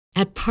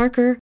At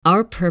Parker,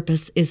 our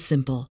purpose is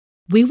simple.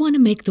 We want to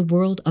make the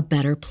world a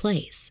better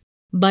place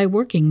by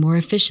working more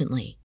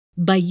efficiently,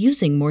 by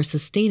using more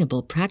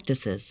sustainable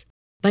practices,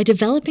 by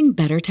developing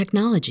better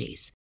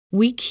technologies.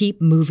 We keep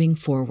moving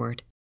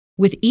forward.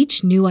 With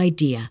each new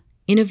idea,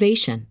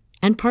 innovation,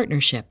 and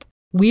partnership,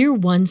 we're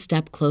one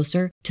step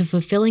closer to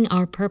fulfilling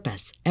our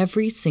purpose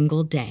every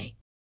single day.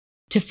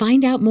 To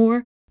find out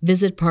more,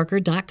 visit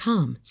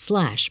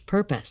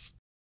parker.com/purpose.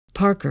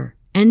 Parker,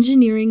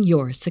 engineering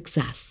your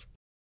success.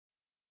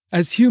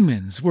 As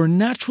humans, we're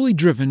naturally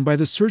driven by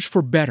the search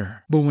for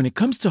better. But when it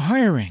comes to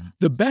hiring,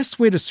 the best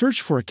way to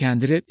search for a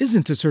candidate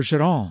isn't to search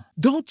at all.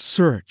 Don't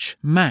search,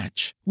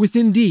 match with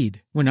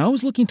Indeed. When I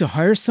was looking to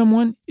hire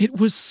someone, it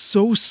was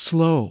so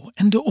slow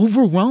and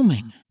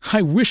overwhelming.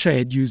 I wish I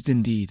had used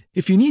Indeed.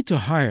 If you need to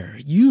hire,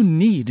 you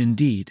need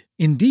Indeed.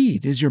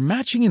 Indeed is your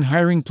matching and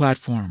hiring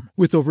platform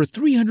with over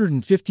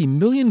 350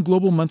 million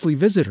global monthly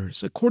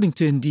visitors, according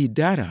to Indeed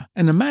data,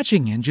 and a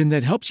matching engine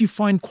that helps you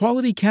find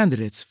quality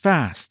candidates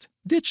fast.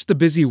 Ditch the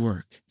busy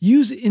work.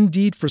 Use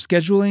Indeed for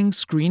scheduling,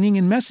 screening,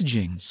 and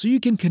messaging so you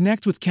can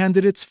connect with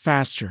candidates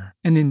faster.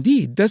 And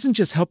Indeed doesn't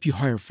just help you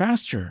hire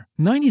faster.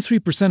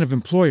 93% of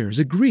employers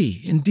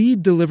agree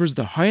Indeed delivers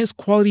the highest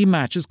quality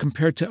matches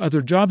compared to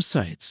other job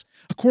sites,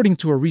 according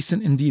to a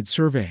recent Indeed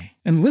survey.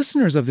 And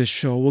listeners of this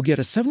show will get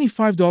a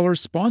 $75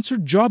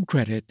 sponsored job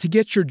credit to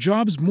get your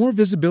jobs more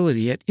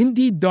visibility at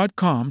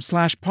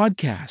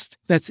Indeed.com/podcast.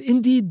 That's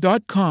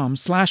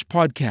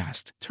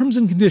Indeed.com/podcast. Terms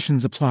and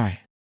conditions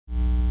apply.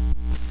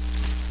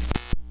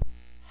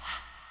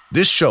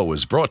 This show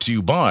is brought to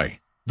you by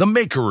The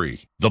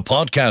Makery, the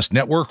podcast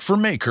network for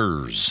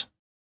makers.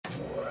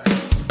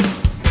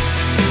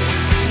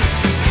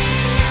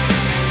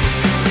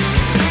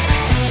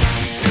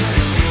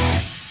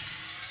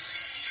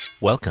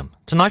 Welcome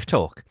to Knife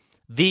Talk,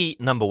 the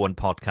number one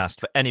podcast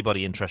for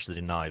anybody interested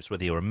in knives,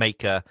 whether you're a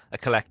maker, a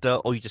collector,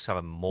 or you just have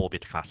a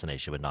morbid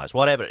fascination with knives.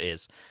 Whatever it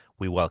is,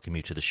 we welcome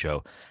you to the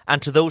show.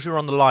 And to those who are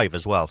on the live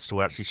as well, so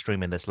we're actually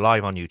streaming this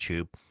live on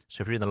YouTube.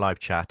 So if you're in the live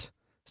chat,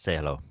 say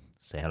hello.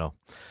 Say hello.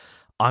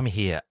 I'm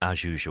here,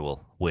 as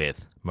usual,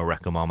 with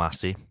Mareko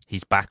Marmasi.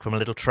 He's back from a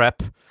little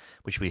trip,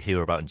 which we'll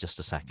hear about in just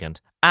a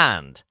second,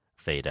 and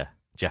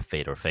Jeff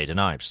Fader of Fader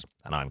Knives.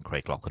 And I'm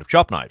Craig Lockwood of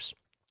Chop Knives.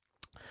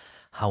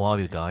 How are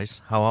you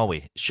guys? How are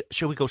we?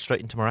 Shall we go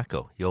straight into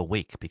Mareko, your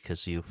week?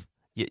 Because you've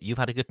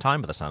had a good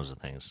time by the sounds of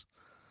things.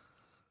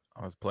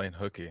 I was playing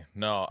hooky.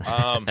 No,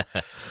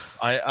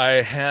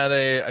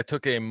 I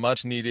took a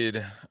much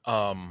needed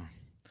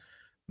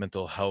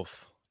mental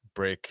health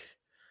break,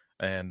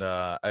 and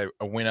I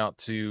went out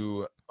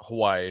to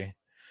Hawaii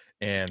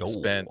and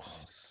spent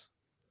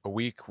a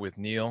week with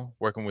Neil,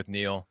 working with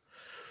Neil,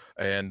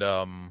 and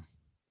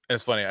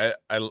it's funny.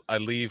 I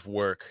leave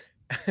work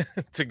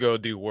to go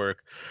do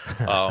work,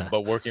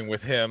 but working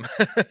with him.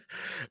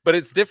 But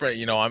it's different,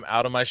 I'm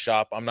out of my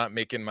shop. I'm not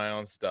making my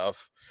own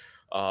stuff.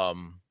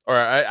 Or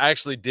I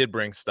actually did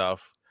bring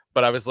stuff,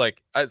 but I was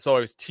like, I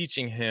was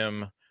teaching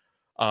him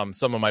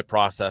some of my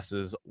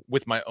processes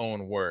with my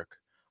own work.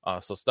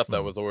 So stuff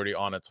that was already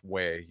on its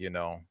way,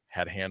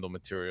 had handle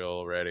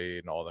material ready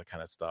and all that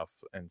kind of stuff.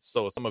 And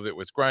so some of it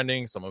was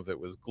grinding, some of it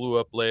was glue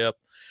up, layup.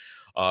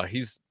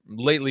 He's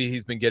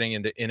been getting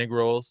into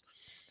integrals.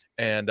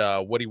 And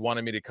what he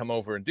wanted me to come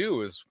over and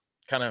do is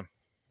kind of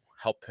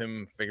help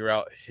him figure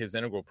out his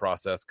integral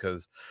process,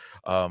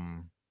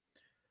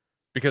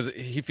 because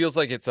he feels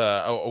like it's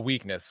a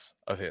weakness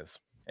of his,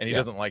 and he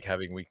doesn't like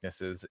having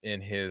weaknesses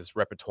in his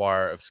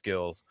repertoire of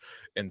skills.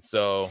 And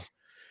so,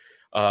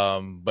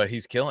 but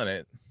he's killing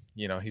it.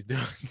 He's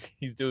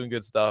doing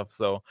good stuff.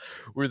 So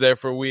we're there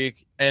for a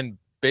week, and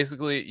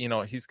basically,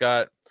 he's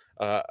got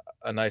a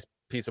nice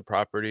piece of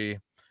property.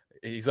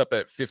 He's up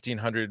at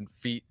 1,500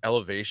 feet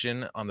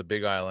elevation on the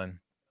Big Island,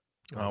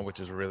 which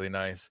is really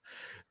nice.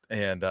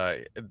 And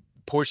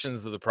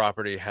portions of the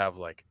property have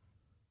like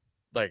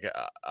a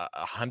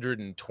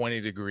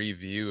 120-degree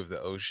view of the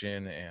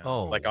ocean, and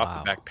off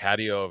the back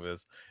patio of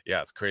his.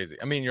 Yeah, it's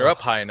crazy. I mean, you're up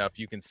high enough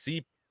you can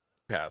see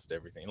past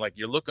everything. Like,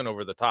 you're looking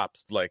over the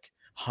tops, like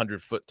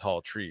 100-foot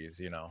tall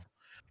trees.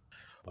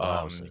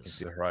 Wow, you can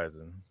see the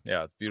horizon.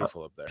 Yeah, it's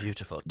beautiful up there.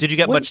 Beautiful. Did you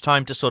get much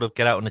time to sort of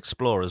get out and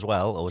explore as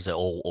well, or was it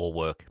all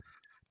work?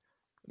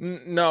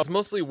 No, it's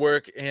mostly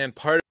work, and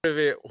part of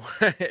it,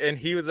 and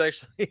he was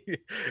actually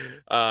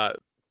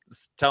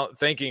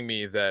thanking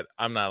me that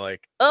I'm not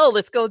like,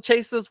 let's go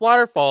chase this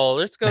waterfall,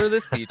 let's go to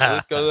this beach,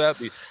 let's go to that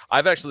beach.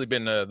 I've actually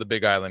been to the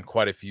Big Island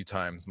quite a few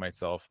times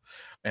myself,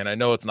 and I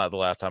know it's not the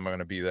last time I'm going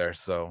to be there,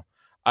 so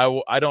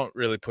I don't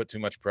really put too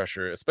much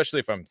pressure, especially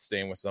if I'm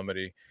staying with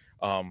somebody,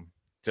 to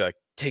like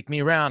take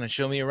me around and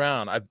show me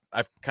around.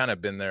 I've kind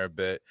of been there a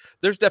bit.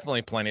 There's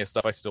definitely plenty of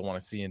stuff I still want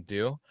to see and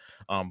do,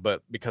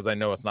 but because I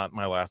know it's not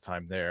my last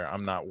time there,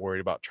 I'm not worried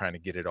about trying to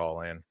get it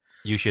all in.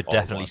 You should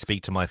definitely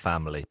speak to my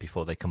family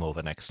before they come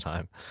over next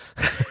time.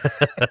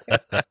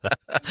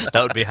 That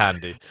would be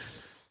handy.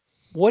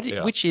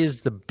 Which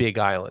is the Big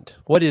Island?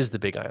 What is the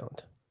Big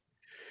Island?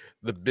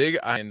 The Big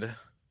Island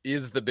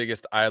is the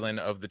biggest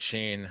island of the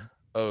chain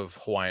of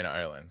Hawaiian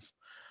Islands.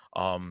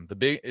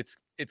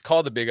 It's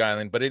called the Big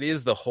Island, but it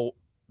is the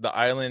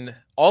island.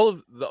 All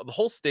of the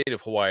whole state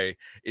of Hawaii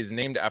is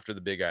named after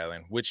the Big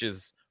Island, which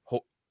is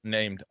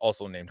named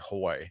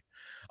Hawaii.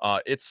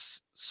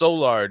 It's so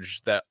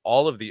large that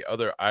all of the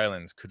other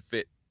islands could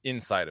fit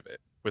inside of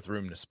it with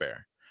room to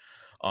spare.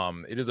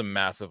 It is a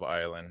massive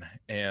island,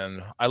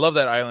 and I love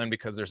that island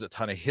because there's a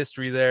ton of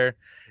history there.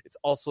 It's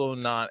also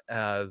not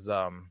as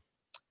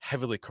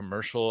heavily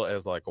commercial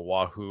as like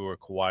Oahu or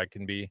Kauai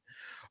can be.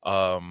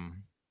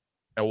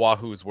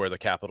 Oahu is where the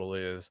capital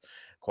is.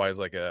 Kauai is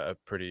like a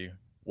pretty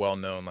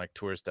well-known like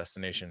tourist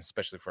destination,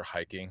 especially for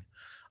hiking.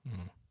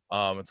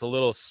 It's a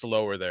little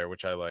slower there,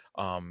 which I like.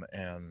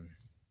 And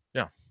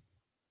yeah,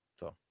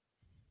 so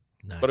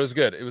nice. But it was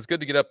good. It was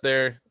good to get up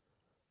there,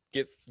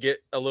 get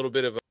a little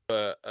bit of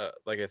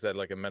like I said,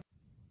 like a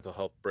mental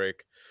health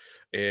break,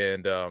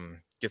 and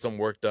get some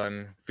work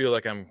done. Feel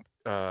like I'm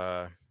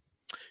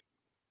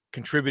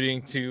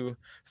contributing to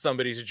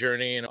somebody's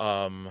journey,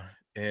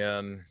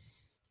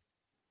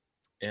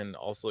 and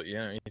also,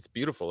 yeah, it's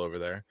beautiful over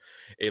there.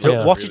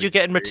 So what did you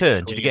get in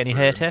return? Did you get any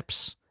hair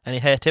tips? Any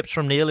hair tips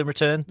from Neil in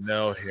return?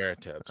 No hair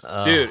tips.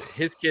 Dude,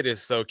 his kid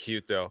is so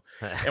cute though.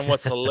 And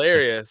what's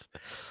hilarious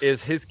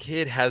is his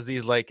kid has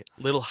these like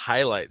little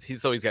highlights.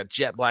 He's got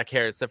jet black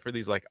hair except for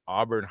these like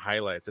auburn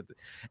highlights.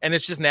 And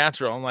it's just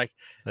natural. I'm like,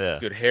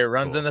 good hair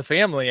runs in the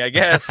family, I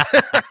guess.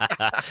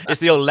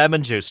 It's the old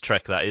lemon juice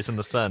trick that is in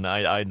the sun.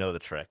 I know the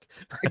trick.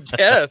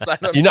 Yes.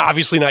 You're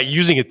obviously not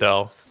using it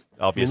though.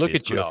 Obviously. Look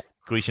at you.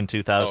 Grecian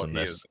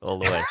 2000 all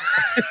the way.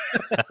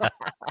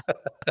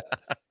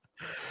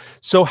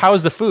 So how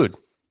is the food?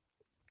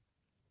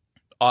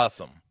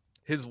 Awesome.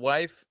 His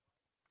wife,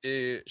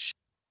 she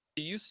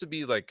used to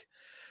be like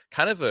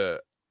kind of a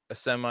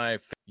semi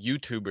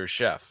YouTuber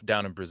chef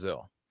down in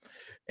Brazil.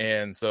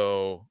 And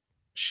so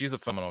she's a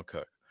phenomenal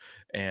cook,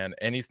 and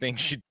anything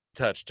she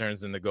touched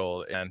turns into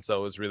gold. And so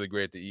it was really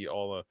great to eat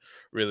all the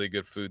really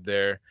good food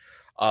there.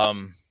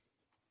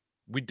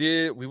 We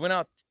did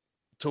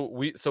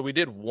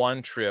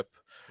one trip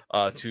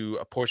to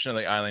a portion of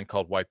the island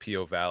called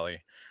Waipio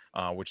Valley,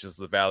 which is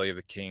the Valley of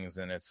the Kings,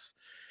 and it's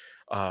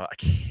I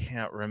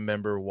can't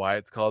remember why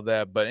it's called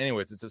that, but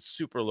anyways, it's a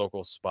super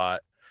local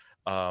spot.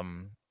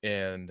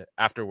 And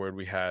afterward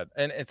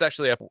and it's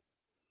actually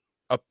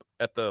up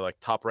at the like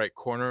top right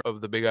corner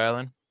of the Big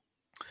Island.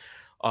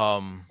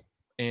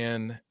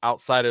 And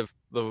outside of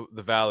the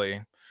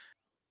valley,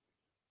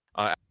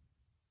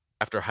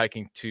 after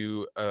hiking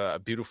to a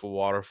beautiful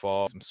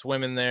waterfall, some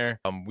swimming there,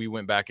 we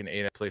went back and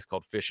ate at a place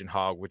called Fish and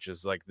Hog, which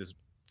is like this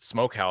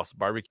smokehouse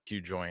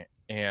barbecue joint,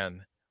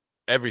 and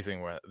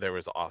everything there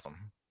was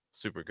awesome.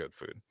 Super good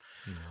food.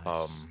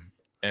 Nice.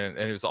 And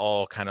it was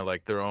all kind of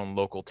like their own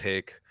local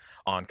take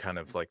on kind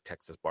of like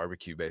Texas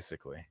barbecue,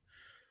 basically.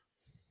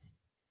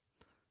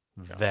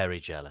 Very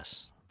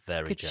jealous.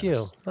 Very jealous.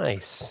 You.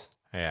 Nice.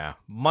 Yeah,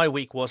 my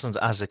week wasn't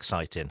as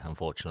exciting,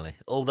 unfortunately.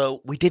 Although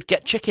we did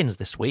get chickens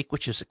this week,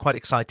 which is quite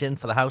exciting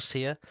for the house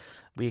here.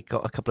 We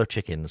got a couple of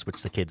chickens,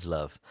 which the kids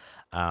love.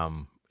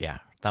 Yeah,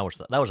 that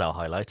was our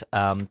highlight.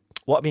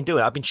 What I've been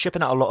doing, I've been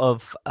shipping out a lot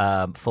of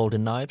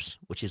folding knives,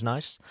 which is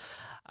nice.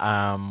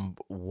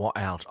 What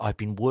else? I've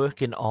been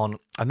working on.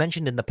 I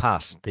mentioned in the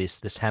past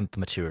this hemp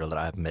material that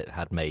I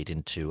had made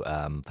into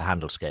the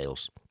handle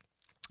scales.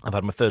 I've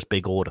had my first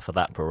big order for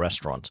that for a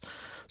restaurant.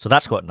 So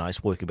that's quite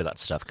nice working with that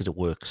stuff because it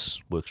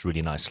works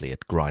really nicely.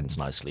 It grinds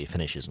nicely, it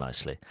finishes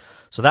nicely.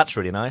 So that's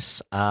really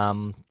nice.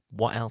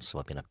 What else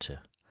have I been up to?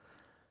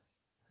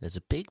 There's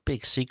a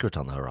big secret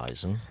on the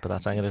horizon, but I'm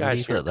going to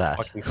leave it at that.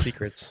 Fucking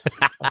secrets.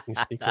 Fucking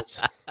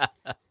secrets.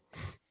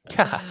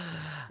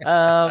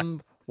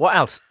 What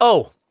else?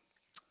 Oh,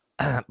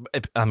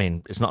 I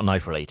mean, it's not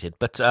knife related,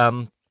 but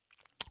I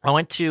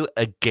went to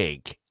a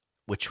gig,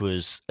 which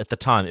was at the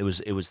time it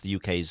was the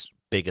UK's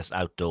biggest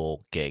outdoor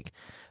gig.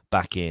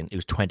 It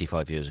was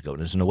 25 years ago, and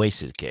it was an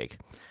Oasis gig,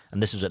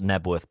 and this was at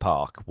Nebworth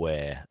Park,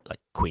 where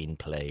like Queen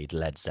played,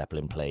 Led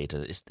Zeppelin played.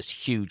 It's this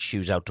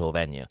huge outdoor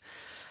venue,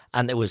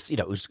 and it was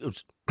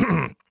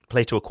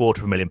played to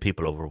 250,000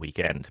 people over a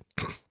weekend.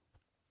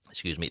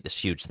 Excuse me, this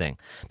huge thing.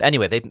 But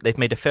anyway, they've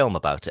made a film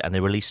about it, and they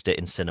released it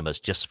in cinemas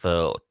just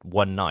for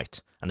one night,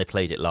 and they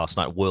played it last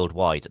night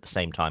worldwide at the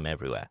same time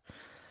everywhere.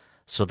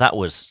 So that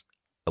was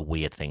a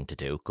weird thing to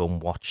do. Go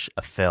and watch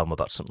a film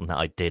about something that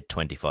I did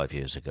 25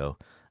 years ago,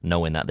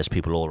 knowing that there's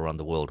people all around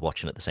the world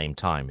watching at the same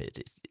time.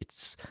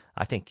 It's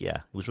I think, it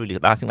was really,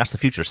 I think that's the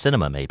future of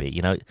cinema,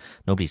 maybe.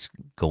 Nobody's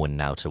going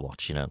now to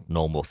watch,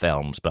 normal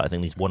films, but I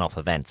think these one-off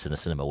events in a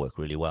cinema work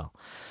really well.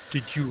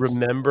 Did you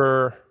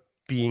remember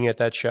being at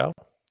that show?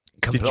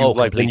 Did you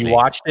completely. When you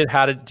watched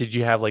it? Did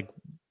you have like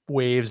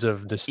waves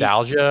of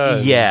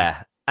nostalgia?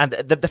 Yeah, and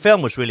the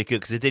film was really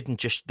good because they didn't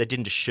just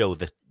show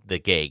the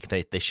gig.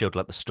 They showed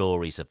like the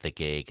stories of the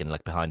gig and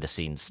like behind the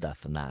scenes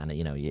stuff and that. And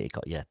you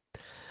got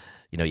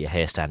your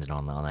hair standing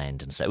on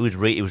end and stuff. It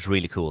was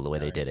really cool the way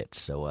they did it.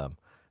 So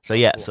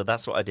yeah, cool. So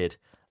that's what I did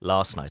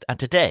last night. And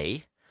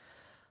today,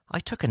 I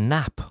took a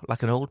nap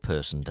like an old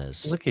person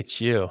does. Look at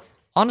you.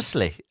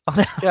 Honestly,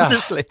 Yeah.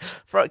 honestly,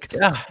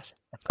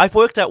 I've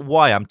worked out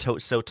why I'm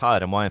so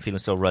tired and why I'm feeling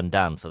so run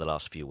down for the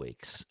last few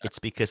weeks. It's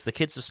because the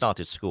kids have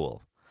started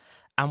school,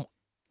 and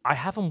I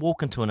haven't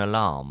woken to an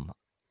alarm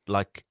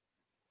like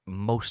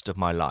most of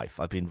my life.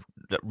 I've been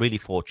really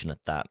fortunate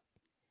that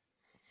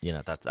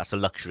that's a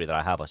luxury that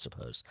I have, I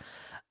suppose.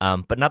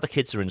 But now the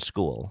kids are in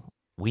school,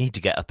 we need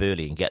to get up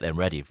early and get them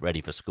ready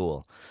for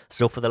school.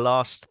 So for the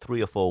last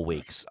 3 or 4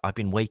 weeks, I've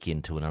been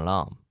waking to an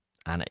alarm,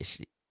 and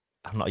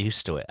I'm not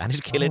used to it, and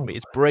it's killing me.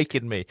 It's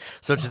breaking me.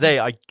 So today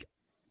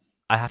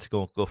I had to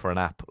go for a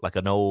nap like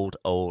an old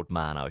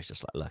man. I was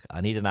just like, look,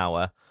 I need an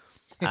hour,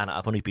 and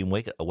I've only been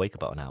awake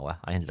about an hour.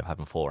 I ended up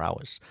having 4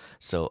 hours,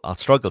 so I'll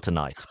struggle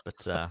tonight.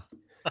 But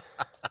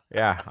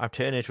yeah, I'm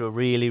turning into a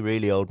really,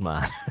 really old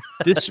man.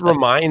 This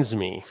reminds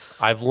me,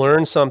 I've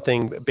learned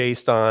something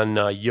based on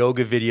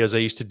yoga videos I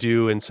used to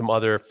do and some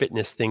other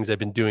fitness things I've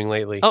been doing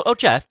lately. Oh,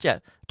 Jeff,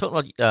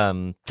 talking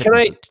about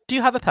fitness, do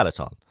you have a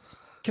Peloton?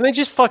 Can I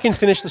just fucking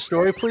finish the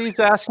story, please?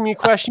 Asking me a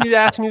question, you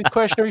ask me the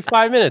question every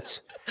 5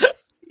 minutes.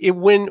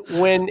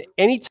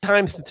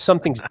 Anytime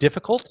something's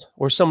difficult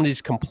or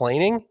somebody's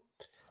complaining,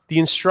 the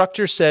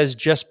instructor says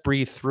just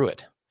breathe through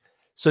it.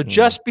 So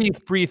just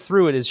breathe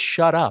through it is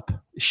shut up.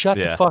 Shut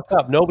the fuck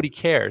up. Nobody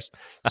cares.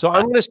 So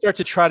I'm going to start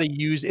to try to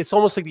use. It's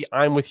almost like the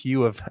 "I'm with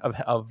you"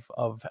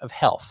 of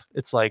health.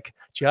 It's like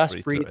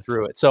just breathe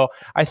through it. So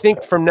I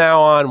think from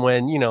now on,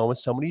 when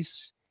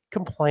somebody's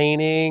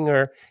complaining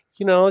or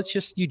it's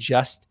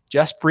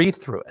just breathe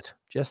through it.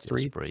 Just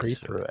breathe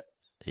through it.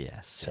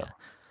 Yes. So. Yeah.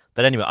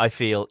 But anyway, I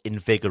feel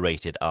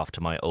invigorated after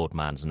my old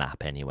man's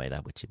nap. Anyway,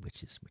 which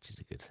is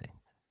a good thing.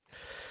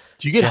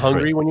 Do you get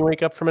hungry when you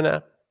wake up from a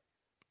nap?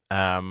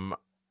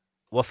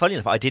 Well, funny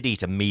enough, I did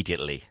eat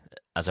immediately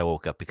as I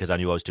woke up because I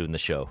knew I was doing the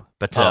show.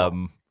 But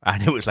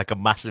and it was like a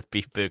massive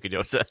beef burger.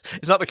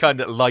 It's not the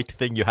kind of light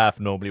thing you have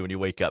normally when you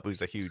wake up. It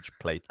was a huge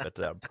plate. But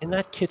in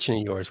that kitchen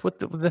of yours, what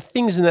the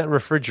things in that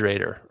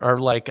refrigerator are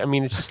like? I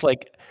mean, it's just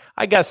like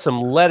I got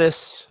some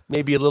lettuce,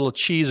 maybe a little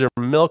cheese or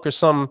milk or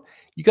something.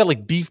 You got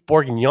like beef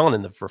bourguignon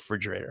in the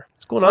refrigerator.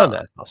 What's going on in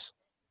that house?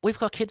 We've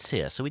got kids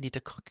here, so we need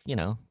to cook.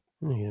 Yeah.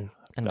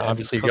 And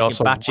obviously, you're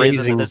also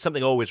raising. There's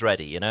something always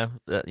ready, And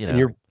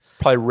you're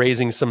probably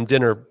raising some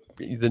dinner.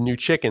 The new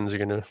chickens are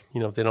gonna,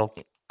 if they don't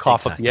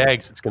cough up the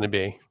eggs, it's gonna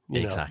be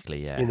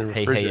exactly. Yeah. In the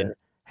refrigerator.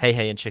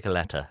 Hey and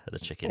Chickaletta are the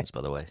chickens,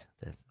 by the way.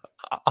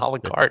 A la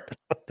carte.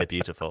 They're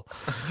beautiful.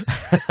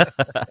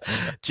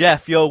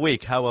 Jeff, your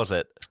week, how was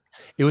it?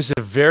 It was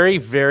a very,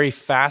 very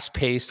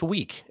fast-paced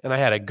week, and I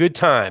had a good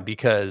time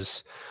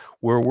because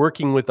we're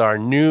working with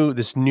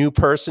this new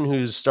person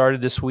who's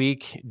started this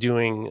week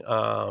doing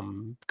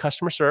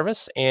customer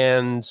service,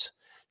 and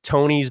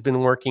Tony's been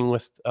working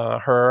with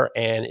her,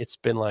 and it's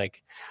been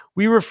like,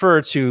 we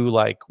refer to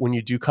like when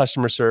you do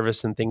customer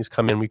service and things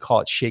come in, we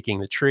call it shaking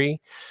the tree.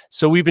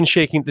 So we've been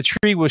shaking, the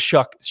tree was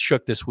shook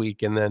this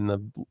week, and then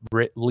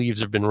the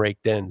leaves have been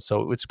raked in.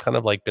 So it's kind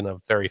of like been a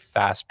very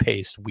fast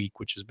paced week,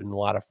 which has been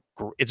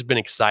it's been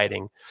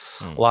exciting.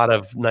 A lot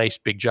of nice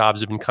big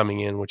jobs have been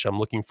coming in, which I'm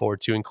looking forward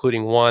to,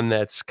 including one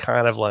that's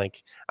kind of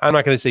like, I'm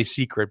not going to say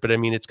secret, but I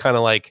mean, it's kind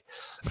of like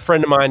a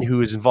friend of mine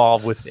who is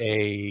involved with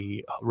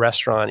a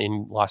restaurant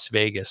in Las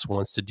Vegas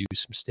wants to do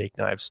some steak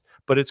knives,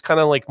 but it's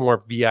kind of like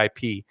more VIP.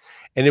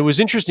 And it was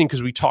interesting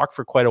because we talked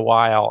for quite a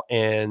while,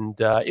 and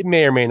it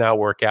may or may not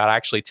work out. I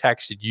actually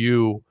texted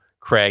you,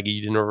 Craig.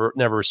 You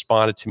never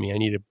responded to me. I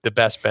need the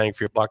best bang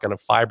for your buck on a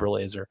fiber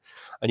laser.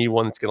 I need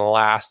one that's going to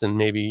last, and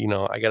maybe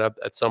I got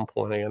at some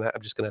point.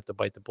 I'm just going to have to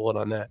bite the bullet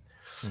on that.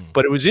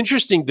 But it was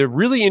interesting. The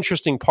really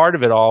interesting part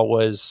of it all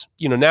was,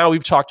 now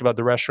we've talked about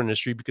the restaurant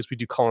industry because we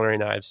do culinary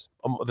knives,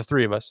 the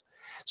three of us.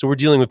 So we're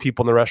dealing with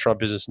people in the restaurant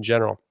business in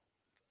general.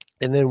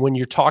 And then when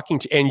you're talking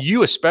to, and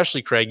you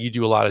especially, Craig, you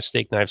do a lot of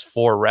steak knives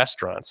for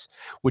restaurants,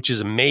 which is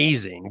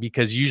amazing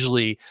because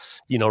usually,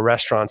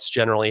 restaurants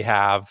generally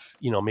have,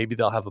 maybe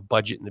they'll have a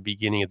budget in the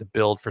beginning of the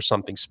build for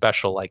something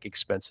special like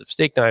expensive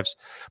steak knives.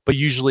 But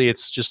usually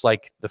it's just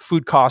like the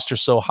food costs are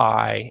so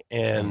high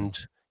and,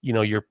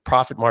 your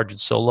profit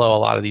margin's so low. A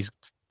lot of these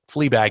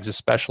flea bags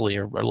especially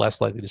are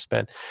less likely to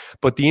spend.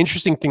 But the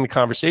interesting thing the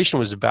conversation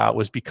was about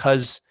was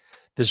because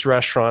this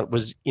restaurant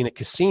was in a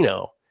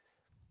casino,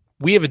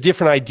 we have a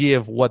different idea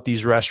of what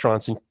these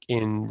restaurants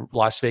in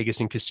Las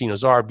Vegas and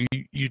casinos are.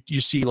 You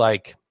see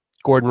like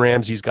Gordon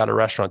Ramsay's got a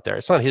restaurant there.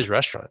 It's not his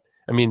restaurant.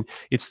 I mean,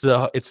 it's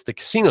the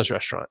casino's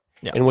restaurant.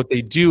 Yeah. And what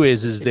they do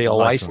is they'll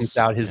license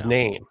out his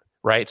name,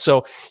 right?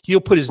 So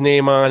he'll put his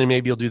name on, and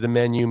maybe he'll do the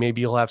menu.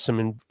 Maybe he'll have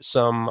some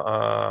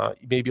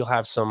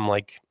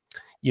like,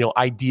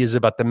 ideas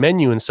about the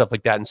menu and stuff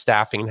like that, and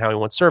staffing and how he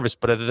wants service.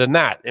 But other than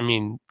that, I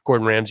mean,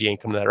 Gordon Ramsay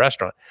ain't coming to that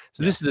restaurant.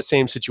 So this is the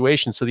same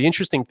situation. So the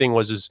interesting thing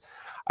was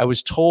I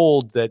was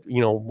told that,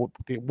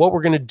 what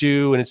we're going to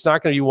do, and it's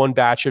not going to be one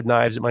batch of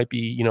knives. It might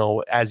be,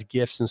 as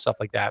gifts and stuff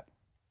like that.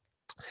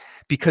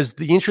 Because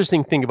the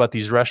interesting thing about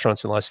these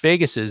restaurants in Las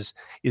Vegas is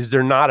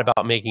they're not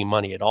about making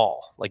money at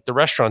all. Like the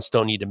restaurants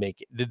don't need to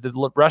make it.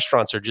 The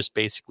restaurants are just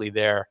basically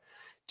there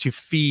to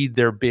feed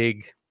their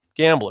big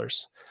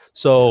gamblers.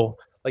 So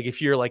like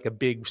if you're like a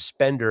big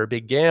spender, a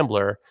big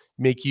gambler,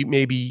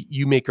 maybe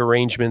you make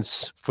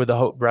arrangements for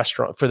the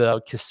restaurant, for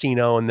the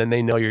casino, and then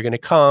they know you're going to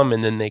come,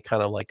 and then they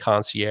kind of like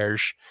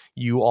concierge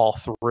you all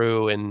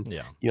through, and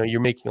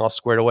you're making all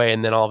squared away,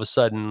 and then all of a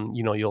sudden,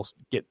 you'll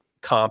get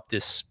comp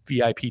this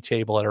VIP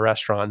table at a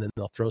restaurant, and then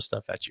they'll throw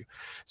stuff at you.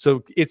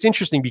 So it's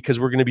interesting because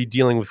we're going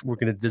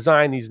to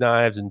design these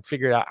knives and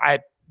figure it out. I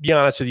be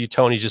honest with you,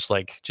 Tony's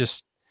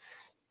just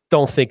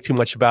don't think too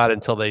much about it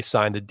until they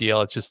sign the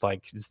deal. It's just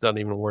like, it's not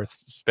even worth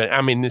spending.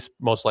 I mean, this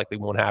most likely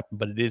won't happen,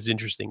 but it is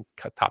interesting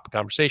topic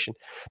conversation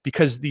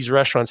because these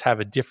restaurants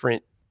have a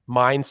different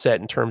mindset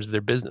in terms of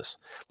their business.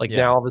 Like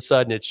now all of a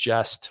sudden it's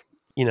just,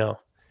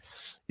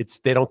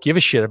 they don't give a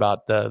shit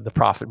about the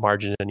profit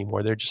margin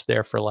anymore. They're just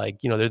there for like,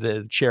 they're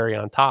the cherry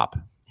on top.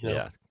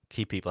 Yeah.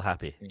 Keep people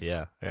happy.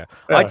 Yeah.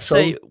 I'd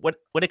say when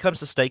it comes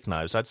to steak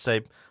knives, I'd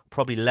say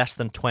probably less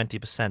than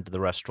 20% of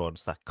the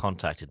restaurants that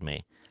contact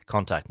me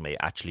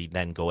actually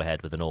then go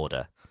ahead with an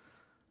order.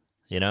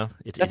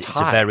 It's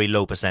a very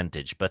low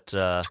percentage, but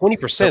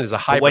 20% is a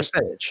high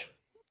percentage.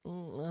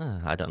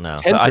 I don't know.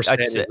 10%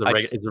 is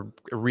a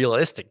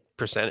realistic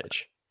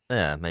percentage.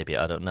 Yeah, maybe,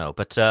 I don't know,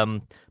 but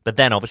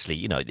then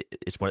obviously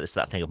it's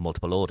that thing of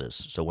multiple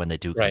orders. So when they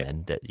do come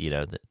in,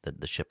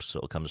 the ship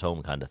sort of comes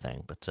home kind of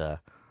thing.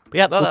 But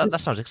yeah, that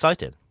sounds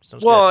exciting.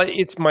 Good.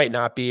 It might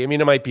not be. I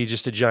mean, it might be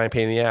just a giant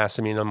pain in the ass.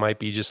 I mean, it might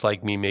be just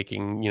like me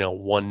making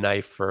one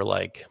knife for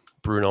like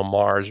Bruno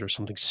Mars or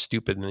something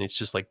stupid, and it's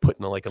just like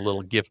putting like a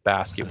little gift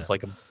basket with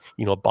like a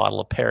bottle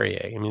of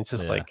Perrier. I mean, it's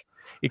just like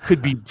it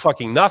could be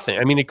fucking nothing.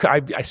 I mean,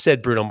 I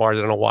said Bruno Mars.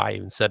 I don't know why I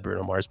even said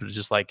Bruno Mars, but it's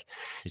just like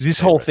this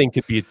whole thing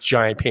could be a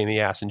giant pain in the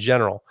ass in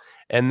general.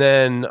 And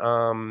then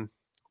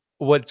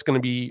what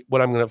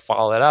I'm going to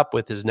follow that up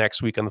with is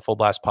next week on the Full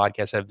Blast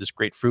podcast, I have this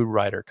great food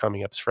writer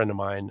coming up, this friend of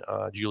mine,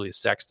 Julia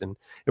Sexton,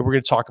 and we're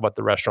going to talk about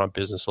the restaurant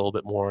business a little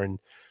bit more and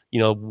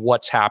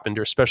what's happened,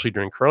 or especially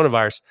during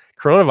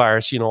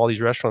coronavirus, all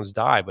these restaurants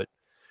die, but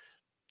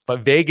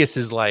Vegas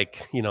is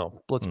like,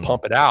 let's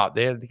pump it out.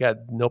 They got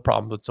no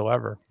problem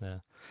whatsoever. Yeah.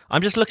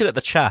 I'm just looking at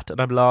the chat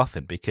and I'm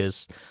laughing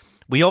because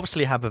we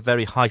obviously have a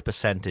very high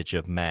percentage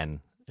of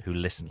men who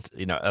listen,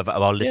 of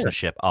our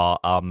listenership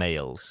are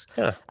males.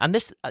 Yeah. And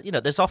this,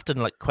 there's often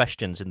like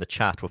questions in the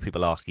chat where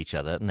people ask each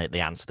other and they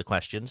answer the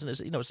questions, and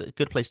it's a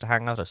good place to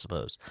hang out, I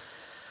suppose.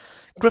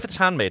 Griffith's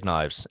Handmade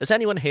Knives. Has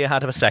anyone here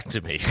had a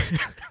vasectomy?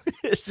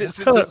 It's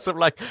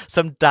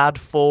some dad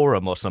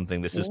forum or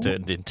something this has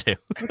turned into.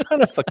 What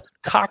kind of a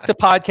cock the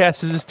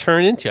podcast has this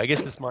turned into? I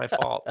guess it's my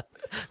fault.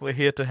 We're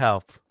here to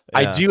help. Yeah.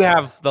 I do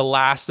have the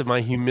last of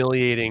my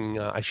humiliating.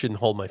 I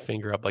shouldn't hold my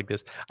finger up like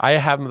this. I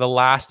have the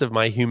last of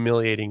my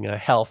humiliating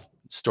health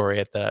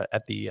story for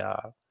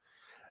the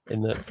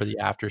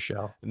after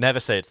show.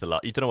 Never say it's the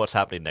last. You don't know what's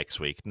happening next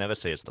week. Never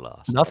say it's the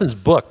last. Nothing's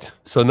booked.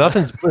 So if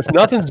nothing's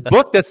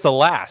booked, that's the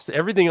last.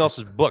 Everything else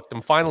is booked.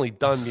 I'm finally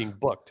done being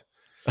booked.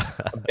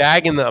 I'm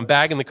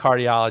bagging the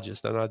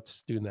cardiologist. I'm not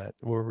just doing that.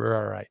 We're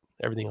all right.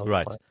 Everything else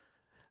is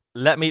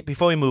fine.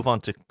 Before we move on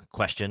to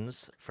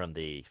questions from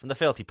the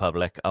filthy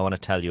public, I want to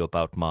tell you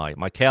about my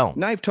kiln.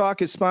 Knife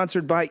Talk is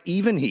sponsored by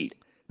Evenheat,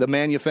 the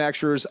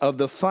manufacturers of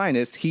the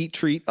finest heat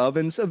treat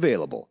ovens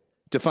available.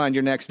 To find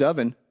your next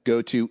oven,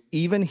 go to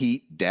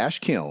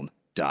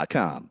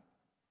evenheat-kiln.com.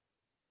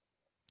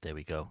 There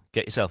we go.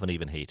 Get yourself an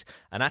Evenheat.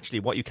 And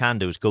actually what you can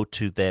do is go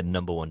to their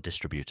number one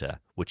distributor,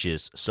 which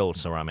is Soul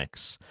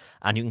Ceramics,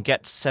 and you can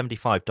get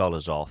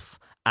 $75 off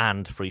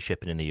and free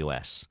shipping in the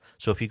US.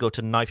 So if you go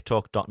to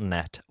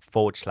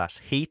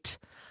knifetalk.net/heat,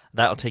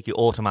 that'll take you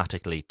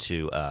automatically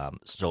to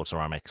Soul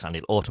Ceramics, and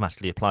it'll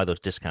automatically apply those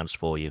discounts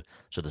for you,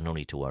 so there's no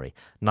need to worry.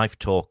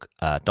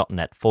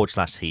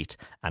 knifetalk.net/heat,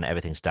 and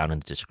everything's down in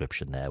the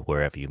description there,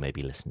 wherever you may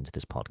be listening to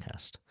this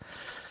podcast.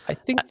 I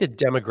think the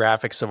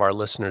demographics of our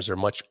listeners are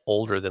much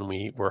older than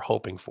we were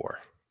hoping for.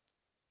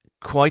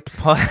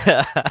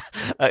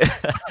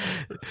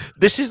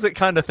 This is the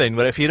kind of thing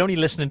where if you're only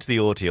listening to the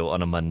audio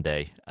on a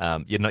Monday,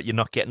 you're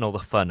not getting all the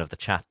fun of the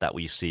chat that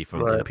we see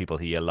from the people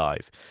here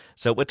live.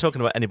 So we're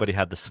talking about anybody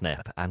had the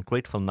snip, and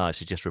Grateful Knives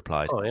has just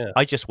replied,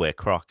 I just wear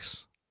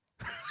Crocs.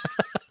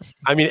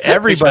 I mean,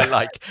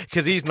 everybody,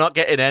 because he's not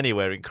getting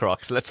anywhere in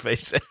Crocs, let's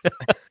face it.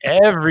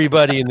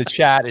 Everybody in the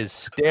chat is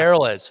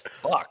sterile as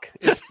fuck.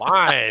 It's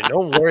fine.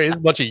 Don't worry. There's a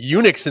bunch of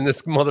eunuchs in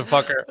this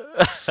motherfucker.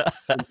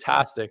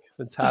 Fantastic.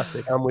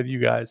 I'm with you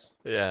guys.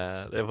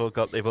 Yeah, they've all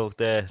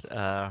their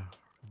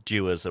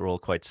dewars are all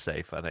quite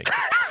safe, I think.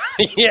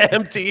 Yeah,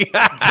 empty.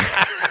 That's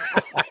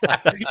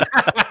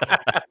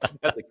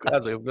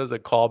a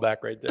callback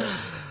right there.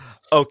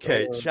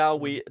 Okay, shall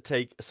we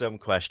take some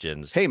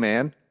questions? Hey,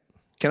 man.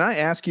 Can I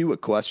ask you a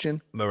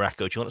question?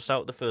 Morocco, do you want to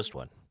start with the first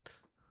one?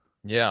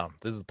 Yeah,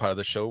 this is the part of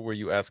the show where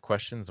you ask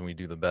questions and we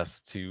do the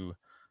best to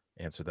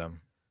answer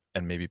them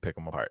and maybe pick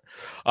them apart.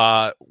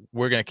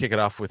 We're going to kick it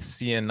off with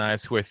CN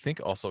Knives, who I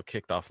think also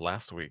kicked off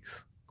last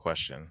week's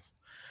questions.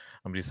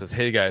 Somebody says,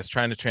 hey guys,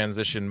 trying to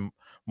transition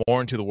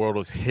more into the world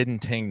of hidden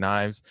tang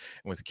knives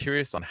and was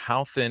curious on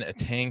how thin a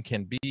tang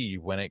can be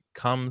when it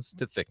comes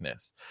to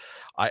thickness.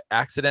 I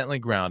accidentally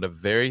ground a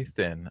very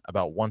thin,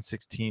 about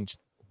 1/16th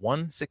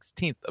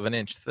of an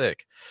inch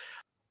thick,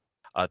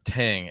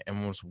 tang,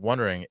 and was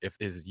wondering if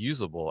it is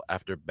usable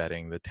after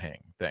bedding the tang.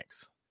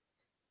 Thanks.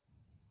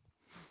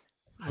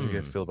 How do you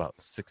guys feel about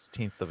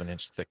 1/16 of an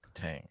inch thick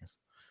tangs?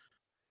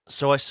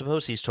 So I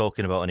suppose he's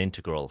talking about an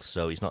integral.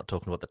 So he's not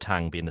talking about the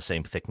tang being the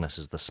same thickness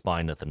as the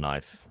spine of the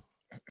knife.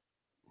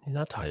 He's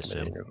not talking about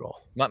an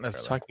integral. Not He's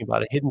necessarily. talking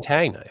about a hidden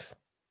tang knife.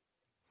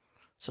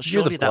 So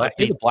You're surely that would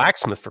be the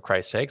blacksmith, for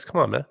Christ's sakes.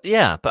 Come on, man.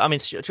 Yeah, but I mean,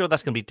 sure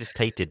that's going to be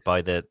dictated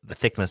by the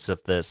thickness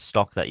of the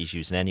stock that he's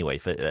using anyway,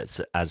 for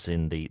as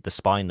in the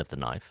spine of the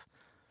knife.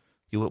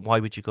 Why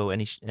would you go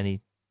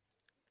any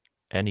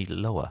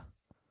lower?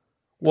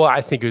 Well,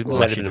 I think it might have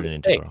Unless been a you do an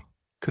mistake. integral.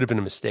 Could have been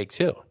a mistake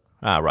too.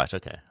 Ah, right.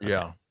 Okay.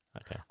 Yeah.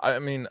 Okay. I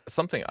mean,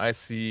 something I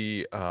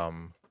see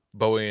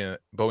Bowie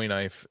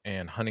knife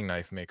and hunting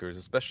knife makers,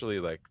 especially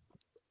like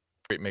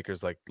great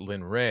makers like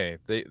Lin Ray,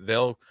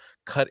 they'll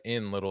cut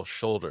in little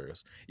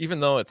shoulders. Even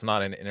though it's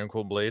not an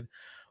integral blade,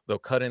 they'll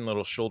cut in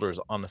little shoulders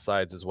on the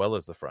sides as well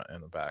as the front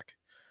and the back,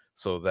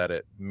 so that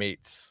it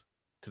mates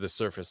to the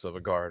surface of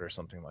a guard or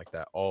something like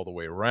that all the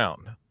way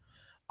around.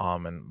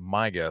 And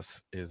my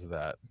guess is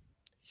that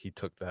he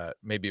took that,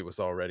 maybe it was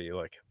already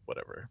like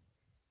whatever,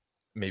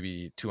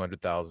 maybe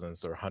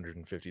 200,000s or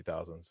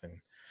 150,000s, and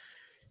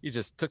he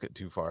just took it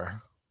too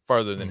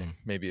farther than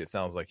maybe it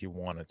sounds like he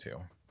wanted to.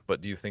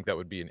 But do you think that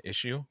would be an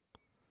issue?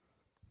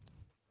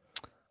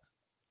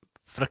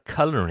 For a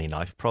culinary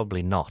knife,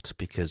 probably not,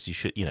 because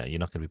you're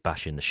not going to be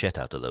bashing the shit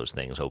out of those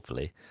things,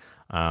 hopefully.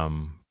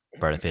 But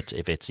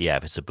if it's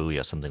a buoy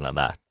or something like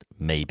that,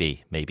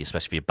 maybe,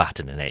 especially if you're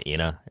battening it,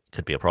 it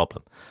could be a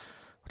problem.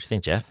 What do you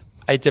think, Jeff?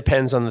 It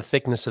depends on the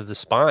thickness of the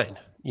spine.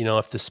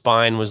 If the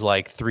spine was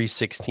like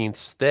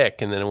 3/16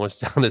 thick and then it was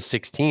down to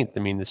 16th, I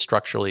mean,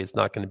 structurally it's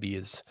not going to be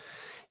as,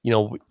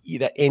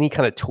 any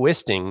kind of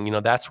twisting,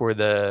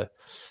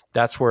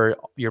 that's where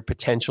your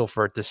potential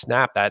for it to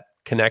snap, that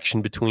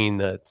connection between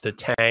the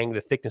tang,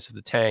 the thickness of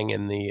the tang,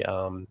 and the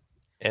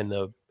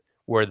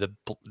where the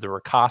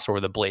ricasso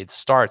or the blade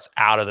starts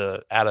out of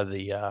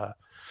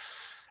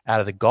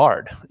the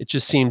guard. It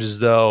just seems as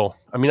though,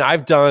 I mean,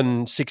 I've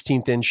done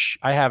 16th inch.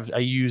 I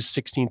use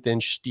 16th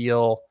inch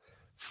steel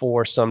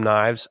for some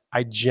knives.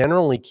 I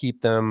generally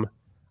keep them.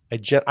 I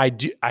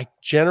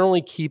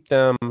generally keep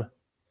them.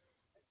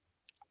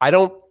 I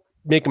don't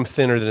make them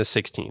thinner than a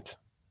 16th.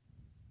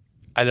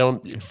 I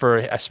don't,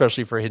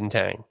 especially for hidden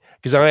tang,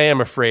 because I am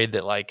afraid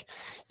that, like,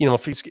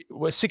 if it's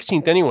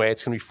 16th anyway,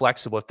 it's going to be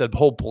flexible. If the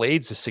whole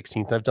blade's a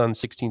 16th, I've done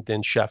 16th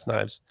inch chef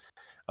knives,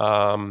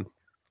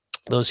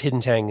 those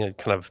hidden tang,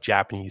 kind of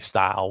Japanese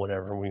style,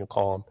 whatever we can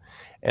call them,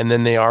 and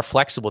then they are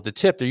flexible at the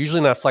tip. They're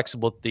usually not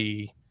flexible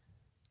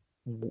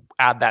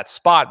at that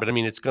spot, but I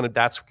mean,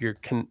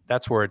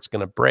 that's where it's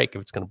going to break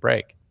if it's going to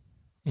break.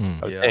 I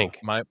would think.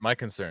 My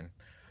concern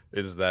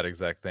is that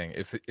exact thing.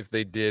 If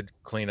they did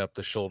clean up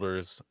the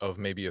shoulders of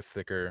maybe a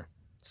thicker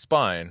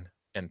spine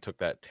and took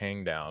that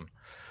tang down,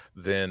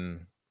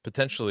 then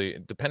potentially,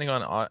 depending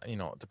on how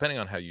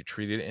you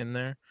treat it in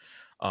there,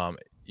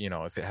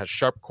 if it has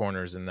sharp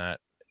corners in that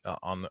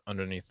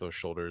underneath those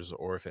shoulders,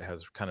 or if it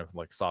has kind of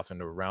like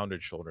softened or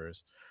rounded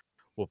shoulders,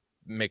 will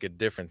make a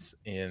difference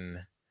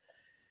in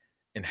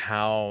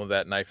how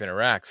that knife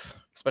interacts,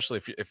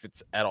 especially if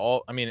it's at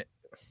all. I mean,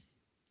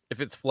 if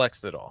it's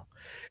flexed at all.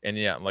 And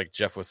yeah, like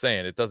Jeff was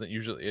saying, it doesn't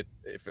usually,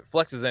 if it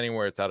flexes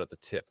anywhere, it's out at the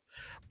tip.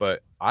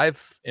 But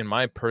in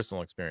my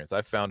personal experience,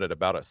 I've found at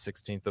about a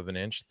 16th of an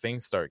inch,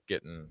 things start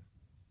getting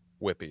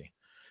whippy.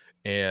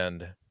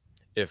 And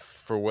if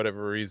for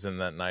whatever reason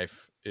that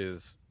knife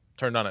is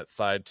turned on its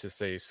side to,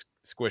 say,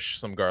 squish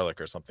some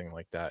garlic or something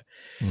like that,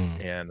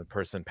 and the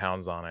person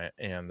pounds on it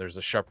and there's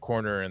a sharp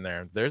corner in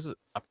there, there's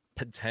a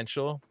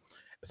potential,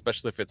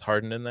 especially if it's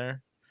hardened in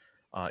there,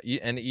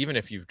 and even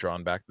if you've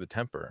drawn back the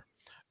temper,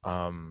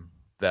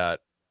 that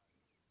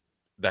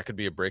could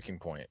be a breaking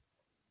point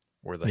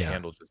where the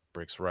handle just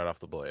breaks right off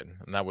the blade,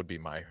 and that would be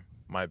my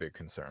big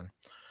concern.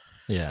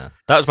 Yeah,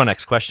 that was my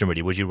next question,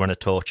 really. Would you run a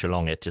torch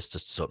along it just to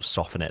sort of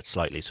soften it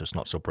slightly so it's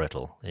not so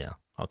brittle? Yeah,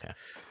 okay.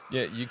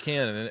 Yeah, you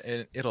can,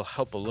 and it'll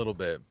help a little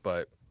bit,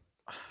 but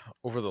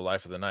over the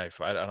life of the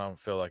knife, I don't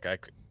feel like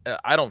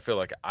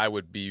I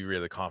would be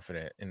really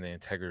confident in the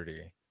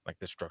integrity, like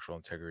the structural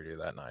integrity of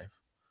that knife.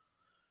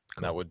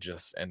 Cool. That would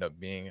just end up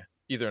being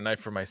either a knife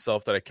for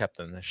myself that I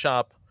kept in the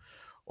shop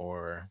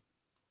or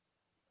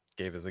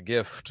gave as a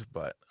gift,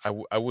 but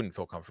I wouldn't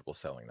feel comfortable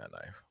selling that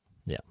knife.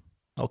 Yeah.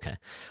 Okay.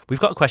 We've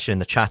got a question in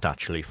the chat,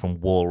 actually, from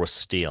Walrus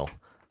Steel.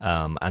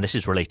 And this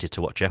is related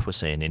to what Jeff was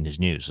saying in his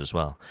news as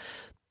well.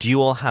 Do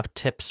you all have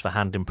tips for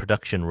handling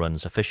production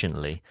runs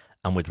efficiently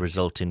and with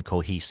resulting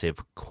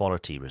cohesive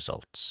quality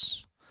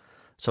results?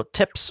 So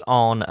tips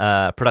on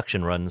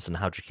production runs and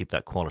how do you keep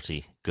that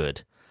quality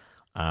good?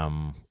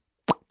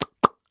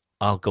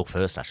 I'll go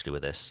first, actually,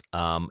 with this.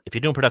 If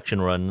you're doing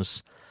production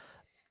runs,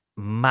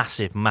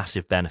 massive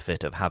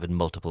benefit of having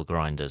multiple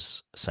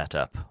grinders set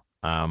up.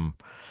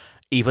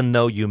 Even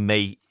though you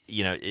may,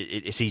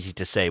 it's easy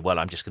to say, well,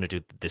 I'm just going to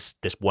do this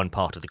one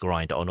part of the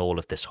grind on all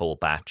of this whole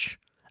batch,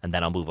 and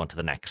then I'll move on to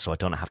the next, so I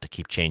don't have to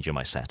keep changing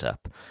my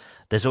setup.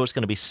 there's always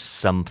going to be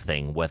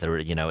something, whether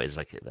it's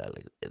like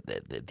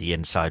the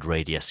inside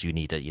radius you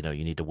need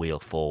a wheel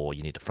for,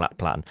 you need a flat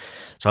platen.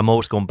 So I'm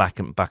always going back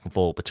and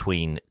forth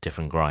between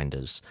different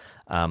grinders.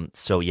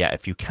 So yeah,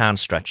 if you can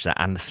stretch that,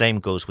 and the same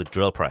goes with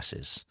drill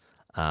presses.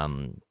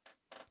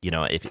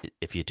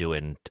 If you're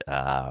doing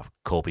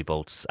Corby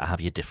bolts, have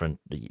your different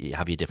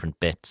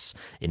bits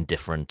in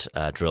different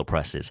drill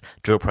presses.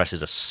 Drill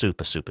presses are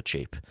super, super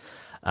cheap.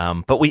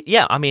 But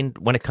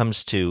when it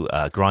comes to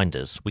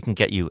grinders, we can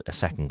get you a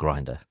second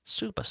grinder,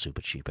 super,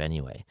 super cheap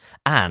anyway.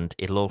 And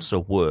it'll also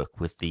work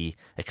with the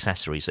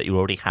accessories that you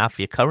already have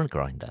for your current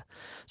grinder.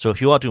 So if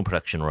you are doing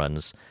production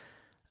runs,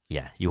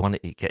 you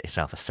want to get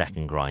yourself a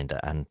second grinder.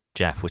 And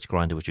Jeff, which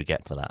grinder would you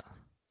get for that?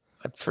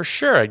 For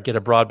sure, I'd get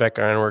a Broadbeck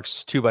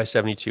Ironworks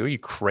 2x72. Are you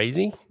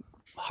crazy?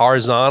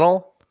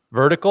 Horizontal,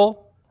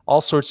 vertical, all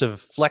sorts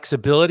of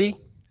flexibility.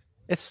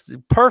 It's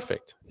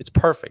perfect. It's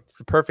perfect. It's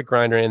the perfect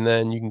grinder. And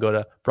then you can go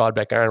to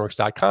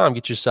broadbeckironworks.com,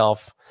 get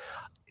yourself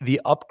the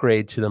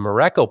upgrade to the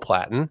Morocco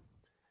Platen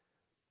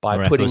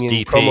by putting in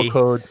DP. promo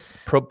code.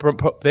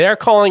 They're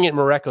calling it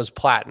Morocco's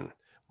Platen.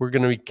 We're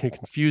going to be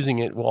confusing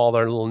it. All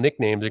their little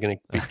nicknames are going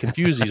to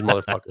confuse these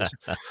motherfuckers.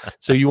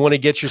 So you want to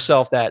get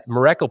yourself that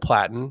Morocco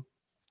Platen.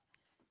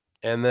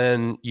 And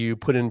then you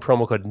put in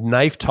promo code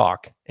Knife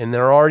Talk, and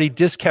they're already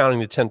discounting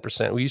the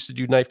 10%. We used to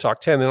do Knife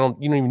Talk 10. You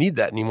don't even need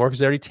that anymore because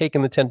they're already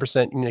taking the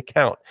 10% in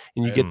account,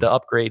 and you get the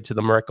upgrade to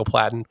the Morocco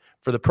Platen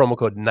for the promo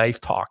code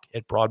Knife Talk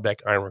at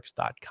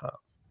broadbeckironworks.com.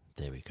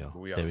 There we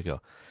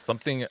go.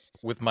 Something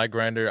with my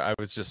grinder, I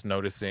was just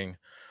noticing.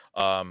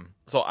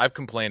 So I've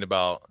complained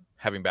about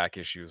having back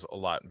issues a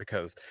lot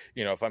because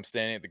if I'm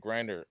standing at the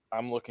grinder,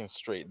 I'm looking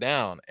straight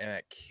down, and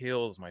it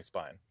kills my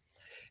spine.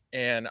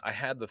 And I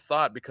had the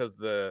thought because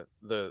their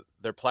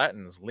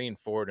platens lean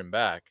forward and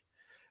back,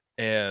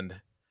 and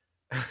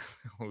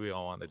we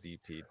all want a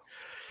DP.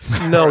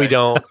 No, we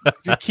don't.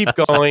 Keep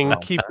going.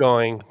 See,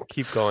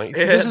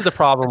 this is the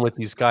problem with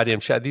these goddamn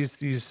chat.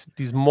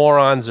 These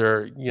morons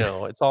are,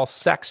 it's all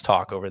sex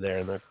talk over there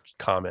in the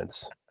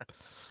comments.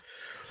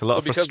 It's a lot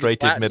of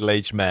frustrated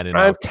middle-aged men.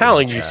 I'm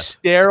telling you,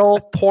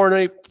 sterile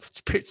perverts.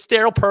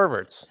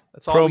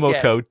 That's all. Promo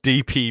code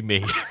DP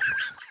me.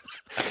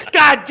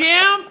 God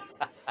damn.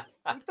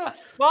 What the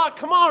fuck?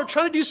 Come on, we're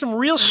trying to do some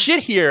real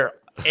shit here.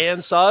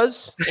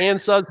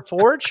 Ansuz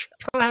Forge.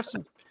 Trying to have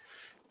some.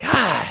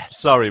 God.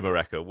 Sorry,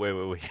 Morocco. Where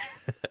were we?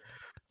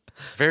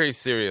 Very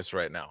serious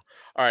right now.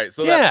 All right,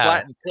 so that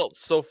platen tilts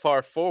so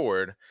far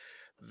forward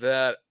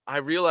that I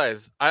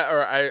realized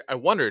I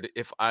wondered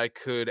if I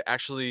could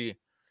actually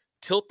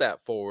tilt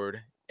that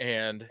forward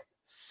and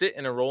sit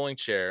in a rolling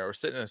chair or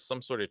sit in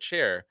some sort of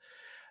chair,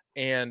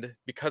 and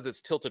because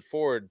it's tilted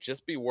forward,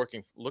 just be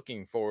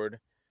looking forward.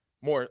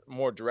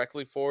 More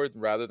directly forward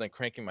rather than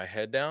cranking my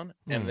head down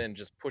and then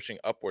just pushing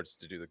upwards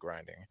to do the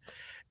grinding.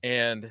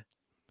 And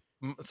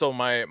so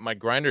my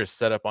grinder is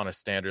set up on a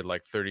standard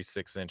like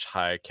 36-inch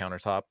high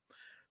countertop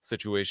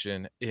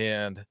situation,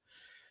 and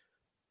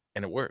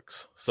it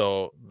works.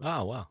 So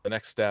the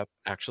next step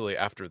actually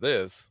after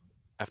this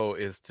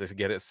is to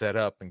get it set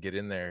up and get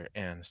in there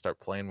and start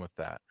playing with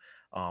that.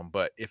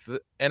 But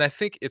I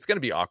think it's going to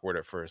be awkward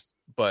at first,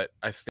 but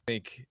I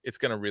think it's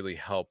going to really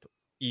help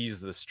ease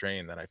the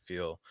strain that I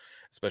feel,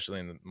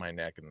 especially in my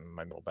neck and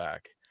my middle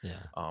back,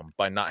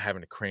 by not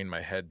having to crane my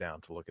head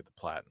down to look at the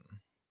platen.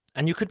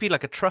 And you could be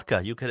like a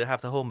trucker. You could have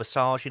the whole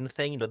massaging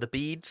thing, the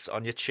beads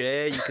on your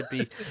chair.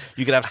 You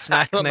could have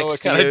snacks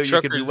next to you.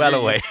 You could be well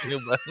away.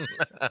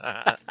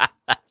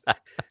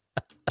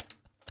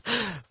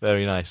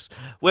 Very nice.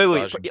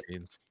 Wait.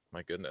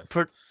 My goodness.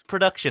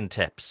 Production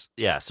tips.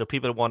 Yeah. So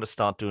people want to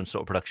start doing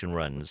sort of production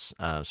runs.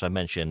 So I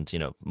mentioned,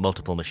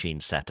 multiple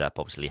machines set up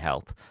obviously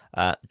help.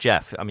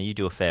 Jeff, I mean, you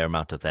do a fair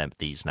amount of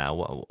these now.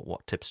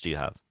 What tips do you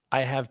have?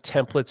 I have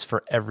templates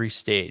for every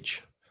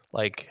stage,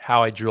 like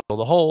how I drill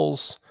the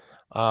holes,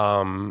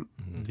 how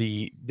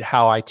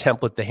I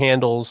template the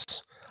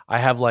handles. I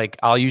have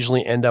I'll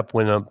usually end up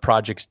when a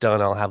project's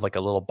done, I'll have a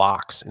little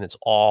box, and it's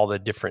all the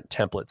different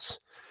templates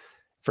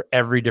for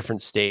every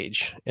different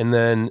stage. And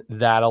then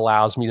that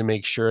allows me to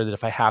make sure that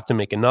if I have to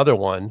make another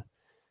one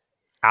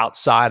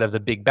outside of the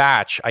big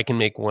batch, I can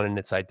make one and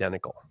it's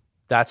identical.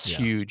 That's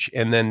huge.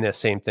 And then the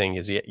same thing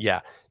is,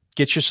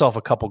 get yourself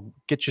a couple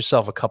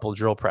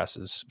drill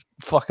presses.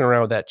 Fucking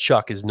around with that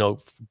chuck is no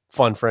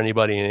fun for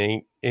anybody, and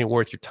it ain't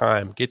worth your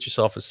time. Get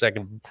yourself a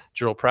second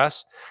drill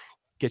press.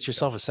 Get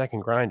yourself a second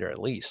grinder at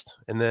least,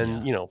 and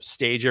then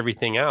stage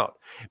everything out.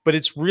 But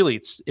it's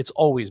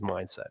always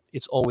mindset.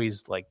 It's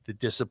always the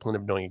discipline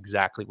of knowing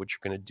exactly what you're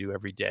going to do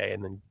every day,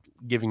 and then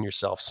giving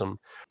yourself some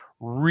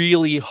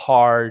really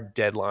hard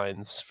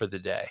deadlines for the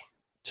day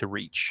to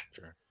reach.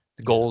 Sure.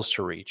 The goals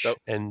to reach,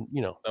 and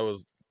that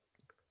was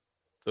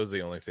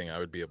the only thing I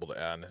would be able to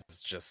add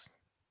is just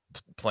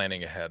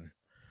planning ahead.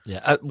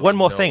 Yeah. One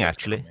more thing,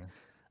 actually.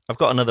 I've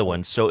got another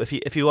one. So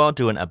if you are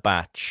doing a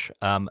batch,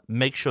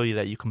 make sure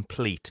that you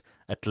complete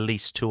at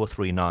least 2 or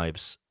 3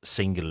 knives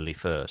singularly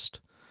first,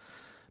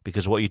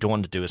 because what you don't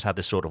want to do is have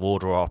this sort of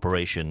order of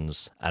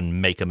operations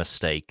and make a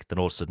mistake. Then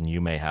all of a sudden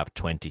you may have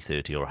 20,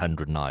 30 or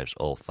 100 knives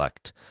all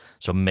fucked.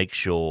 So make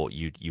sure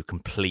you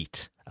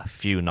complete a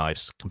few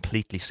knives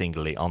completely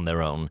singly on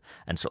their own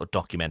and sort of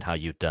document how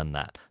you've done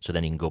that. So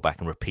then you can go back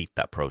and repeat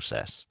that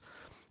process.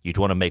 You'd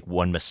want to make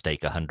one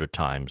mistake 100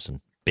 times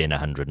and bin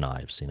 100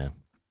 knives, you know?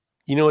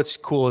 You know what's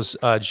cool is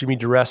Jimmy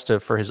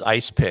DiResta, for his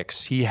ice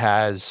picks, he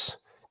has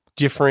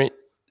different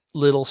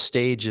little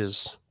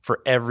stages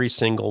for every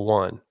single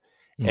one.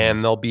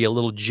 And there'll be a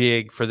little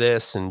jig for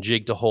this and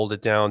jig to hold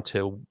it down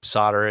to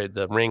solder it,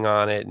 the ring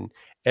on it, and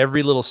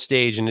every little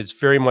stage. And it's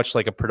very much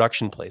like a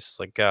production place. It's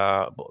like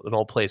an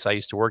old place I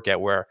used to work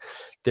at where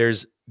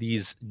there's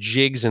these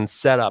jigs and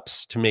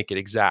setups to make it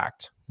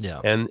exact.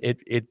 Yeah. And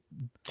it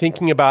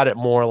thinking about it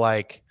more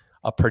like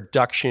a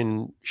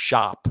production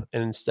shop,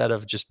 and instead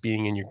of just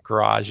being in your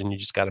garage and you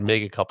just got to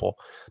make a couple,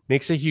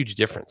 makes a huge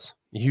difference.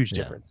 A huge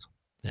difference.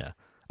 Yeah.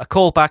 A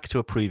call back to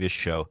a previous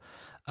show.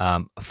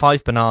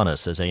 5 bananas,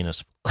 says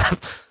Anus.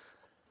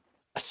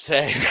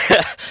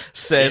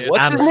 says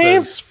what's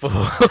his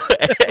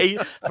name?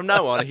 From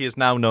now on, he is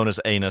now known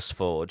as Anus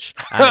Forge.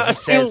 And he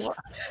says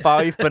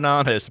 5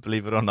 bananas,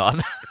 believe it or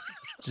not.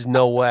 There's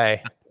no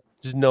way.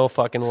 There's no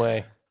fucking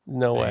way.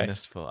 No way.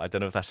 Anus Forge. I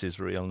don't know if that's his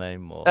real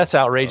name or. That's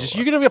outrageous.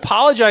 You're going to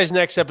apologize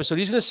next episode.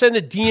 He's going to send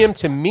a DM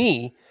to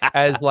me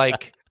as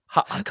like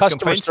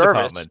customer service.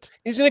 Department.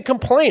 He's going to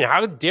complain.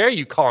 How dare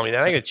you call me that?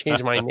 I'm going to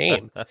change my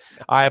name.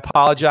 I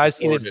apologize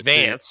in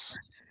advance.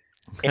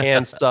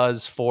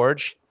 Anstuz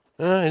Forge.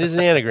 It is an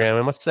anagram,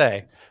 I must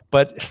say.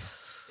 But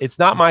it's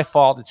not my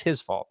fault. It's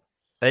his fault.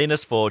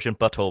 Anus Forge and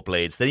Butthole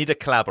Blades. They need a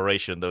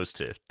collaboration, those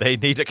two. They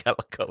need a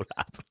collab.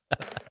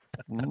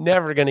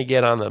 Never going to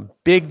get on the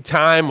big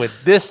time with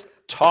this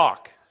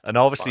talk. And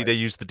obviously they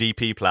use the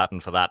DP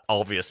platen for that,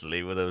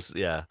 obviously, with those,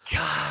 yeah.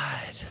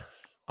 God.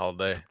 All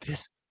day.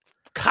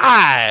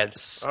 God.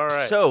 All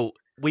right. So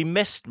we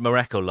missed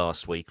Mareko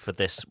last week for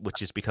this,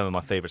 which is becoming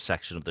my favorite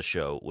section of the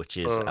show, which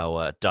is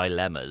our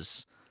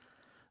dilemmas.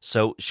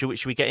 So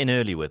should we get in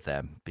early with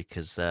them?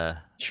 Because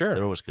sure,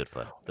 they're always good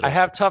fun. I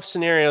have tough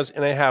scenarios,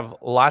 and I have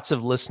lots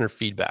of listener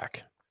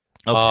feedback.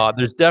 Okay.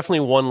 There's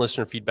definitely one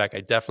listener feedback I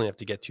definitely have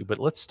to get to, but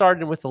let's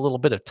start with a little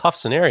bit of tough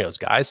scenarios,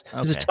 guys.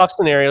 Okay. This is tough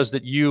scenarios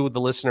that you,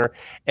 the listener,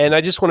 and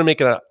I just want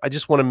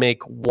to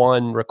make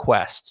one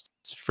request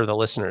for the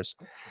listeners.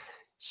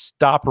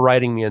 Stop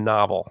writing me a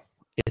novel.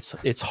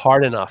 It's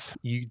hard enough.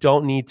 You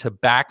don't need to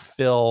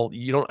backfill.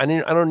 I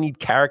don't need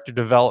character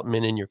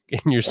development in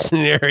your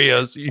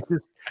scenarios. You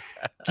just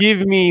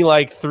give me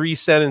like 3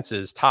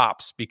 sentences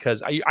tops,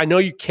 because I know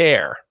you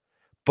care,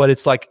 but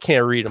it's like I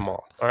can't read them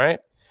all. All right.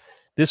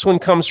 This one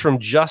comes from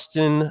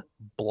Justin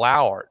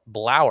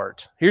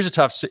Blauert. Here's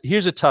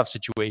a tough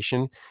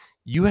situation.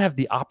 You have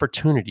the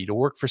opportunity to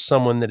work for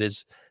someone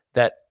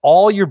that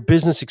all your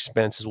business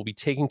expenses will be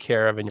taken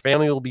care of, and your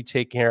family will be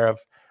taken care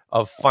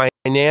of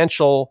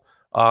financial.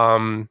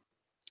 You'll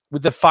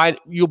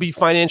be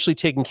financially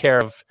taken care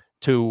of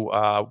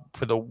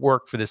for the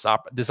work for this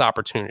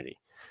opportunity.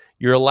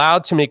 You're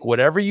allowed to make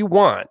whatever you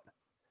want,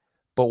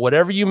 but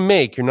whatever you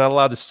make, you're not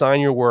allowed to sign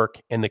your work,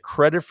 and the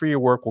credit for your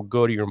work will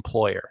go to your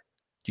employer.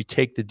 You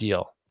take the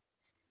deal.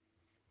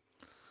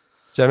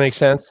 Does that make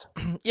sense?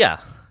 Yeah.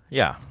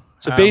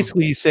 So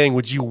basically, he's saying,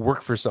 would you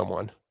work for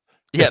someone?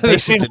 Yeah,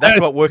 basically,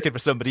 that's what working for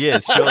somebody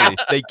is. Surely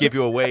they give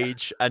you a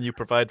wage and you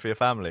provide for your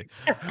family.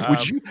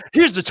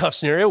 Here's the tough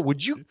scenario.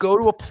 Would you go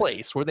to a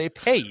place where they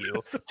pay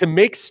you to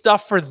make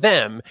stuff for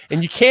them,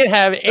 and you can't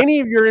have any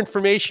of your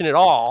information at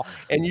all,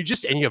 and you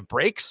have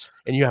breaks,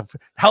 and you have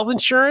health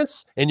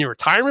insurance and your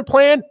retirement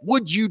plan?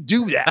 Would you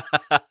do that?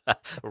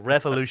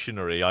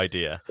 Revolutionary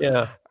idea.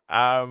 Yeah.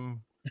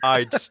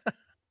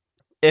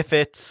 If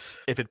it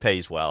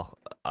pays well,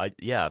 I've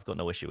got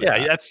no issue with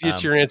that. Yeah, that's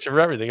your answer for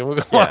everything. We'll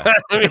go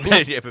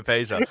if it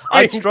pays well,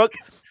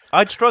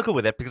 I'd struggle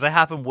with it because I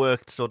haven't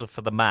worked sort of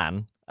for the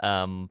man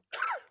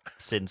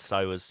since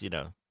I was,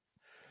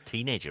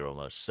 teenager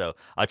almost. So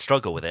I'd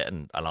struggle with it,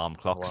 and alarm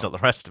clocks and all the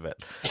rest of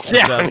it.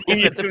 Yeah,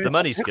 if the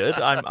money's good,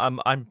 I'm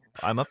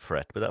up for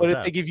it. What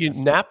if they give you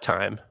nap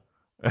time?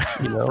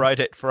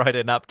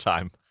 Friday nap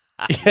time.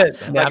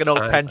 Yes, like an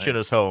old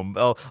pensioner's home.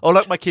 Oh,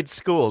 like my kid's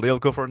school. They'll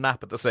go for a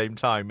nap at the same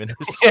time in the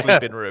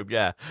sleeping room.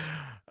 Yeah.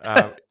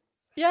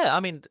 I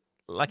mean,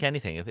 like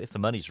anything, if the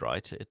money's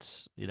right,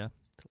 it's,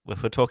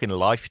 if we're talking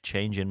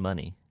life-changing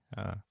money.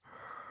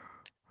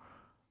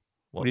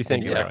 What do you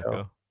think,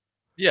 Mareko?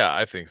 Yeah,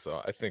 I think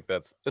so. I think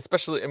that's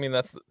especially,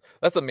 that's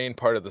the main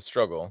part of the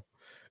struggle,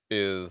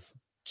 is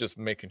just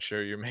making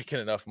sure you're making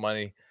enough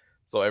money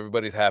so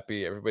everybody's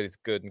happy, everybody's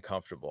good and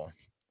comfortable.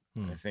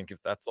 I think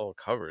if that's all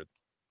covered,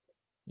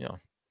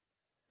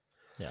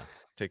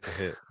 take the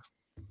hit.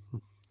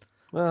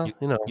 Well,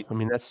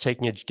 that's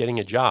getting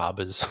a job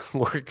is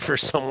work for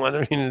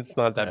someone. It's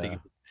not that big.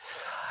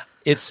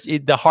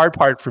 The hard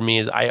part for me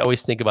is I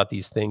always think about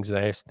these things, and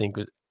I always think,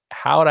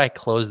 how would I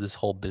close this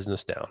whole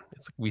business down?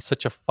 It's like, we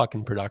such a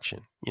fucking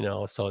production,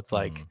 so it's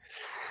like,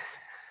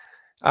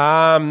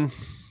 I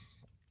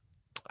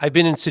I've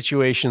been in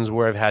situations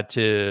where I've had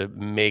to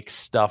make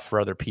stuff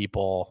for other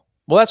people.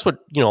 Well, that's what,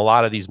 a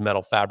lot of these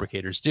metal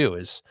fabricators do,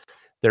 is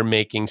they're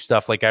making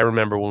stuff. Like I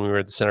remember when we were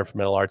at the Center for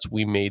Metal Arts,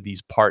 we made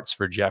these parts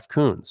for Jeff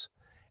Koons,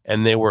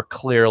 and they were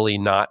clearly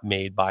not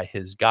made by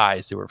his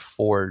guys. They were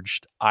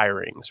forged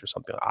eye-rings or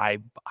something, eye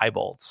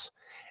bolts.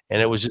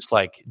 And it was just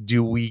like,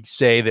 do we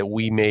say that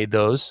we made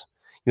those?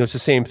 It's the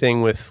same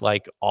thing with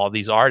like all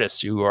these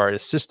artists who are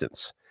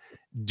assistants.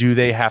 Do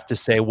they have to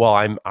say,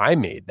 well, I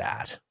made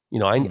that?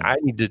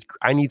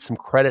 I need some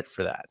credit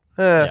for that.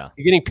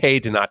 You're getting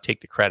paid to not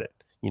take the credit,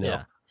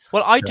 Yeah.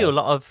 Well, I do a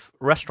lot of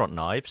restaurant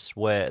knives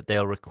where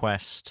they'll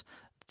request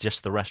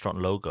just the restaurant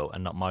logo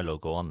and not my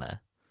logo on there.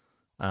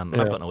 I've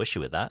got no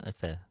issue with that if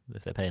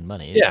they're paying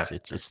money.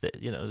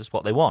 It's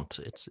what they want.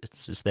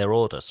 It's their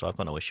order, so I've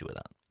got no issue with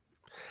that.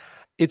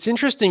 It's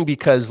interesting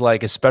because,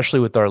 like, especially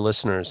with our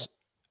listeners,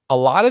 a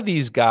lot of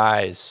these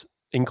guys,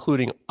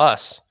 including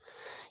us,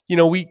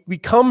 we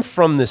come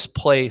from this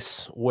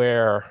place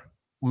where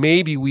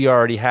maybe we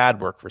already had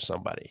work for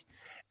somebody,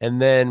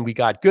 and then we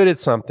got good at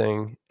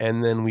something,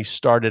 and then we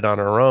started on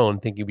our own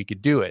thinking we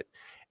could do it.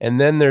 And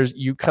then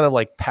you kind of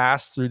like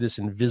pass through this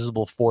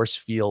invisible force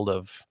field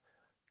of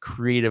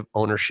creative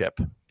ownership.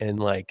 And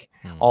like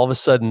all of a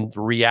sudden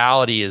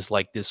reality is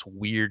like this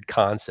weird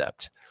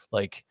concept.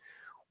 Like,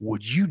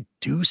 would you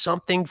do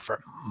something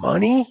for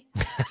money?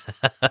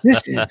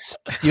 This is,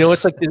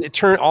 it's like it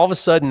turned all of a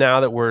sudden now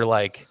that we're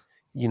like,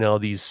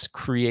 these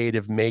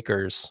creative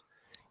makers,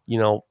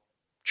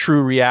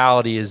 true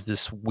reality is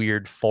this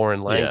weird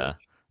foreign language. Yeah.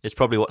 It's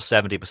probably what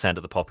 70%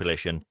 of the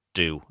population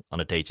do on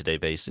a day-to-day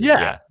basis.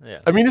 Yeah.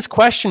 I mean, this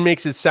question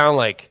makes it sound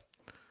like,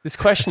 this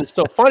question is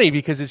so funny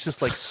because it's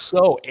just like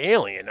so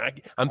alien.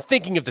 I'm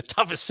thinking of the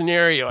toughest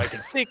scenario I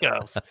can think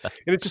of.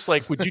 And it's just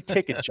like, would you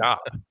take a job?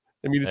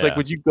 I mean, it's like,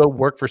 would you go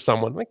work for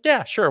someone? Like,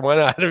 yeah, sure. Why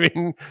not? I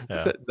mean,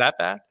 is it that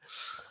bad?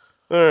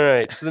 All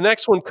right. So the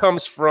next one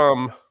comes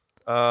from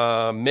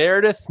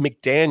Meredith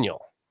McDaniel.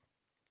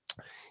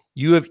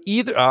 You have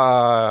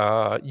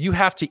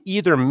to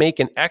either make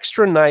an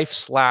extra knife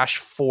 /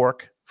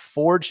 fork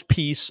forged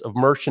piece of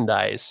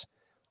merchandise,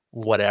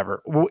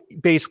 whatever.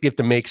 Basically, you have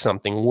to make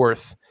something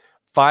worth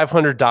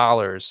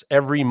 $500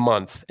 every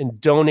month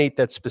and donate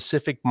that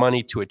specific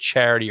money to a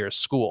charity or a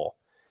school.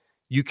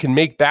 You can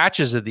make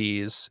batches of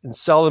these and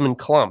sell them in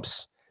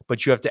clumps,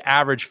 but you have to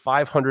average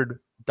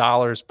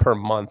 $500 per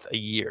month a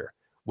year.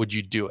 Would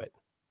you do it?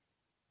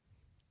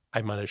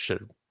 I might not have should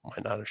have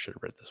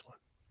read this one.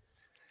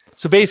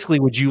 So basically,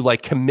 would you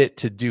like commit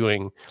to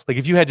doing, like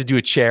if you had to do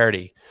a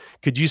charity,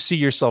 could you see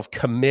yourself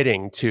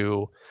committing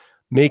to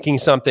making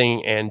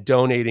something and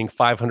donating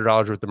 $500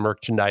 worth of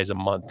merchandise a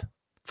month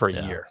for a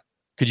year?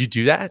 Could you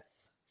do that?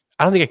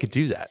 I don't think I could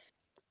do that.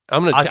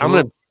 I'm gonna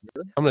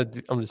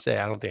say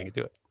I don't think I could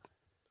do it.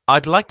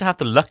 I'd like to have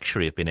the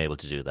luxury of being able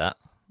to do that,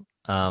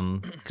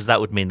 because that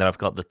would mean that I've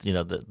got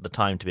the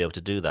time to be able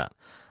to do that.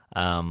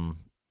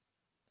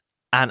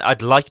 And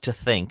I'd like to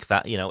think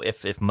that,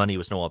 if money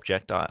was no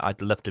object,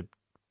 I'd love to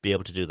be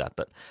able to do that.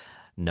 But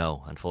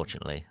no,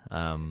 unfortunately,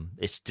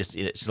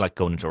 it's like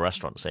going into a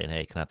restaurant and saying,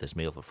 "Hey, can I have this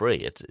meal for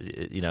free?"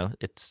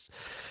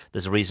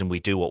 There's a reason we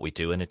do what we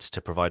do, and it's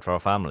to provide for our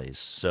families.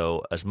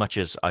 So as much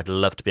as I'd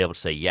love to be able to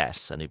say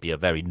yes, and it'd be a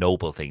very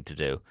noble thing to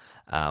do,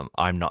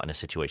 I'm not in a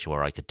situation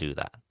where I could do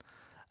that.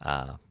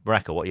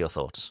 Baraka, what are your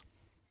thoughts?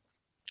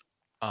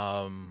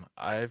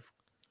 I've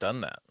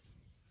done that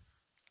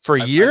for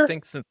a year. I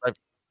think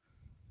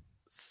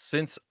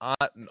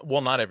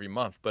not every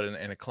month, but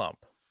in a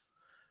clump.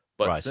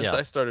 But since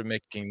I started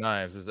making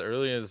knives as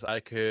early as I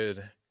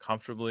could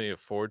comfortably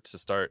afford to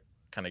start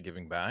kind of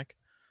giving back,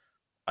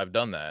 I've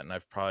done that, and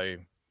I've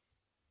probably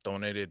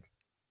donated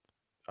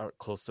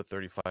close to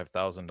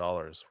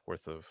 $35,000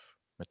 worth of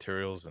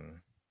materials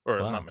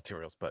not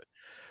materials, but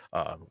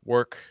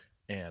work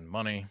and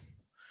money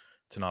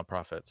to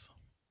nonprofits.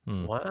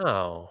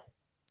 Wow.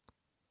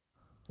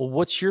 Well,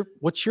 what's your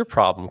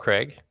problem,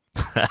 Craig?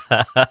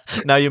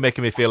 Now you're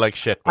making me feel like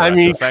shit. I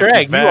mean,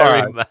 Craig,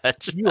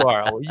 you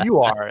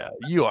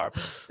are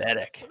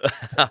pathetic.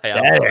 I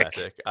am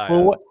pathetic.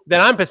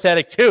 Then I'm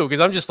pathetic too, because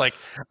I'm just like,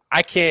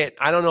 I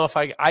don't know if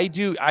I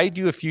do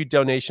a few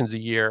donations a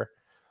year.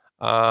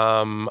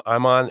 I'm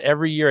on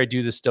every year I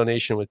do this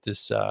donation with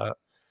this what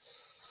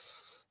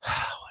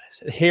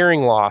is it?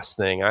 Hearing loss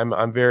thing.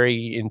 I'm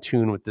very in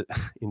tune with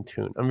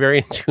I'm very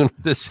in tune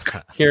with this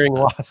hearing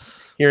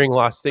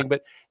loss thing.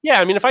 But yeah,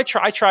 I mean, if we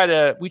try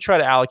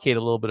to allocate a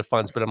little bit of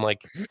funds, but I'm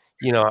like,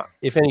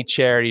 if any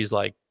charity's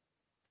like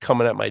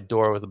coming at my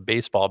door with a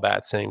baseball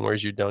bat saying,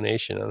 "Where's your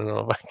donation?" I don't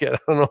know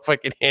if I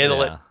can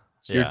handle it.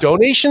 So your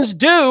donations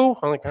due.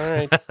 I'm like, all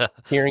right,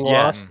 hearing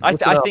loss. I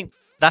think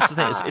that's the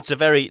thing. It's a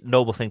very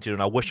noble thing to do,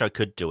 and I wish I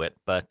could do it,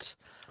 but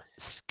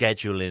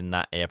scheduling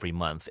that every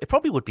month, it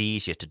probably would be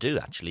easier to do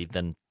actually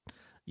than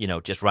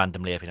just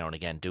randomly every now and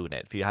again doing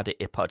it. If you had it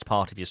as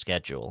part of your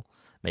schedule,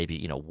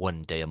 maybe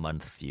one day a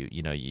month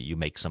you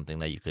make something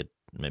that you could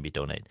maybe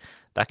donate.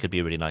 That could be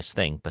a really nice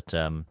thing. But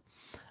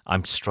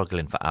I'm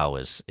struggling for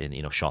hours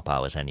in shop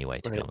hours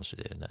anyway. To be Right. honest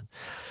with you,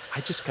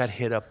 I just got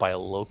hit up by a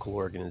local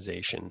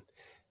organization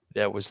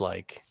that was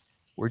like,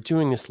 we're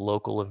doing this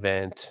local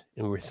event,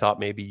 and we thought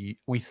maybe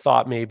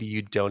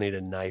you'd donate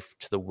a knife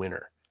to the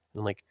winner.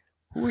 And I'm like,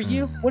 who are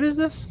you? What is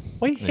this?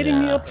 What are you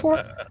hitting me up for?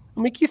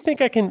 I'm like, you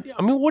think I can?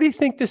 I mean, what do you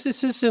think this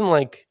isn't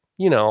like?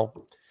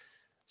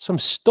 Some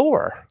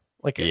store.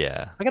 Like,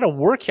 yeah, I got to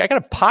work here. I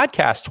got a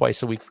podcast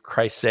twice a week, for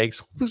Christ's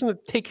sakes. Who's going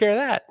to take care of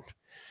that?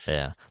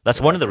 Yeah,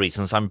 that's one of the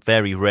reasons I'm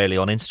very rarely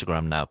on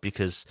Instagram now,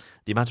 because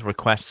the amount of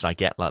requests I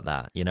get like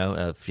that,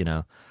 I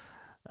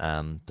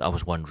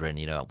was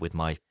wondering, with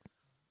my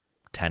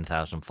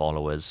 10,000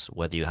 followers,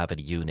 whether you have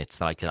any units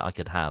that I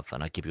could have,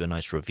 and I give you a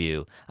nice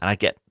review, and I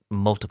get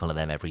multiple of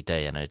them every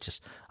day, and I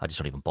just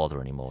don't even bother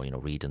anymore,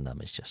 reading them.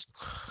 It's just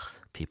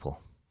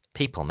people,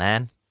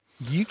 man.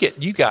 You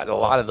got a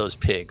lot of those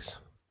pigs.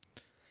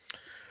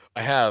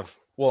 I have,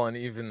 well, and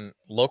even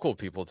local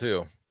people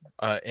too,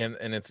 and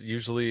it's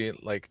usually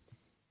like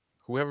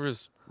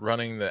whoever's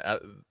running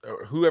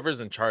or whoever's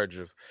in charge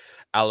of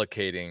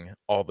allocating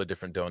all the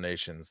different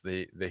donations.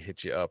 They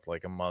hit you up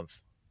like a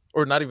month,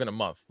 or not even a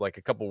month, like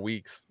a couple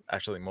weeks.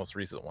 Actually, most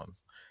recent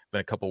ones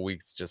been a couple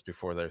weeks just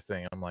before their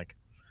thing. I'm like,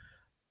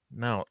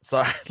 no,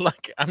 sorry,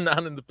 like I'm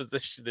not in the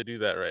position to do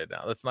that right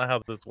now. That's not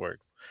how this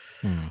works.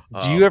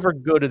 Do you ever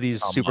go to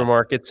these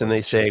supermarkets and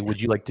they say,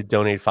 would you like to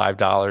donate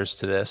 $5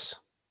 to this?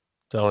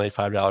 Donate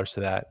 $5 to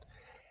that.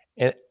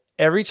 And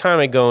every time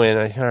I go in,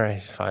 all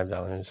right,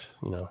 $5,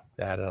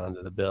 add it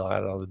onto the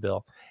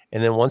bill,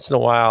 And then once in a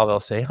while they'll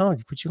say, oh,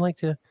 would you like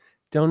to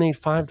donate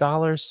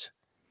 $5?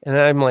 And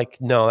I'm like,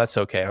 no, that's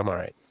okay. I'm all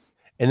right.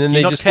 And then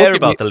they just care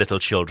about the little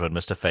children,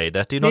 Mr.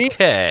 Fader. Do you not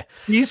care?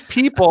 These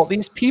people,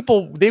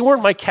 they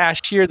weren't my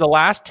cashier the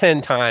last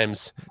 10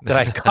 times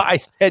that I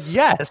said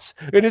yes.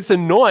 And it's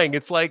annoying.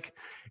 It's like,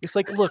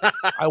 look,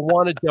 I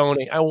want to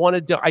donate.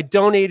 I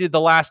donated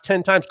the last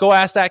 10 times. Go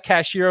ask that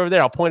cashier over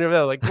there. I'll point over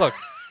there. Like, look,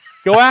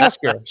 go ask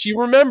her. She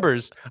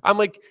remembers. I'm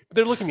like,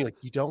 they're looking at me like,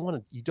 you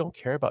don't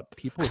care about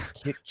people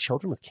with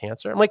children with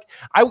cancer? I'm like,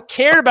 I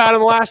cared about it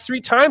the last 3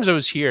 times I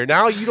was here.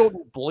 Now you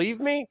don't believe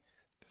me?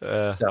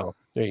 So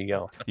there you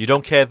go. You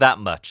don't care that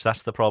much.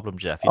 That's the problem,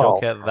 Jeff. You don't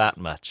care that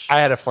much. I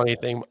had a funny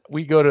thing.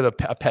 We go to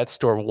a pet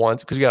store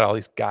once because we got all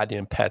these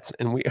goddamn pets,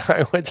 and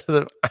I went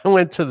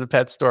to the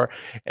pet store,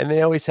 and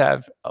they always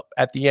have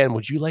at the end,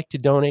 would you like to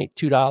donate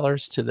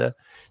 $2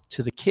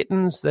 to the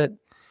kittens that?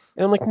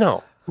 And I'm like,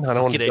 no, I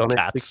don't want to donate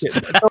to the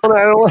kittens.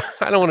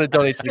 I don't want to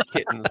donate to the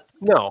kittens.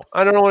 No,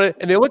 I don't want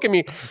to. And they look at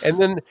me, and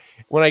then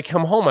when I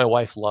come home, my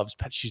wife loves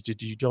pets. She said,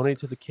 did you donate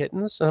to the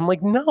kittens? And I'm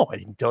like, no, I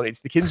didn't donate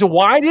to the kittens. So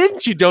why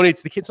didn't you donate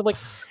to the kittens? I'm like,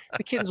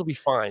 the kittens will be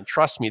fine.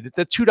 Trust me. The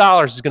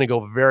 $2 is going to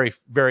go very,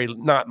 very,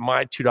 not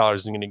my $2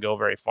 is going to go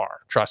very far.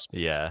 Trust me.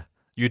 Yeah.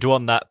 You'd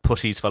want that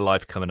Putties for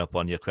Life coming up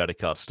on your credit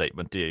card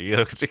statement, do you? You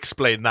have to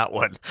explain that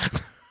one.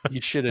 You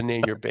should have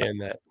named your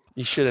band that.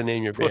 You should have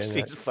named your band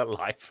Putties for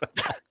Life.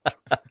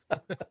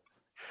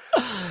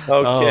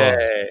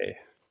 Okay.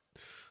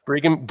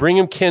 Bring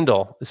him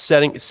Kindle.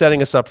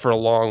 Setting us up for a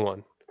long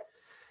one.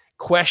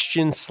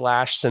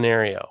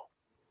 Question/scenario.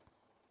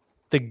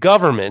 The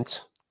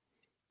government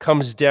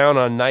comes down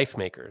on knife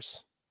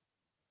makers,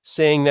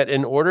 saying that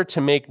in order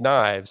to make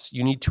knives,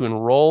 you need to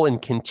enroll in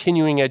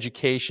continuing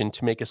education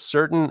to make a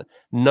certain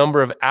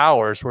number of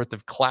hours worth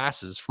of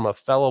classes from a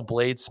fellow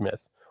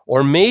bladesmith,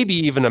 or maybe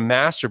even a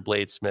master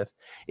bladesmith,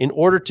 in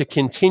order to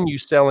continue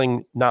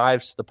selling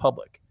knives to the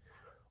public.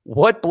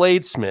 What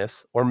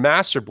bladesmith or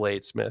master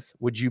bladesmith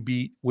would you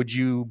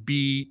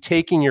be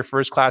taking your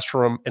first class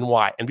from, and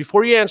why? And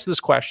before you answer this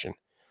question,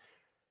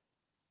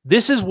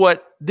 this is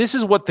what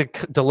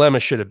the dilemma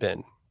should have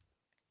been.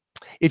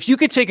 If you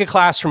could take a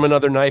class from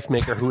another knife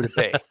maker, who would it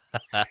be?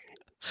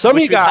 Some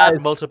of you guys,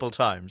 multiple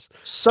times.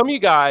 Some of you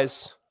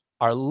guys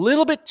are a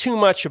little bit too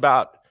much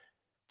about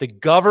the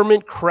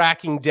government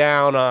cracking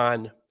down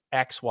on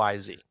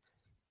XYZ.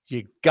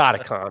 You got to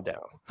calm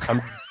down.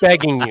 I'm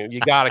begging you. You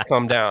got to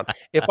calm down.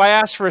 If I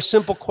ask for a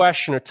simple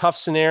question or tough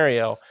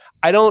scenario,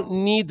 I don't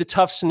need the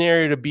tough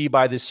scenario to be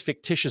by this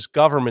fictitious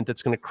government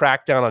that's going to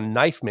crack down on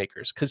knife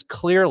makers, because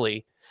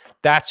clearly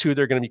that's who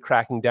they're going to be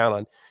cracking down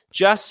on.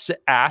 Just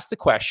ask the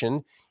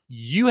question.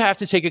 You have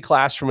to take a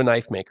class from a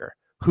knife maker.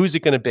 Who's it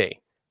going to be?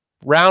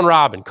 Round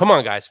robin. Come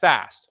on, guys,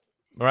 fast.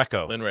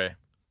 Mareko. Lin Ray.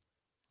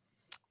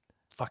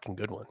 Fucking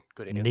good one.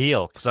 Good answer.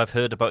 Neil, because I've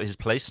heard about his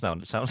place now,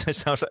 and it sounds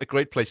like a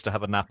great place to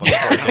have a nap on.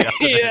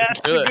 Yeah, that's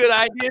a good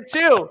idea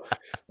too.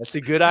 That's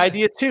a good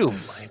idea too.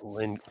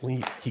 Lin,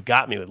 he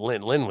got me with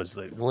Lin. Lin was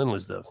the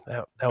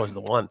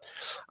one.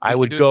 I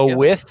would go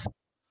with.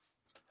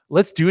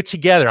 Let's do it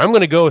together. I'm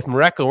going to go with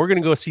Mareko. We're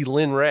going to go see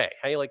Lin Ray.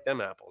 How you like them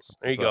apples?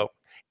 There you go.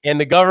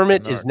 And the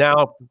government is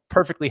now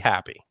perfectly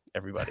happy.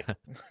 Everybody,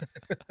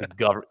 the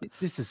government.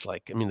 This is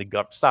like, I mean, the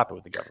government. Stop it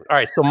with the government. All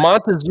right. So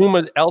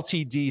Montezuma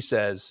Ltd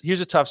says, here's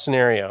a tough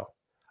scenario.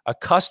 A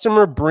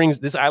customer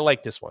brings this. I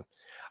like this one.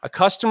 A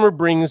customer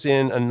brings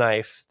in a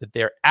knife that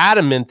they're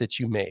adamant that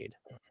you made.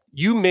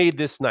 You made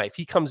this knife.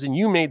 He comes in.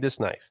 You made this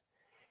knife,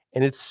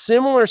 and it's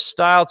similar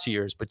style to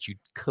yours, but you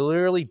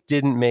clearly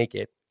didn't make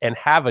it and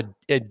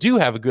do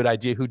have a good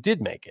idea who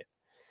did make it.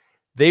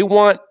 They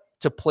want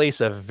to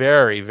place a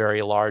very,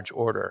 very large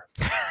order.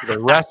 The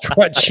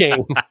restaurant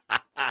chain.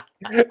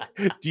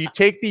 Do you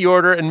take the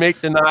order and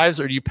make the knives,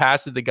 or do you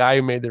pass it to the guy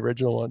who made the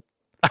original one?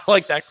 I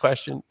like that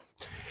question.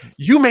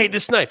 You made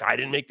this knife. I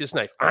didn't make this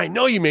knife. I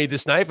know you made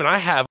this knife, and I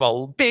have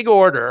a big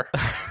order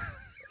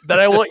that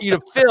I want you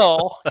to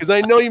fill because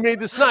I know you made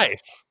this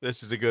knife.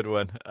 This is a good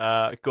one.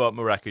 Go on,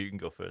 Mareko. You can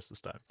go first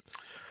this time.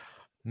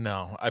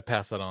 No, I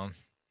pass that on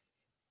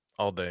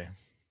all day.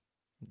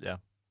 Yeah.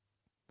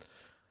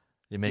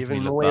 You're making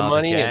Giving me look away bad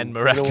money again, and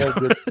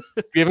Mareko.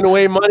 giving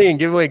away money and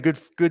giving away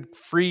good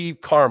free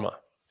karma.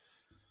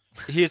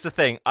 Here's the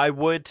thing. I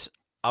would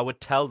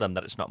tell them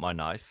that it's not my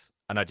knife,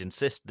 and I'd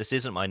insist this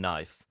isn't my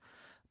knife,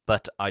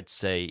 but I'd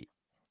say,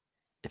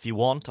 if you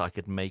want, I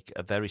could make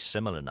a very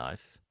similar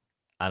knife,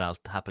 and I'll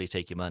happily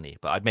take your money.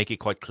 But I'd make it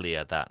quite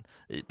clear that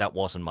that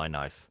wasn't my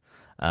knife.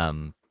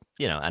 And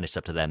it's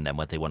up to them then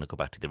when they want to go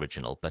back to the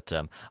original. But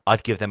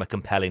I'd give them a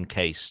compelling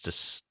case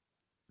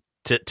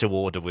to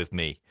order with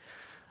me.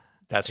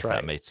 That's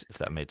right. If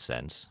that made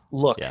sense.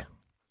 Look, yeah.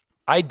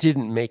 I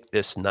didn't make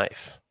this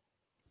knife,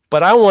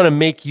 but I want to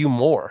make you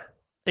more.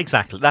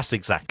 Exactly. That's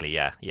exactly.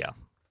 Yeah.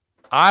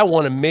 I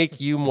want to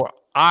make you more.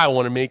 I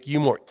want to make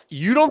you more.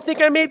 You don't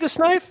think I made this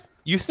knife?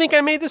 You think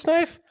I made this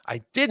knife?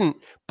 I didn't,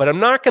 but I'm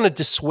not going to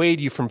dissuade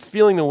you from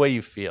feeling the way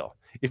you feel.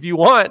 If you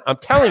want, I'm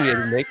telling you I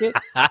didn't make it.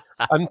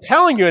 I'm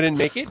telling you I didn't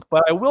make it,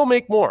 but I will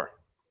make more.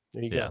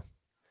 There you go.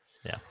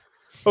 Yeah.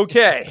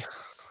 Okay.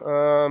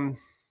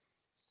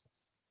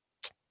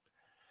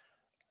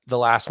 The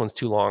last one's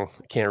too long.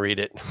 I can't read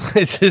it.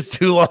 It's just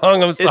too long.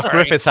 I'm sorry. It's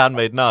Griffith's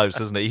Handmade Knives,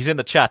 isn't it? He's in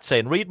the chat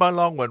saying, read my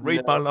long one,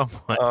 my long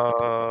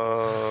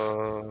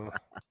one.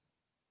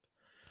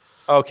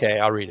 Okay,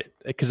 I'll read it.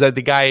 Because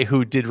the guy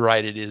who did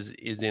write it is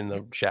in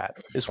the chat.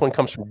 This one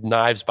comes from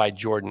Knives by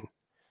Jordan.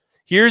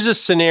 Here's a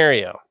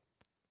scenario.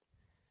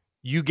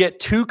 You get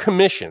 2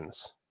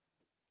 commissions,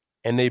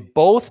 and they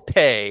both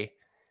pay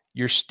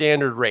your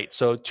standard rate.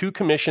 So 2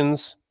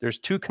 commissions, there's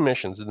 2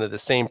 commissions, and they're the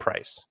same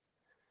price.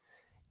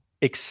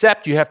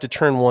 Except you have to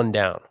turn one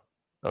down,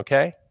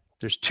 okay?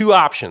 There's 2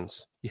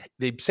 options.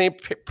 They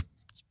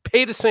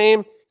pay the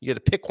same. You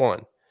got to pick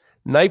one.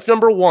 Knife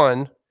number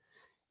 1,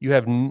 you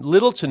have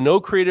little to no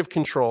creative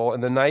control,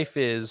 and the knife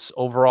is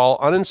overall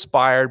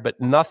uninspired, but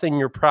nothing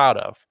you're proud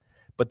of.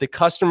 But the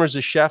customer's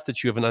a chef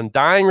that you have an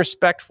undying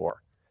respect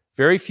for.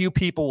 Very few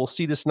people will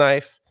see this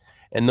knife,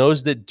 and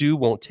those that do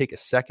won't take a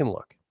second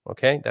look,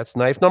 okay? That's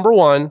knife number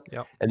 1.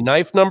 Yep. And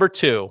knife number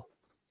 2,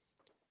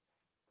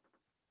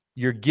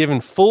 you're given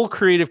full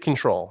creative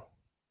control,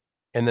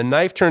 and the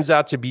knife turns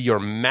out to be your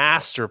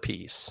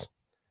masterpiece,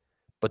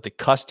 but the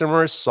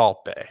customer is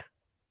Salt Bae.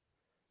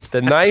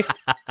 The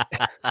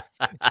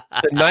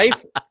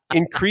knife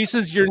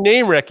increases your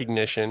name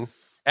recognition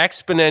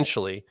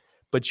exponentially,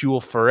 but you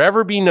will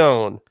forever be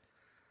known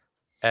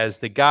as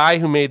the guy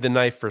who made the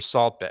knife for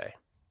Salt Bae.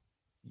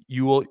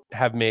 You will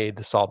have made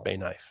the Salt Bae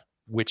knife.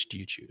 Which do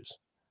you choose?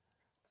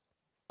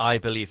 I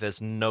believe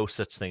there's no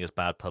such thing as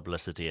bad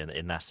publicity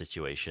in that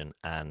situation.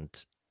 And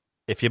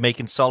if you're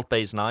making Salt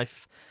Bae's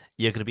knife,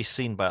 you're going to be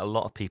seen by a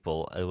lot of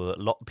people.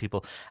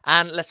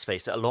 And let's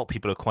face it, a lot of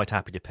people are quite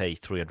happy to pay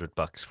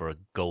 $300 for a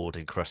gold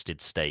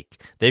encrusted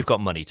steak. They've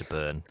got money to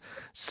burn,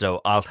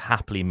 so I'll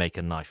happily make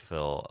a knife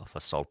for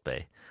Salt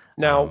Bae.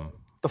 Now,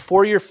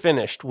 before you're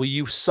finished, will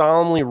you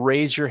solemnly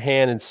raise your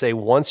hand and say,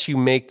 once you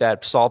make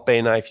that Salt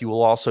Bae knife, you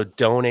will also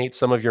donate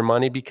some of your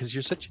money because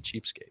you're such a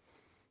cheapskate?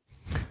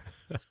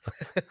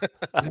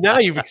 Now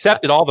you've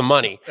accepted all the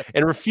money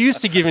and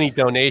refused to give any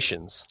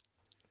donations.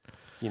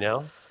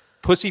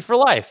 Pussy for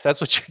life. That's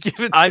what you're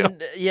giving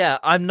to.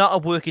 I'm not a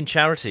working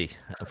charity,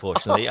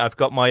 unfortunately. I've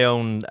got my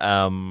own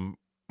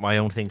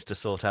things to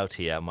sort out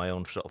here, my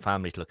own sort of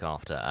family to look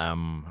after.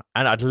 And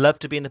I'd love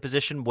to be in the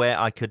position where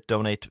I could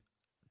donate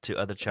to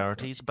other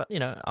charities, but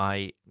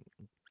I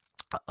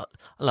don't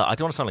want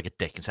to sound like a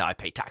dick and say I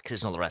pay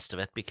taxes and all the rest of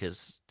it,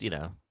 because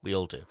we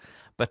all do.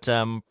 But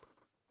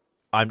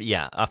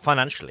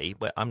financially,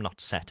 I'm not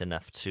set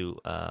enough to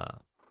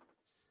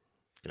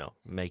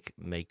make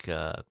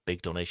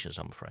big donations.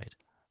 I'm afraid.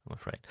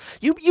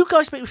 You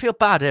guys make me feel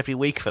bad every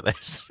week for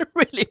this.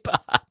 Really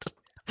bad.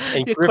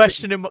 And You're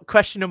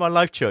questioning my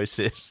life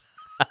choices.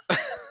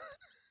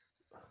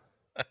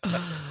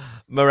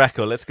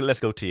 Mareko, let's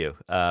go to you.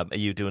 Are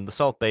you doing the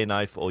Salt Bae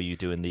knife, or are you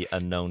doing the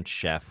unknown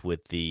chef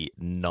with the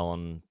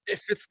non?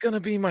 If it's gonna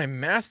be my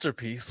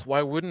masterpiece,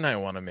 why wouldn't I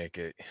want to make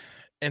it?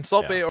 And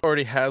Salt Bae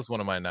already has one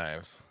of my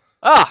knives.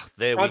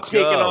 There we go.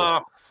 Taking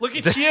off. Look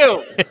at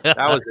you. That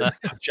was a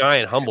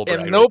giant humble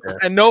brag.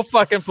 And no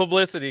fucking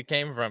publicity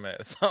came from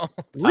it. So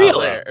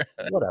really,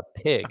 what a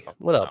pig!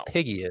 What a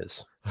pig he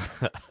is.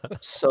 I'm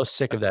so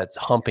sick of that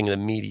humping the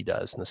meat he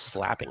does and the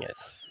slapping it.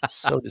 It's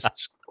so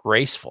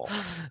disgraceful.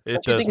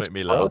 It does make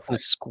me laugh. And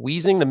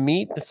squeezing the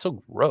meat. It's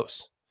so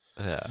gross.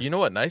 Yeah. You know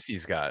what knife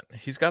he's got?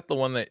 He's got the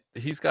one that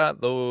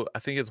I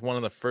think it's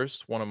one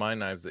of my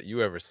knives that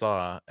you ever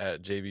saw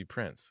at JB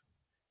Prince.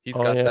 He's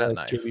got that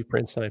knife. JB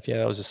Prince knife. Yeah,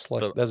 that was a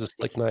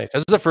slick knife. That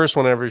was the first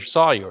one I ever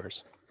saw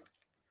yours. Yeah.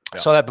 I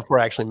saw that before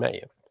I actually met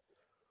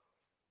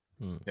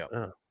you.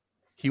 Yeah.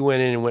 He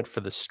went in and went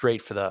for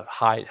the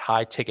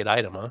high ticket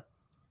item, huh?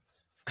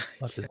 I'll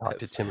have to talk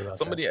to Tim about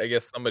that. I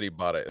guess somebody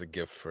bought it as a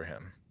gift for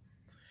him.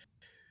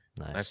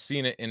 Nice. I've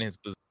seen it in his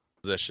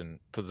possession,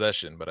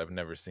 but I've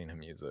never seen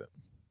him use it.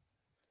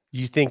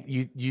 You think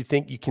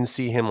you can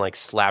see him like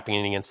slapping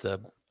it against the?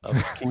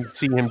 Can you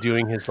see him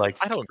doing his like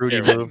I don't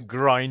fruity care, move,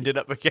 grinding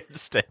up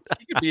against it?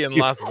 He could be in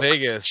Las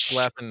Vegas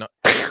slapping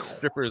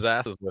strippers'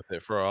 asses with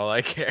it for all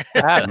I care.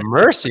 Have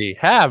mercy!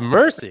 Have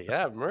mercy!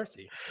 Have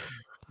mercy!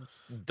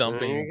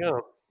 Dumping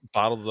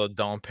bottles of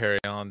Dom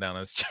Perignon down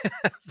his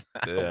chest.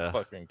 I don't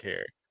fucking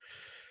care.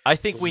 I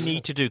think we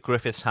need to do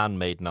Griffith's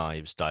handmade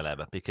knives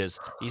dilemma because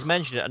he's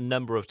mentioned it a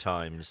number of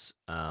times.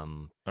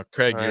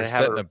 Craig, you're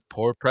setting a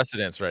poor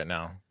precedence right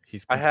now.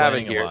 He's I have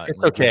it complaining here. a lot.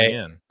 It's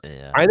okay.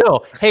 Yeah. I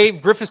know. Hey,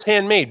 Griffith's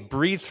handmade.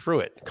 Breathe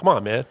through it. Come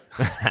on, man.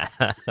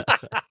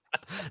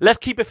 Let's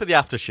keep it for the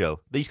after show.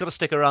 He's got to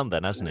stick around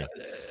then, hasn't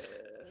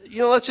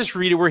he? Let's just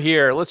read it. We're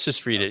here. Let's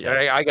just read it.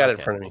 I got it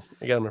in front of me.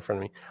 I got him in front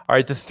of me. All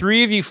right. The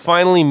three of you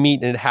finally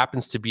meet, and it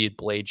happens to be at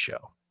Blade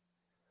Show.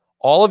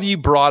 All of you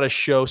brought a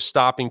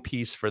show-stopping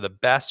piece for the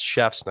best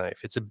chef's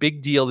knife. It's a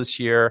big deal this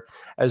year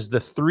as the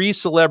 3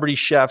 celebrity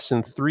chefs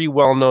and 3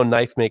 well-known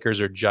knife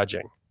makers are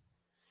judging.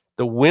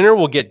 The winner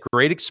will get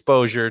great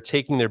exposure,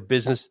 taking their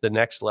business to the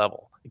next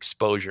level.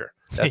 Exposure.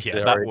 That's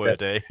that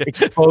word, eh?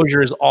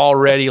 Exposure is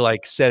already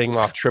like setting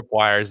off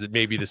tripwires that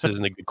maybe this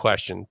isn't a good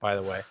question, by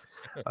the way.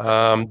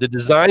 The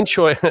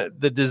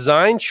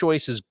design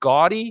choice is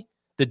gaudy.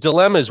 The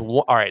dilemma is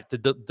all right. The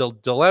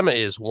dilemma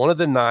is one of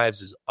the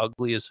knives is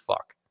ugly as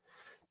fuck.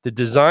 The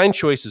design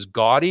choice is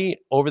gaudy,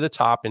 over the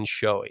top, and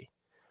showy.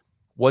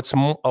 What's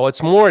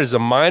more is a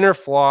minor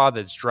flaw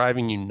that's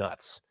driving you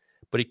nuts,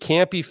 but it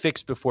can't be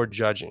fixed before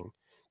judging.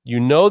 You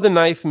know the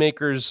knife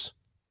maker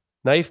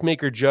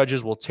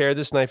judges will tear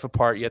this knife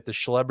apart, yet the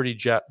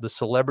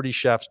celebrity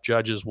chef's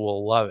judges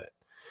will love it.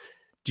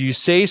 Do you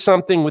say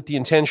something with the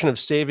intention of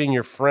saving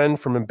your friend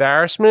from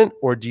embarrassment,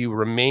 or do you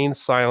remain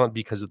silent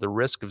because of the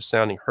risk of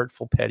sounding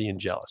hurtful, petty, and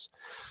jealous?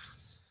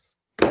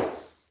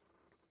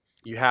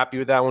 You happy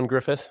with that one,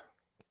 Griffith?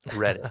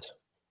 Reddit.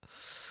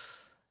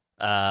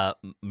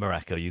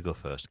 Mareko, you go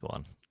first. Go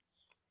on.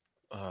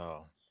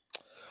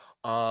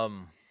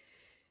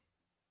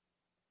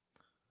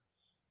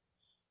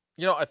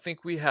 I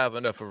think we have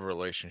enough of a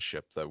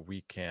relationship that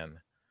we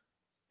can.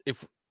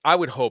 I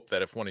would hope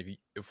that if one of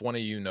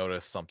you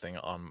noticed something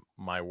on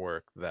my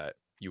work, that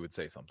you would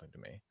say something to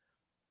me.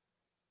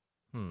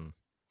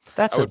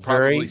 That's a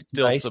very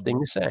nice thing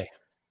to say.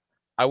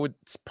 I would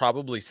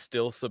probably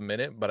still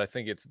submit it, but I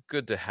think it's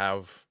good to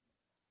have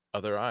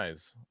other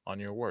eyes on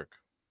your work.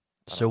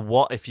 So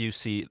what if you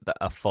see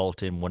a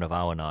fault in one of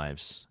our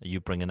knives? Are you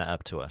bringing it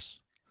up to us?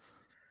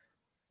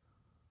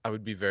 I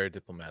would be very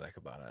diplomatic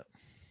about it.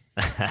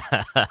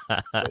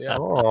 Yeah.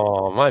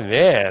 Oh, my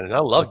man. I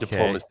love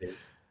diplomacy.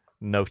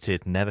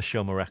 Noted. Never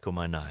show Mareko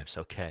my knives.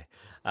 Okay.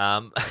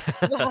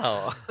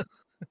 No.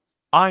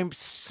 I'm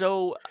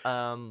so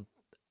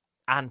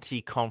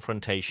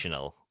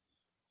anti-confrontational.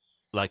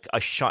 Like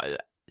if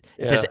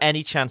there's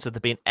any chance of there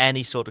being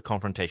any sort of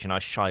confrontation, I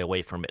shy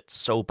away from it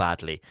so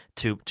badly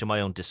to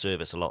my own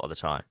disservice a lot of the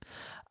time.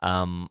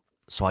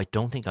 So I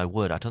don't think I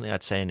would. I don't think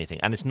I'd say anything.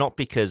 And it's not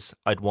because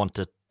I'd want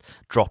to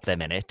drop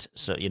them in it,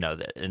 so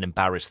and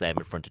embarrass them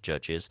in front of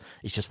judges.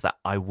 It's just that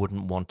I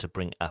wouldn't want to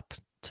bring up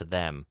to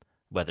them,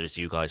 whether it's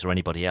you guys or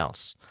anybody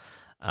else.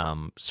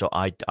 So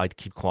I'd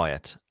keep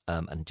quiet.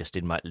 And just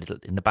in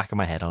the back of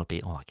my head, I'll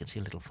be, I can see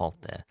a little fault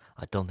there.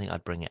 I don't think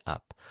I'd bring it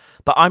up.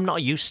 But I'm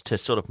not used to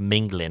sort of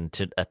mingling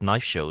at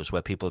knife shows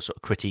where people sort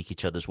of critique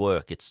each other's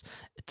work. It's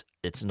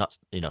not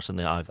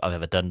something I've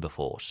ever done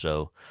before.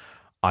 So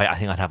I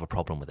think I'd have a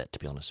problem with it, to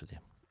be honest with you.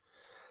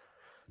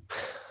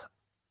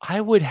 I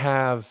would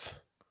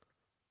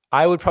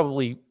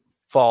probably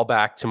fall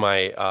back to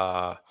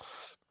my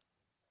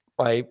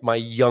my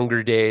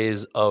younger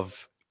days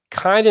of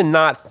kind of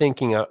not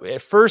thinking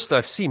at first.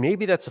 I see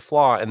maybe that's a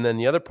flaw, and then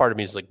the other part of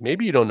me is like,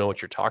 maybe you don't know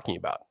what you're talking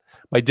about.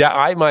 My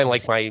dad,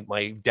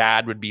 my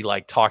dad would be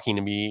like talking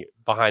to me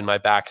behind my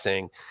back,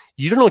 saying,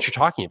 "You don't know what you're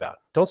talking about.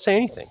 Don't say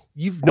anything.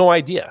 You've no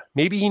idea.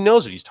 Maybe he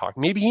knows what he's talking.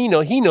 Maybe he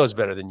knows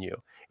better than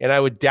you." And I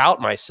would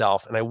doubt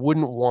myself, and I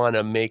wouldn't want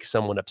to make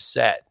someone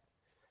upset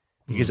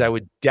because I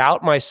would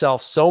doubt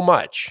myself so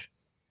much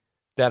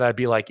that I'd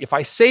be like, if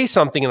I say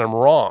something and I'm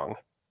wrong,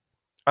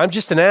 I'm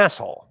just an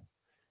asshole.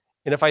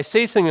 And if I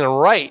say something and I'm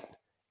right,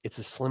 it's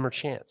a slimmer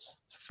chance.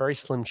 It's a very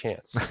slim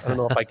chance. I don't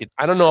know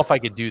if I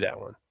could do that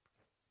one.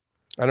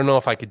 I don't know.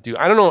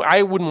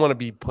 I wouldn't want to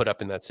be put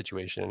up in that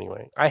situation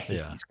anyway. I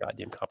hate these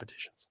goddamn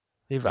competitions.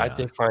 I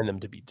find them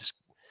to be just,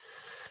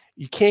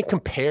 you can't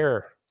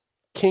compare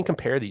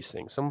these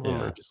things. Some of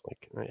them are just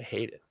like, I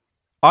hate it.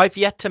 I've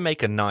yet to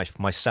make a knife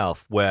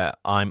myself where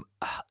I'm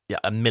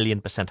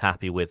 1,000,000%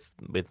 happy with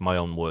my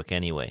own work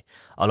anyway.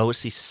 I'll always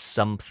see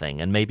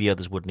something, and maybe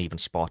others wouldn't even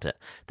spot it.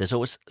 There's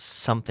always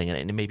something,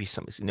 and it may be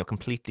something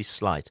completely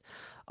slight.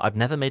 I've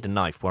never made a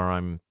knife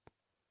where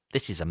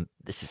this is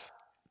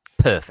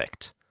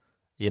perfect,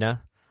 you know.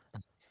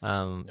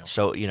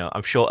 So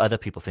I'm sure other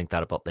people think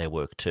that about their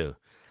work too.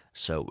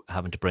 So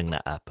having to bring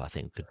that up, I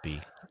think, could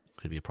be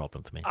a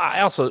problem for me.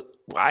 I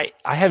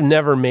have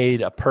never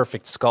made a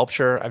perfect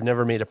sculpture. I've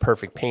never made a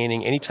perfect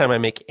painting. Anytime I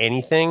make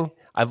anything,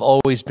 I've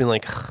always been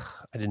like,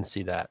 I didn't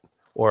see that.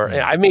 Or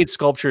I made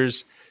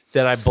sculptures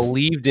that I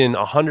believed in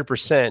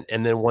 100%.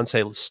 And then once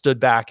I stood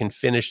back and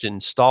finished and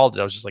installed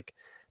it, I was just like,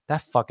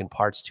 that fucking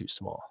part's too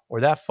small,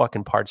 or that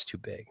fucking part's too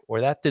big,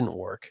 or that didn't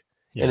work.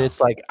 Yeah. And it's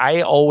like,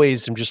 I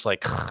always am just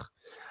like,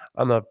 I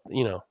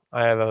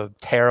have a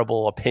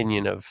terrible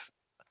opinion of,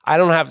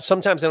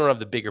 sometimes I don't have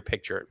the bigger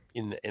picture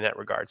in that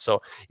regard.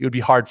 So it would be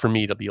hard for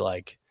me to be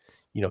like,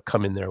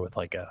 come in there with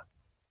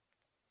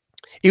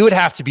it would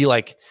have to be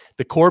like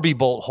the Corby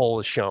bolt hole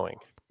is showing,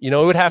 it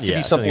would have to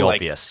be something like,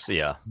 obvious.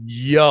 Yeah.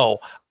 Yo,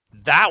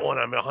 that one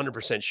I'm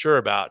 100% sure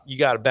about. You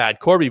got a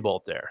bad Corby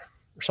bolt there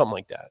or something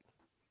like that.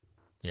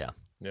 Yeah.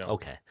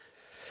 Okay.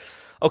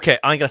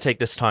 I'm going to take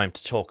this time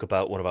to talk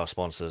about one of our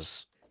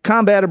sponsors.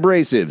 Combat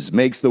Abrasives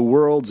makes the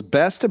world's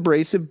best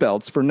abrasive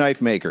belts for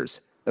knife makers.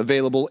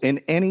 Available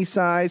in any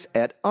size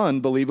at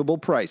unbelievable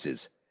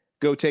prices.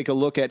 Go take a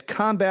look at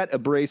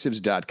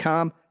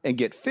combatabrasives.com and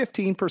get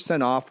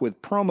 15% off with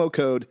promo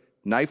code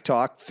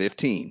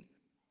KNIFETALK15.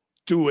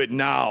 Do it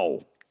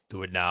now.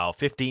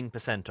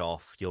 15%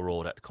 off your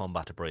order at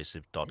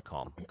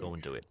combatabrasive.com. Go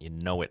and do it.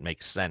 It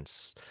makes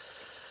sense.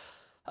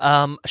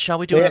 Shall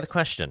we do another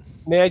question?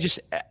 May I just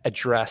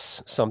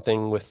address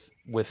something with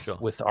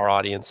our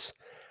audience?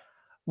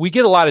 We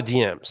get a lot of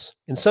DMs,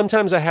 and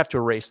sometimes I have to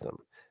erase them.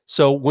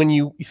 So when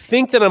you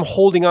think that I'm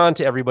holding on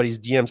to everybody's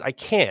DMs, I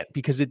can't,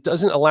 because it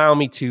doesn't allow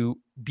me to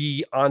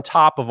be on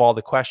top of all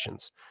the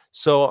questions.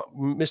 So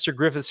Mr.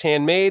 Griffith's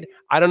Handmade,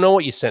 I don't know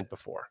what you sent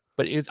before,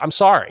 but I'm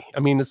sorry. I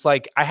mean, it's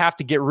like I have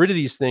to get rid of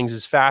these things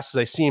as fast as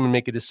I see them and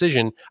make a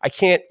decision. I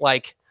can't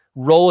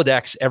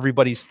Rolodex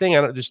everybody's thing.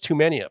 There's too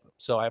many of them.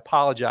 So I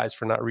apologize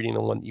for not reading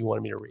the one that you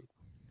wanted me to read.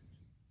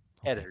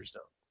 Okay. Editors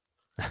don't.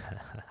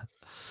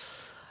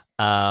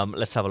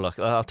 Let's have a look.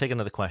 I'll take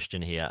another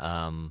question here.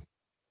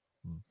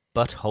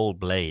 Butthole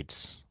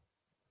Blades.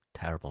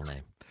 Terrible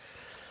name.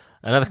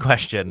 Another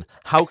question.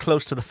 How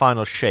close to the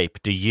final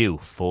shape do you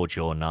forge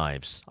your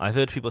knives? I've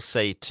heard people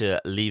say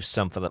to leave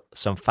some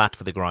fat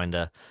for the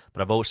grinder,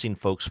 but I've also seen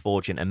folks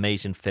forging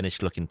amazing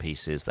finished looking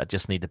pieces that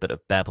just need a bit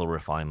of bevel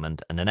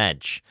refinement and an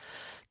edge.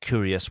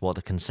 Curious what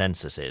the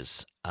consensus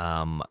is.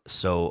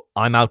 So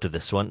I'm out of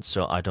this one,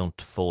 so I don't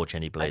forge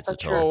any blades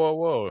at all.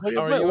 Whoa.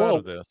 How are you out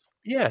of this?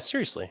 Yeah,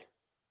 seriously.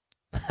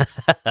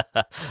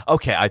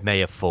 Okay, I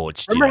may have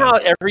forged. Remember how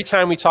every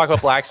time we talk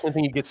about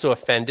blacksmithing, you get so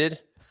offended,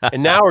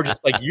 and now we're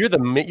just like, you're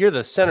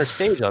the center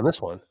stage on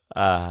this one.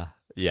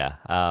 Yeah.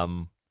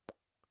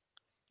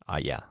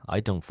 I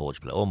don't forge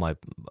blades. All of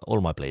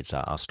my blades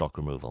are stock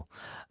removal.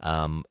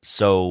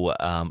 So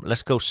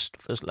let's go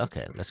first.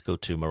 Okay, let's go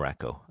to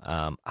Morocco.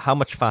 How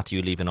much fat are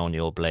you leaving on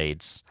your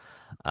blades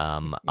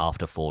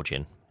after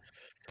forging?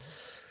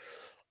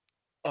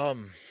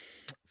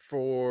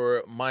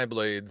 For my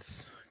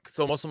blades,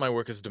 so most of my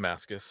work is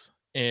Damascus,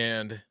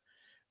 and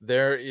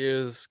there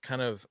is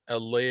kind of a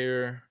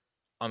layer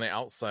on the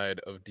outside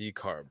of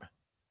decarb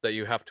that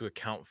you have to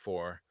account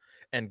for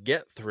and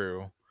get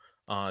through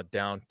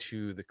down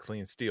to the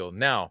clean steel.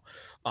 Now,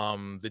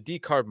 the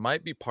decarb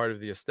might be part of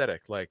the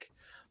aesthetic. Like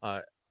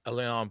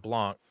Alain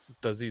Blanc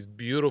does these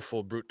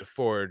beautiful brute de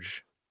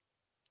forge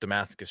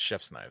Damascus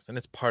chef's knives, and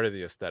it's part of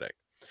the aesthetic.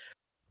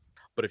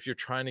 But if you're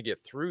trying to get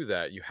through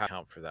that, you have to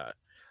account for that.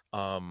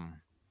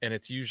 And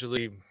it's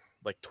usually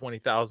like 20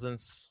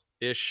 thousandths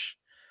ish.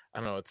 I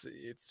don't know.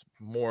 It's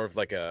more of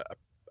like an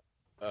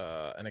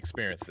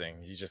experience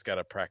thing. You just got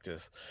to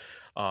practice.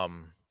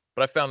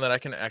 But I found that I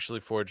can actually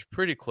forge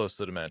pretty close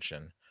to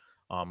dimension.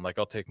 Like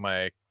I'll take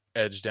my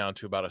edge down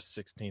to about a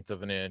 1/16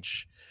 of an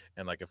inch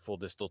and like a full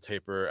distal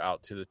taper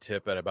out to the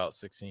tip at about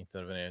 1/16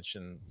 of an inch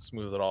and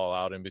smooth it all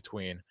out in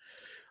between.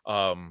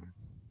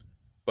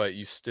 But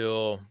you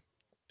still,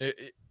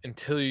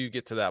 until you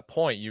get to that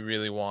point, you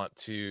really want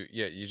to,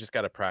 you just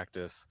got to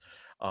practice.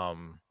 I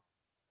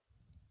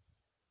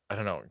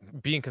don't know,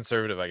 being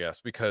conservative, I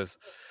guess, because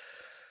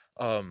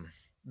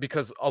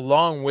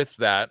along with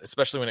that,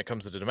 especially when it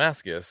comes to the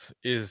Damascus,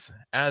 is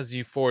as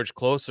you forge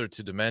closer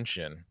to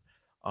dimension,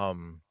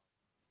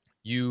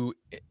 you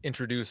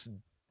introduce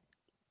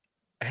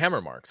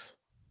hammer marks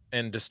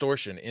and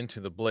distortion into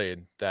the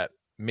blade that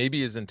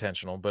maybe is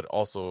intentional, but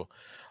also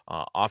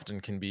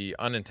often can be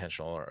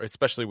unintentional, or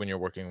especially when you're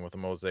working with a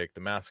mosaic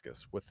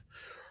Damascus.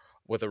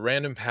 With a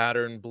random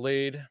pattern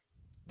blade,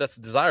 that's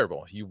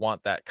desirable. You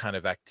want that kind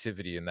of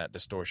activity and that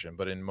distortion.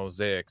 But in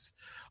mosaics,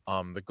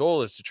 the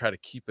goal is to try to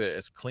keep it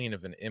as clean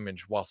of an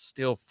image while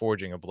still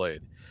forging a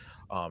blade.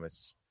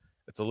 It's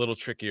a little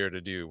trickier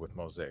to do with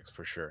mosaics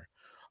for sure.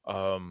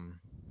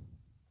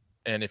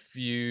 And if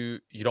you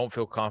don't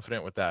feel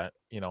confident with that,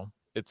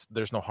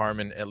 there's no harm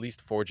in at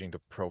least forging the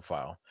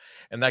profile,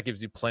 and that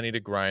gives you plenty to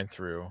grind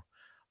through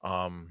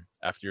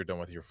after you're done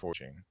with your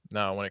forging.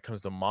 Now, when it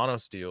comes to mono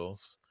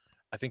steels,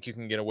 I think you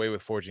can get away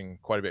with forging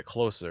quite a bit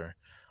closer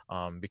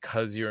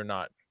because you're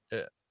not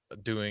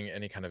doing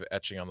any kind of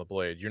etching on the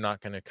blade. You're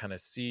not going to kind of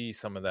see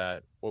some of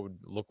that, what would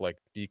look like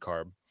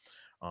decarb,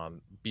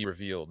 be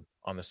revealed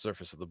on the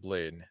surface of the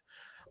blade.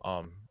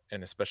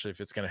 And especially if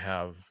it's going to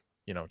have,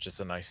 just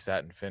a nice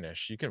satin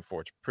finish, you can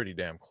forge pretty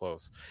damn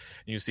close.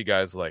 And you see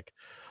guys like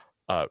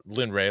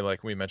Lynn Ray,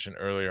 like we mentioned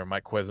earlier,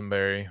 Mike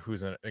Quesenberry,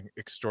 who's an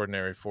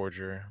extraordinary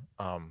forger.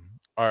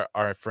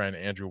 Our friend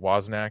Andrew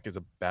Wozniak is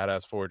a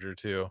badass forger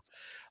too.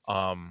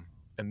 And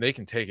they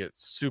can take it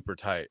super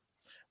tight.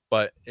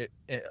 But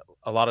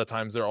a lot of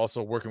times they're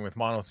also working with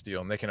mono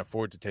steel, and they can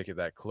afford to take it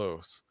that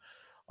close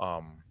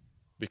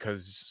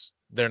because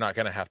they're not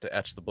going to have to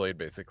etch the blade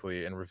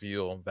basically and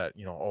reveal that,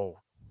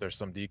 there's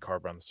some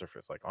decarb on the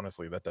surface. Like,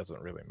 honestly, that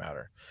doesn't really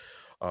matter.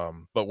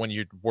 But when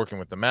you're working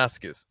with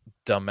Damascus,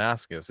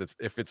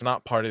 if it's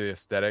not part of the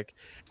aesthetic,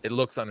 it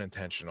looks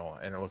unintentional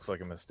and it looks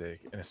like a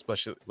mistake. And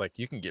especially, like,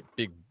 you can get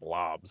big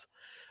blobs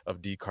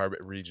of decarb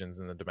regions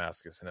in the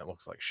Damascus and it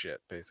looks like shit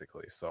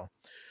basically. So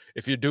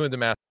if you're doing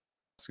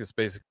Damascus,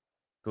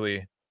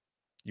 basically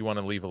you want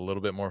to leave a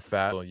little bit more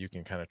fat, so you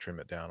can kind of trim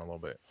it down a little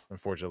bit and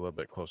forge it a little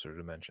bit closer to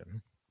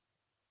dimension.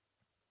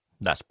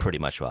 That's pretty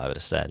much what I would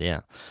have said.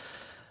 Yeah.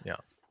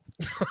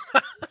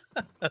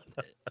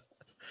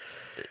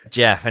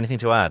 Jeff, anything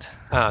to add?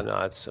 No,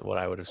 that's what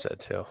I would have said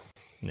too.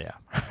 Yeah.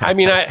 I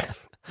mean,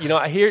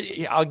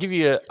 I'll give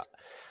you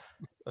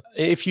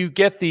if you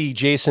get the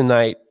Jason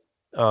Knight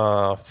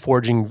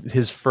forging,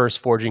 his first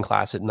forging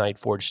class at Knight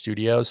Forge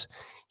Studios,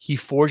 he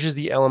forges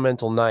the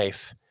elemental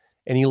knife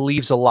and he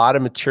leaves a lot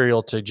of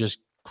material to just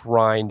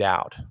grind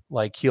out.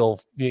 Like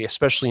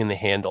especially in the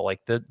handle, like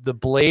the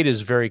blade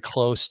is very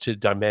close to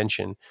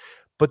dimension,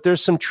 but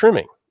there's some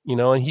trimming,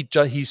 and he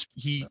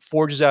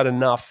forges out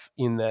enough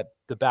in the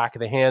back of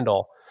the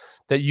handle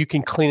that you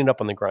can clean it up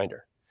on the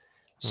grinder.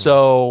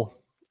 So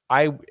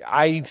I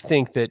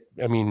think that,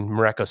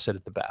 Mareko said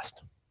it the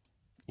best,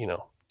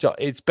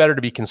 it's better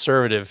to be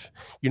conservative.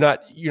 You're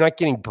not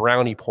getting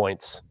brownie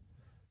points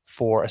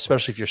for,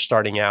 especially if you're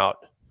starting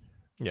out.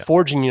 Yeah.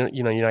 Forging,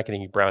 you're not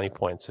getting brownie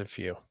points if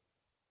you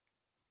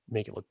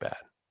make it look bad.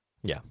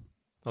 Yeah.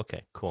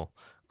 Okay, cool.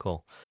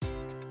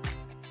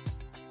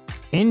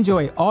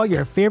 Enjoy all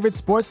your favorite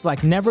sports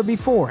like never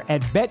before at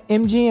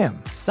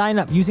BetMGM. Sign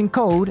up using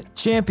code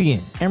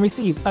CHAMPION and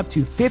receive up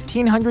to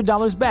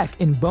 $1,500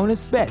 back in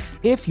bonus bets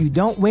if you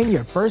don't win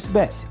your first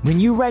bet. When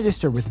you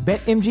register with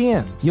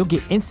BetMGM, you'll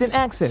get instant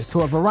access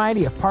to a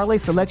variety of parlay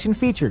selection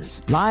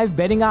features, live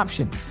betting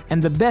options,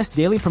 and the best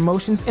daily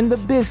promotions in the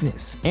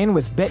business. And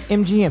with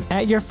BetMGM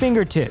at your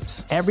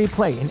fingertips, every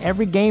play and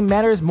every game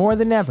matters more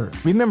than ever.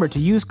 Remember to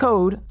use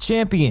code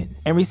CHAMPION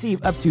and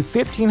receive up to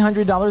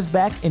 $1,500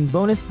 back in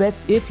bonus bets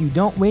if you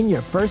don't win your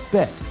first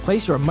bet.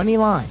 Place your money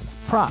line,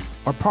 prop,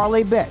 or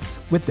parlay bets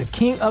with the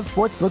king of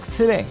sportsbooks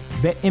today.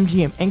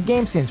 BetMGM and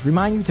GameSense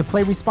remind you to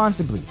play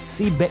responsibly.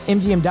 See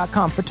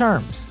BetMGM.com for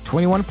terms.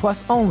 21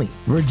 plus only.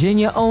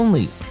 Virginia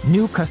only.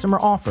 New customer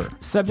offer.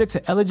 Subject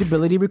to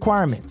eligibility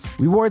requirements.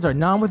 Rewards are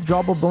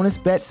non-withdrawable bonus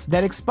bets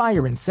that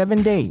expire in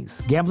 7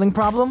 days. Gambling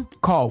problem?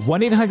 Call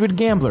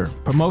 1-800-GAMBLER.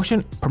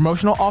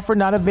 Promotional offer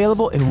not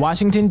available in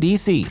Washington,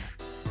 D.C.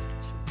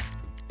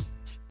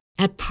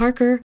 At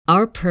Parker,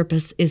 our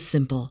purpose is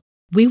simple.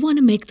 We want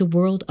to make the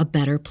world a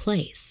better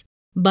place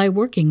by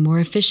working more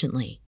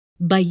efficiently,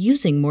 by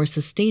using more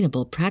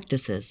sustainable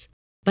practices,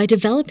 by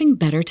developing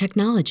better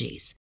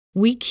technologies.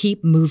 We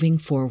keep moving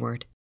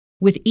forward.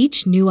 With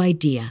each new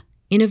idea,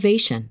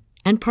 innovation,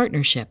 and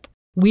partnership,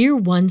 we're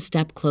one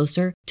step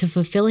closer to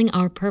fulfilling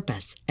our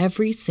purpose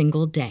every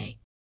single day.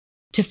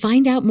 To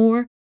find out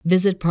more,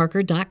 visit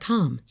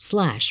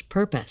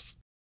parker.com/purpose.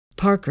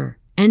 Parker,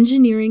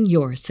 engineering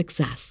your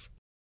success.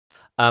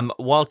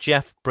 While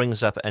Jeff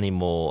brings up any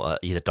more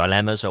either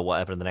dilemmas or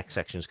whatever the next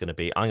section is going to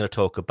be, I'm going to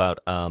talk about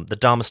the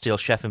Dharma Steel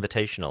Chef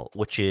Invitational,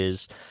 which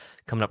is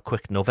coming up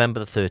quick, November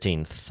the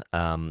 13th.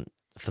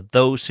 For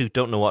those who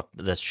don't know what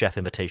the Chef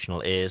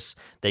Invitational is,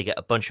 they get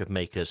a bunch of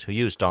makers who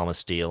use Dharma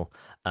Steel,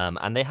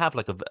 and they have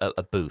like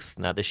a booth.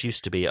 Now, this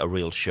used to be a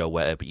real show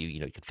where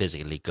you could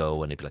physically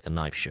go and it'd be like a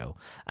knife show,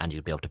 and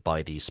you'd be able to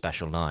buy these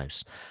special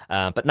knives.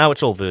 But now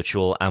it's all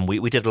virtual, and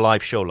we did a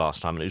live show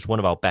last time, and it was one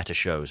of our better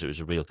shows. It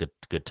was a real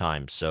good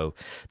time. So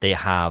they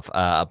have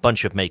a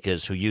bunch of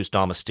makers who use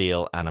Dharma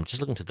Steel, and I'm just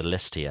looking through the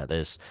list here.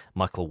 There's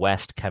Michael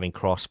West, Kevin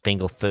Cross,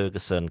 Fingal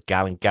Ferguson,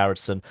 Galen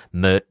Garrettson,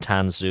 Mert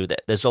Tanzu.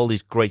 There's all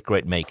these great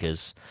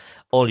makers,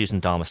 all using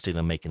Dharma Steel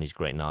and making these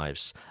great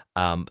knives.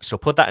 So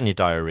put that in your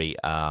diary,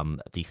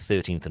 the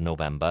 13th of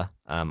November.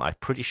 I'm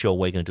pretty sure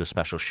we're going to do a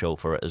special show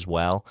for it as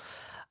well.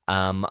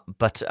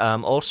 But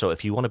also,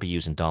 if you want to be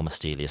using Dharma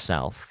Steel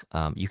yourself,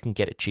 you can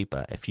get it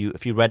cheaper. If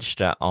you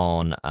register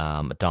on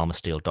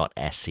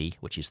dharmasteel.se,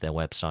 which is their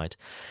website,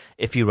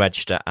 if you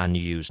register and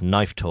you use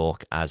Knife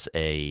Talk as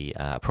a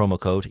promo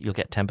code, you'll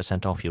get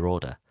 10% off your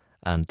order.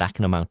 and that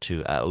can amount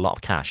to a lot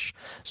of cash.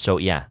 So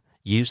yeah,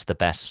 use the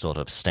best sort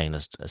of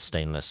stainless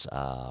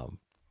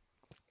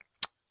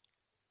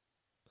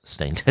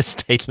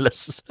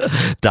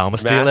Dharma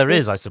steel there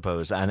is, I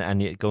suppose,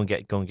 and you go and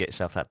get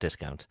yourself that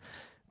discount.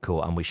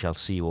 Cool, and we shall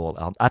see you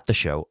all at the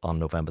show on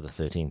November the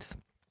 13th.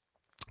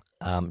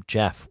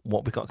 Jeff,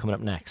 what we got coming up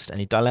next?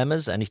 Any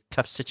dilemmas? Any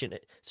tough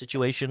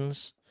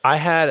situations? I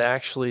had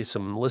actually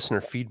some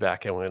listener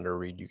feedback I wanted to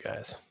read you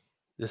guys.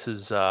 This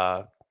is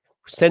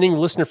sending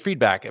listener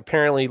feedback.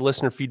 Apparently,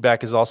 listener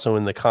feedback is also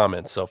in the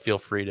comments, so feel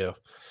free to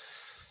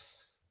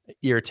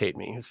irritate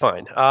me. It's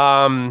fine.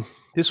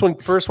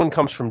 First one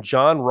comes from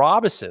John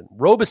Robeson.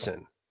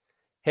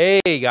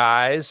 Hey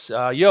guys,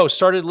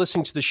 started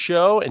listening to the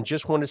show and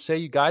just wanted to say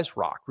you guys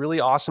rock. Really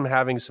awesome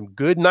having some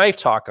good knife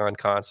talk on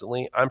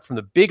constantly. I'm from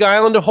the big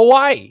island of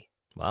Hawaii.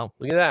 Wow.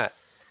 Look at that.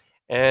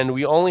 And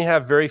we only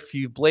have very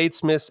few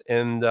bladesmiths,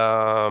 and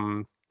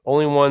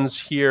only ones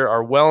here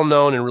are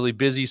well-known and really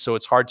busy, so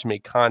it's hard to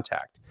make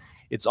contact.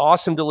 It's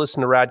awesome to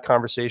listen to rad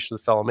conversations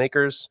with fellow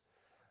makers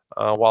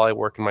while I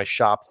work in my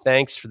shop.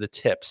 Thanks for the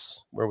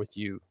tips. We're with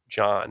you,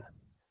 John.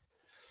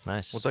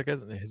 Nice. What's that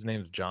guy's? His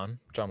name's John.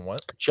 John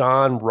what?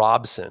 John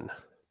Robson.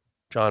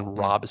 John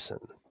Robson.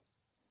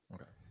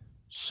 Okay.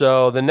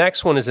 So the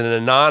next one is an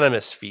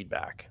anonymous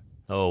feedback.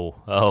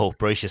 Oh,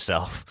 brace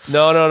yourself.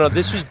 No.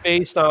 This was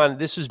based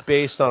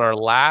on our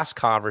last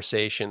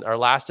conversation, our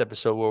last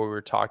episode where we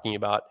were talking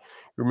about.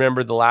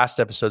 Remember the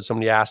last episode?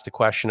 Somebody asked a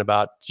question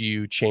about, do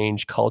you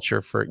change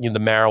culture for the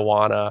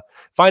marijuana,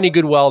 finding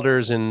good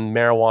welders and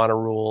marijuana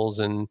rules,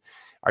 and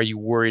are you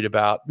worried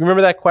about?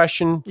 Remember that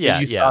question? Yeah,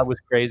 that you thought was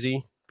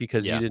crazy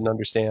because you didn't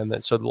understand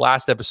that. So the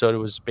last episode, it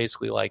was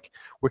basically like,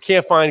 we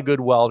can't find good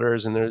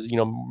welders, and there's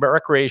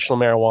recreational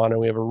marijuana.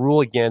 We have a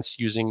rule against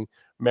using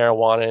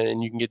marijuana,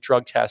 and you can get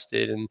drug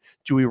tested. And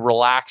do we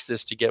relax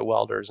this to get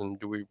welders? And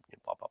do we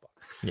blah blah blah?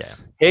 Yeah.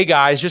 Hey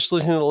guys, just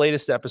listening to the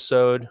latest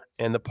episode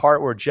and the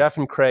part where Jeff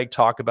and Craig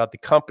talk about the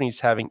companies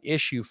having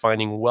issue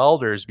finding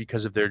welders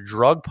because of their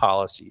drug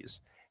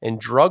policies and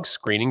drug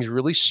screenings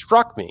really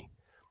struck me.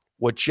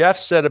 What Jeff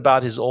said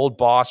about his old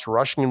boss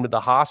rushing him to the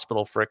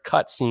hospital for a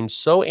cut seems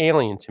so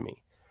alien to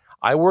me.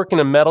 I work in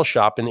a metal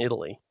shop in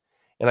Italy,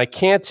 and I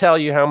can't tell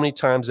you how many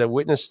times I've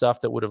witnessed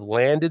stuff that would have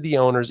landed the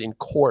owners in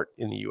court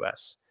in the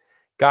U.S.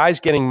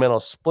 Guys getting metal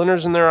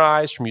splinters in their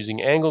eyes from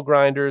using angle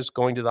grinders,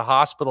 going to the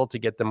hospital to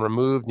get them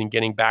removed and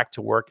getting back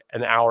to work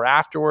an hour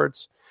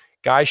afterwards.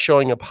 Guys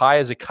showing up high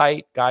as a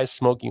kite, guys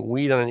smoking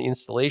weed on an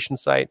installation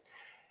site.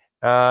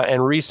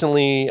 And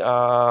recently,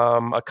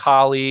 a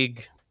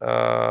colleague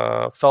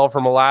fell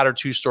from a ladder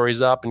 2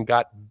 stories up and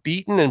got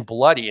beaten and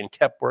bloody and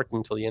kept working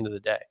until the end of the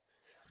day.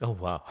 Oh,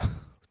 wow.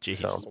 Jeez.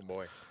 So, Oh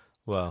boy.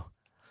 Wow.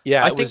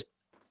 yeah, I it think was.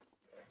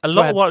 a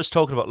lot of what I was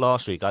talking about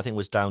last week, I think,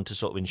 was down to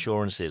sort of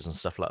insurances and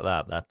stuff like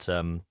that. That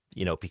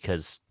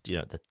because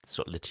the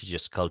sort of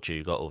litigious culture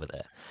you got over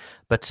there.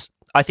 But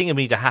I think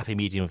we need a happy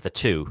medium of the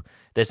two.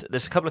 There's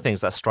a couple of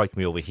things that strike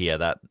me over here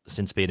that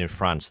since being in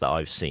France that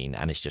I've seen,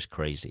 and it's just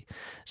crazy.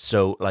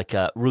 So like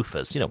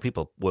roofers,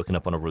 people working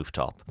up on a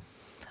rooftop.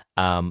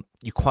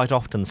 You quite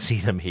often see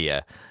them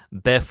here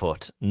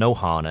barefoot, no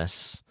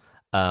harness,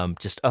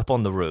 just up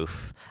on the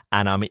roof.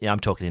 And I'm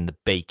talking in the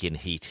baking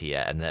heat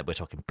here, and we're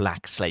talking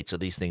black slate. So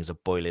these things are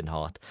boiling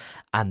hot,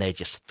 and they're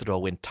just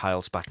throwing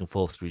tiles back and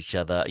forth to each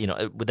other,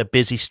 with a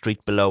busy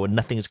street below, and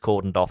nothing is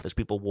cordoned off. There's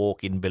people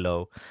walking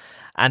below.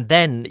 And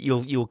then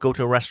you'll go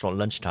to a restaurant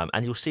lunchtime,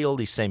 and you'll see all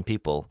these same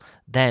people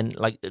then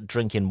like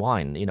drinking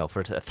wine, for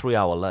a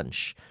 3-hour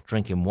lunch,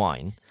 drinking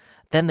wine.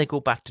 Then they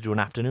go back to do an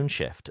afternoon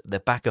shift. They're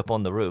back up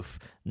on the roof,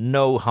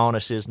 no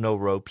harnesses, no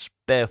ropes,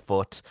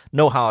 barefoot,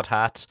 no hard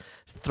hat,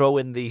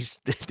 throwing these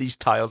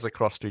tiles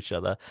across to each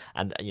other,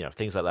 and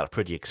things like that are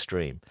pretty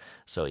extreme.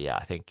 So yeah,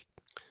 I think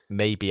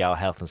maybe our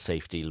health and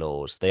safety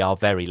laws, they are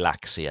very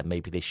lax here.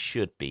 Maybe they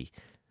should be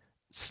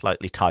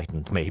slightly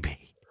tightened.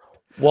 Maybe.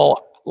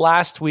 Well,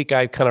 last week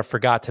I kind of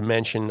forgot to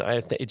mention.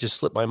 It just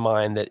slipped my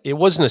mind that it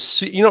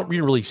wasn't you don't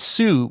really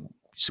sue.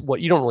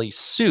 You don't really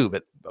sue,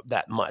 but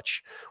that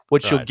much.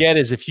 What you'll get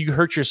is if you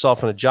hurt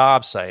yourself on a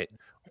job site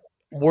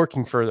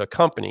working for the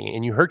company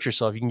and you hurt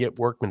yourself, you can get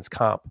workman's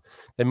comp.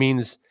 That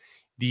means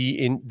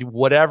each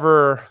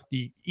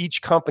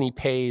company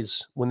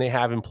pays when they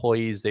have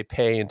employees, they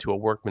pay into a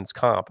workman's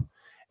comp,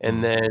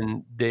 and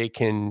then they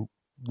can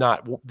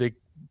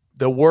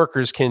the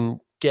workers can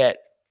get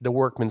the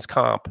workman's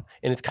comp,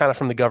 and it's kind of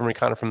from the government,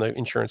 kind of from the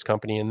insurance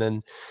company, and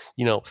then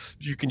you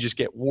can just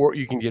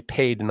you can get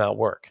paid to not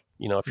work.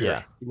 If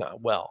you're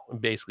not well, and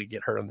basically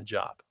get hurt on the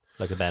job.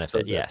 Like a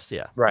benefit, yes,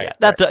 yeah, right.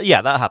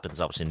 Yeah. That happens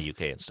obviously in the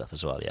UK and stuff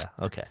as well. Yeah,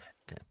 okay.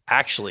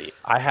 Actually,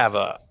 I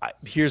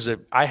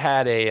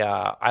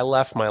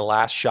left my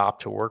last shop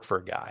to work for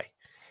a guy,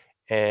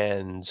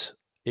 and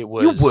it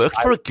was you worked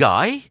for a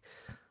guy.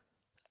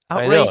 Outrageous!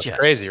 I know, it's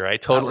crazy,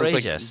 right? Totally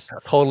outrageous,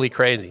 totally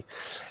crazy.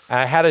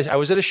 I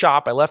was at a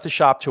shop. I left the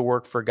shop to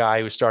work for a guy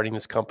who was starting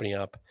this company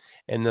up,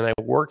 and then I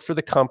worked for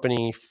the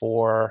company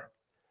for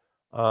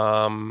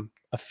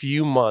a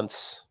few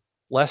months,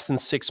 less than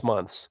 6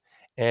 months.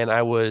 and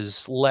I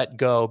was let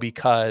go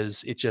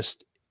because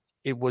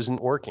it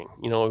wasn't working.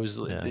 You know, it was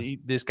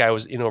this guy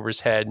was in over his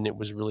head, and it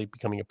was really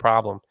becoming a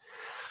problem.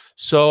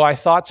 So I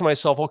thought to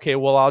myself, okay,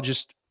 well, I'll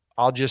just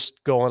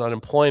go on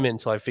unemployment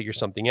until I figure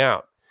something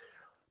out.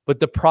 But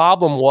the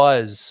problem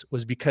was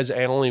because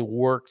I only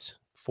worked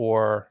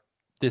for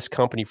this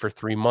company for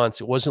 3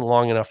 months. It wasn't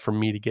long enough for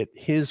me to get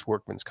his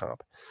workman's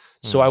comp.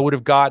 So I would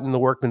have gotten the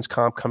workman's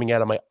comp coming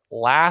out of my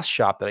last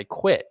shop that I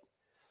quit.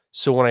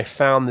 So when I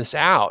found this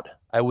out,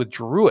 I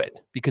withdrew it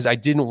because I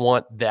didn't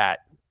want that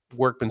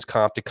workman's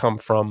comp to come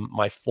from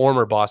my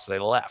former boss that I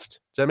left.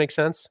 Does that make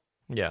sense?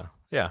 Yeah.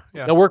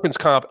 No, workman's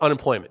comp,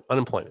 unemployment.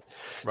 Right,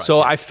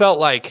 so I felt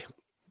like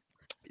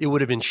it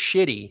would have been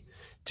shitty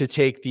to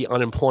take the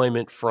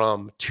unemployment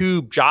from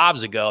 2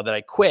 jobs ago that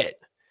I quit,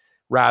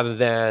 rather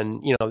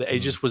than, it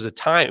just was a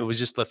time. It was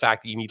just the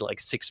fact that you need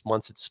like 6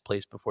 months at this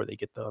place before they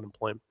get the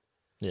unemployment.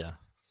 Yeah.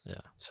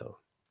 So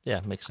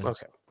makes sense.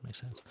 Okay. Makes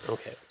sense.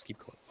 Okay, let's keep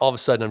going. All of a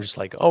sudden, I'm just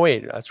like, oh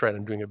wait, that's right,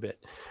 I'm doing a bit.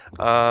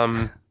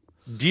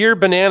 Dear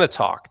Banana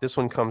Talk. This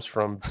one comes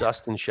from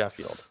Dustin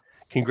Sheffield.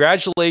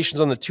 Congratulations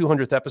on the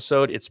 200th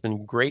episode. It's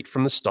been great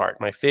from the start.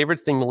 My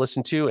favorite thing to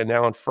listen to, and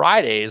now on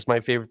Friday is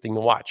my favorite thing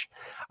to watch.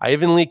 I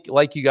even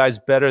like you guys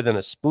better than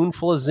a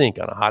spoonful of zinc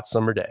on a hot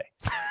summer day.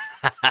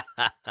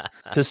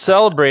 To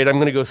celebrate, I'm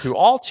going to go through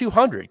all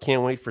 200.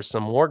 Can't wait for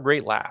some more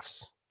great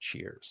laughs.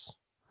 Cheers.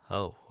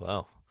 Oh,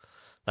 wow.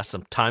 That's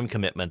some time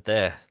commitment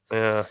there.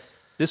 Yeah.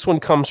 This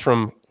one comes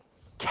from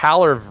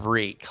Calerve.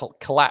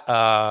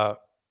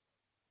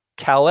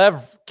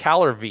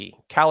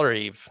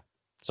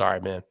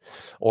 Sorry, man.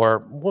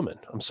 Or woman.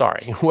 I'm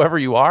sorry. Whoever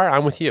you are,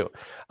 I'm with you.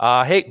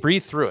 Hey,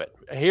 breathe through it.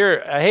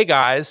 Hey,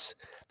 guys.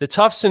 The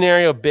tough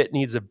scenario bit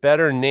needs a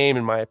better name,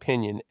 in my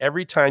opinion.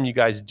 Every time you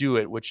guys do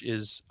it, which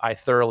is I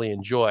thoroughly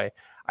enjoy,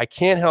 I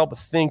can't help but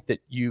think that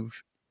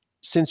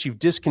since you've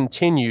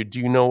discontinued, do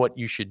you know what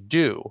you should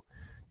do?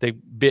 The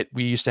bit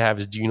we used to have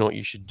is, do you know what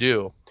you should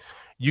do?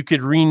 You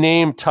could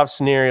rename tough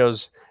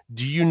scenarios,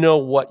 do you know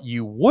what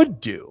you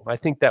would do? I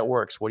think that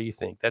works. What do you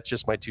think? That's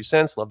just my 2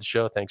 cents. Love the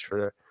show. Thanks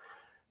for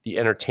the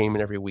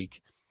entertainment every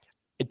week.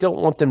 I don't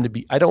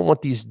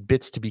want these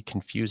bits to be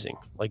confusing.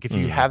 Like if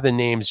you have the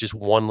names just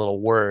one little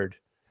word,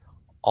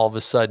 all of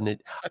a sudden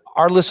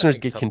our listeners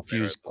get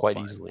confused quite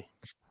easily.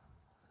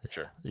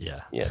 Sure.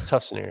 Yeah.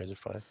 Tough scenarios are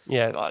fine.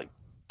 Yeah. Like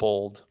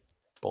bold.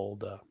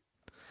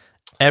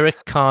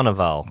 Eric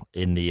Carnival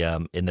in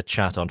the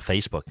chat on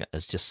Facebook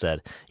has just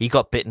said he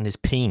got bitten his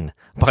peen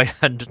by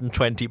a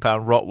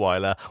 120-pound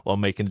Rottweiler while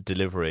making a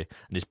delivery,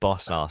 and his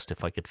boss asked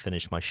if I could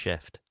finish my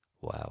shift.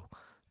 Wow,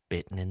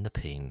 bitten in the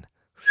peen.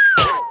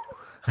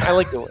 I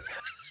like the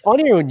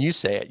funnier when you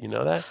say it. You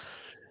know that?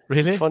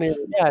 Really? It's funnier.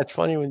 Yeah, it's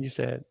funny when you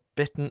say it.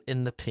 Bitten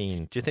in the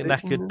peen. Do you think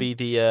that could be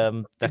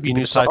the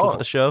title for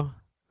the show?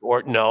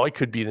 Or no, it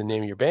could be the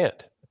name of your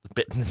band.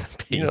 Bitten in the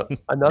peen.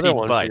 Another peen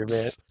one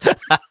bites. for your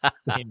band.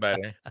 Peen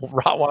biting.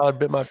 Rottweiler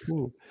bit my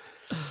peen.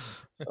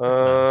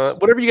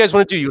 Whatever you guys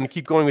want to do. You want to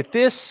keep going with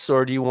this,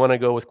 or do you want to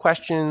go with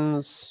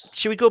questions?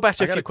 Should we go back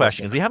to a few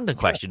questions? We haven't done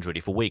questions really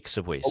for weeks,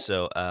 have we?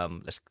 So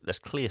let's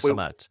clear some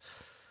out.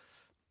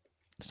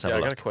 I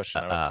got a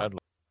question I'd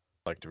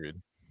like to read.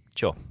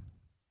 Sure.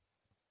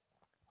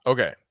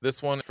 Okay,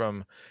 this one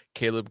from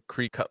Caleb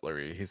Creek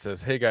Cutlery. He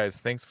says, "Hey guys,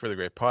 thanks for the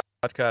great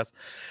podcast.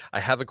 I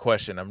have a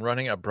question. I'm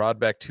running a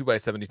Broadback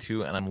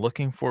 2x72 and I'm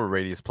looking for a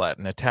radius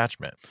platen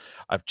attachment.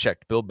 I've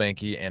checked Bill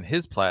Banky and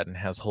his platen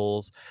has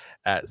holes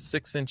at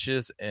 6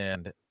 inches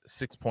and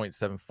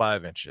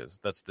 6.75 inches.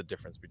 That's the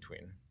difference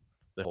between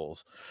the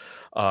holes.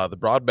 The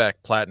Broadback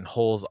platen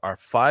holes are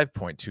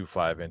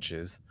 5.25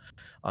 inches.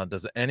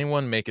 Does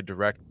anyone make a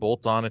direct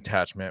bolt-on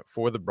attachment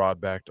for the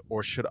Broadback,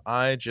 or should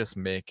I just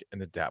make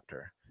an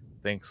adapter?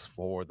 Thanks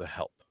for the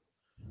help."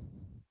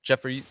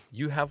 Jeffrey,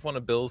 you have one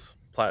of Bill's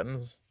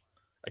platens?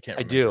 I can't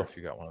remember if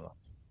you got one of those.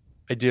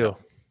 I do.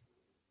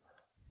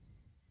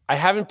 I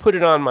haven't put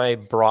it on my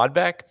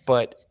Broadback,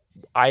 but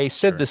I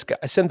sent this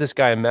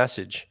guy a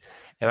message,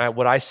 and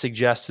what I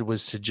suggested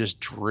was to just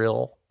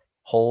drill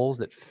holes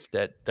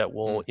that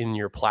will in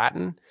your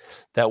platen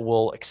that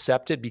will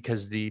accept it,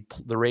 because the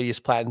radius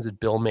platens that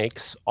Bill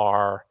makes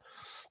are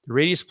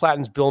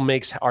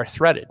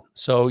threaded,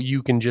 so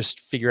you can just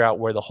figure out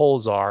where the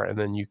holes are, and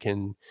then you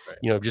can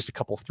just a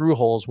couple through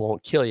holes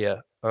won't kill you.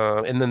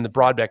 And then the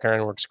Broadback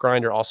Ironworks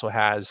grinder also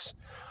has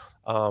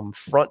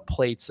front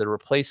plates that are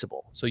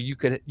replaceable, so you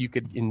could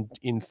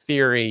in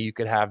theory you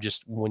could have,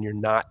 just when you're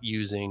not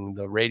using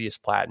the radius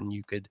platen,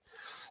 you could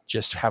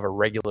just have a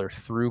regular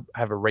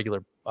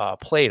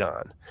plate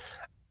on.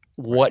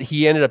 What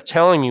he ended up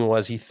telling me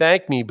was he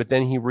thanked me, but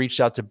then he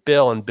reached out to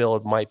Bill, and Bill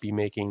might be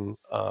making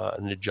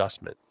an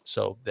adjustment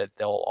so that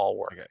they'll all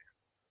work. Okay.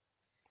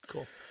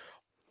 Cool.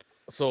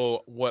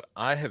 So what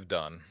I have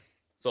done,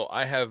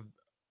 I have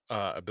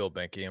a Bill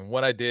Banky, and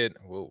what I did,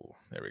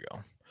 there we go.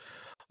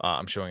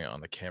 I'm showing it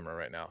on the camera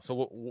right now.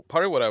 So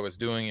part of what I was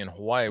doing in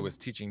Hawaii was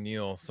teaching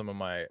Neil some of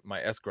my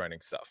S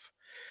grinding stuff.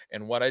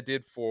 And what I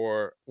did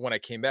for when I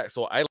came back,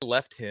 so I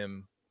left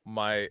him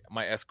my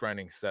S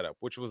grinding setup,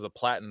 which was a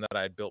platen that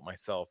I had built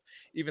myself.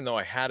 Even though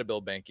I had a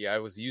Build Banky, I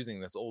was using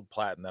this old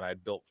platen that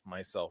I'd built for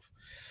myself.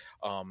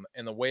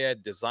 And the way I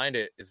designed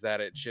it is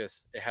that it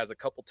has a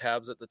couple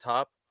tabs at the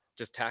top,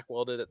 just tack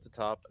welded at the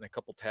top, and a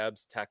couple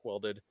tabs tack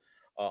welded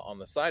on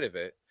the side of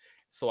it.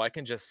 So I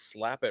can just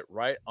slap it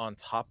right on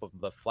top of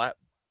the flat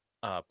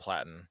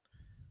platen.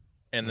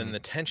 And then the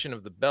tension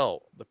of the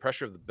belt, the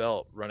pressure of the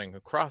belt running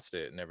across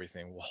it and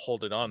everything will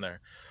hold it on there.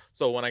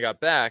 So when I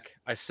got back,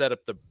 I set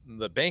up the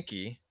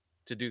Banky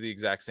to do the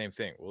exact same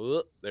thing.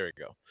 Whoop, there we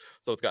go.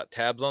 So it's got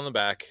tabs on the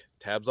back,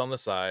 tabs on the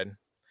side,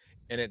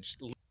 and it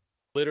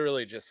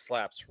literally just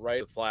slaps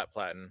right the flat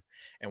platen.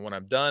 And when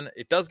I'm done,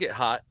 it does get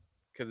hot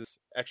because it's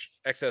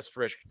excess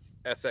friction,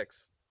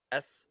 XX.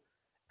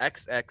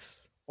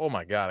 Oh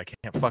my God, I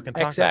can't fucking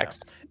talk XX. right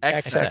now.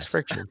 XX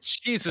friction.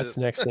 Jesus. That's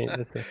the next name.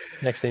 That's the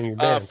next name you're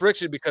banned.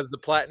 Friction, because the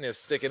platen is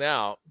sticking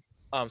out.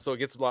 So it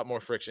gets a lot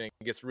more friction.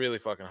 It gets really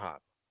fucking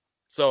hot.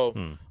 So,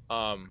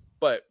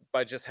 but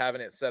by just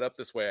having it set up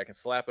this way, I can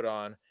slap it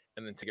on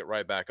and then take it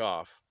right back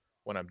off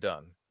when I'm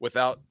done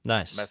without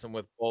messing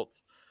with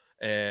bolts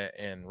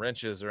and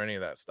wrenches or any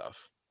of that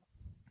stuff.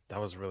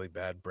 That was really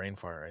bad brain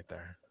fart right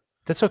there.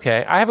 That's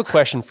okay. I have a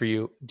question for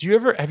you.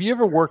 Have you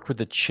ever worked with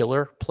a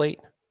chiller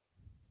plate?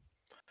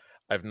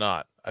 I've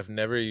not. I've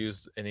never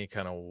used any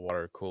kind of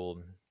water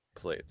cooled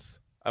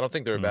plates. I don't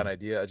think they're a bad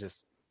idea.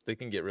 They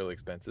can get really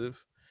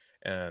expensive,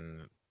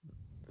 and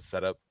the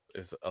setup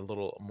is a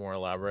little more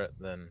elaborate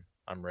than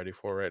I'm ready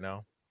for right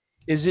now.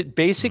 Is it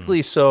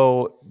basically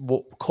so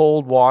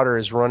cold water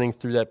is running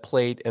through that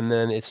plate and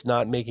then it's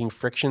not making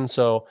friction,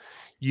 so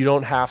you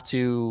don't have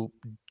to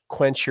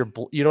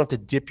you don't have to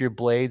dip your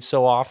blade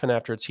so often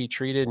after it's heat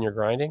treated and you're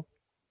grinding?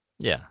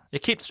 Yeah, it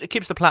keeps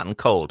the platen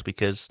cold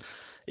because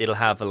it'll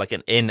have like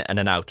an in and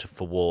an out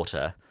for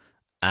water,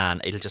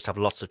 and it'll just have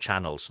lots of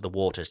channels, so the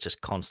water is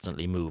just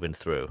constantly moving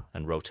through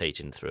and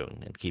rotating through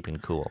and keeping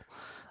cool.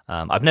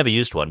 I've never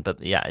used one,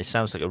 but yeah, it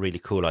sounds like a really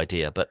cool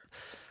idea. But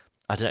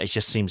I don't know, it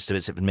just seems to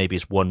as if maybe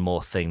it's one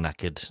more thing that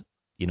could,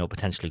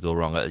 potentially go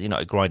wrong.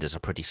 A grinders are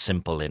pretty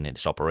simple in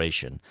its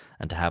operation,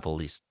 and to have all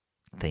these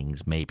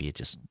things, maybe it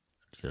just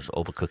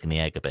overcooking the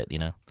egg a bit,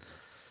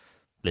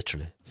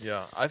 literally.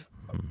 Yeah,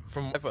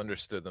 from what I've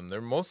understood them, they're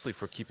mostly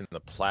for keeping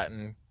the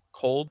platen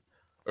cold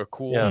or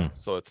cool,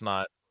 so it's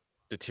not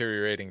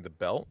deteriorating the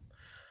belt.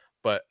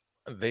 But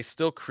they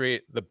still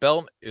the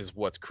belt is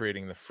what's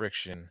creating the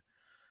friction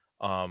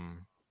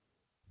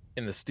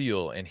in the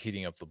steel and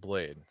heating up the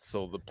blade.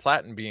 So the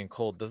platen being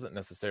cold doesn't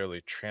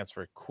necessarily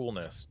transfer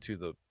coolness to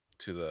the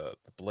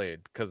blade,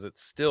 because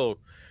it's still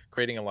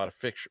creating a lot of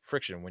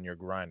friction when you're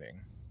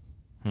grinding.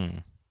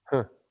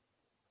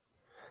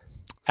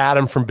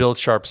 Adam from Build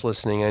Sharp's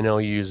listening. I know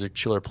you use a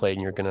chiller plate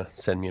and you're going to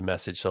send me a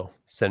message. So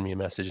send me a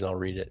message and I'll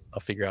read it. I'll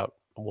figure out.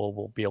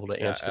 We'll be able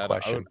to answer the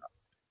question.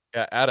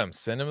 Adam,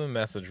 send him a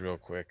message real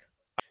quick.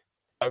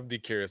 I would be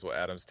curious what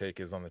Adam's take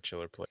is on the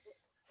chiller plate.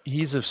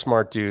 He's a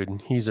smart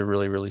dude. He's a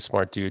really, really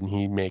smart dude, and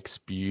he makes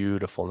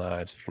beautiful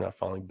knives. If you're not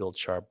following Build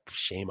Sharp,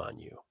 shame on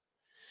you.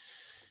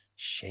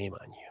 Shame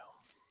on you.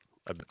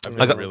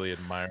 I've been really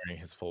admiring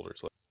his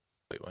folders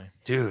lately.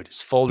 Dude,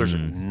 his folders are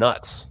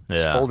nuts.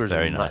 His folders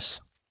are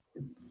nuts.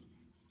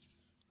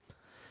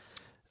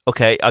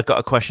 Okay, I got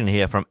a question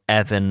here from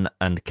Evan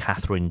and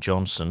Catherine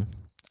Johnson.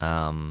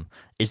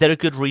 Is there a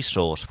good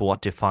resource for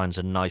what defines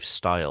a knife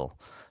style?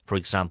 For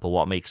example,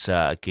 what makes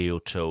a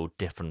Gyuto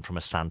different from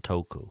a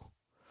Santoku?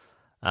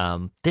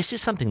 This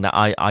is something that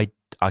I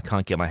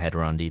can't get my head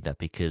around either,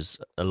 because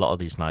a lot of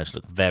these knives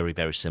look very,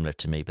 very similar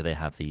to me, but they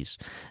have these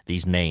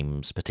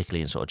names,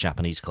 particularly in sort of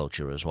Japanese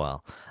culture as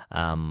well.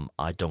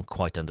 I don't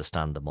quite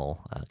understand them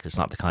all because it's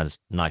not the kind of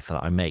knife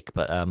that I make.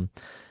 But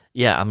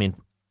yeah, I mean,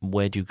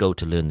 where do you go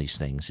to learn these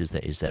things?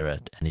 Is there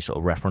any sort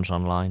of reference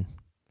online?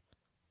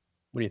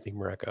 What do you think,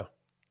 Mareko?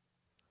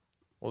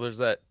 Well, there's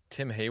that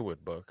Tim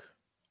Haywood book,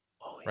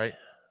 right?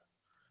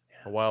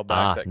 A while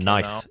back that came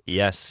out.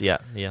 Yes, yeah.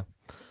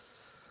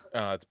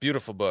 It's a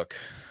beautiful book.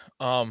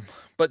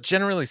 But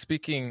generally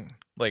speaking,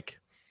 like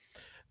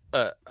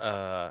a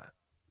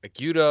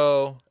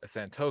Gyuto, a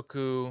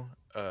Santoku,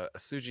 a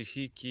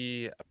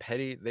Tsujihiki, a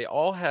Petty, they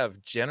all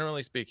have,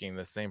 generally speaking,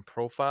 the same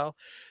profile,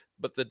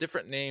 but the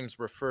different names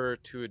refer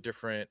to a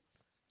different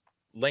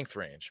length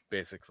range,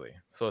 basically.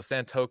 So a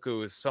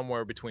Santoku is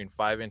somewhere between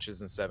 5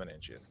 inches and 7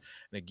 inches.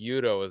 And a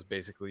Gyuto is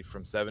basically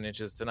from 7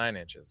 inches to 9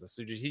 inches. A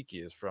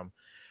Tsujihiki is from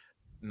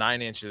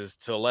 9 inches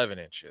to 11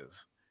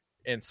 inches.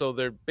 And so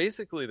they're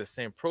basically the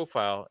same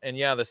profile. And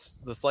yeah, the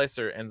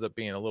slicer ends up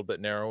being a little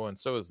bit narrow, and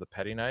so is the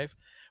petty knife.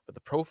 But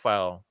the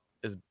profile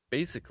is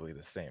basically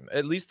the same.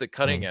 At least the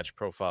cutting edge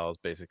profile is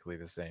basically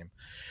the same.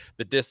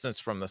 The distance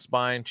from the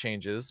spine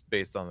changes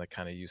based on the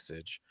kind of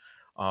usage.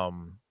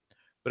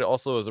 But it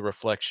also is a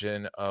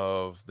reflection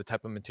of the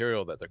type of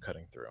material that they're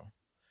cutting through.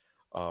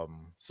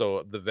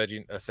 So the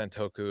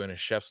Santoku and a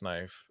chef's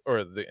knife,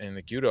 and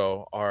the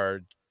Gyuto are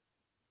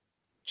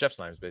chef's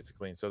knives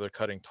basically, and so they're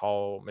cutting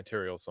tall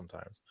materials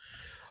sometimes,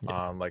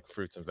 like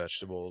fruits and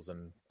vegetables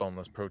and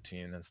boneless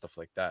protein and stuff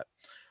like that.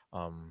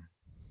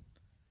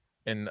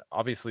 And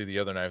obviously the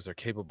other knives are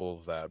capable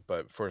of that,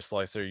 but for a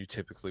slicer, you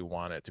typically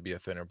want it to be a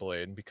thinner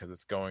blade because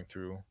it's going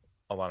through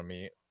a lot of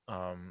meat.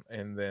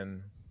 And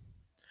then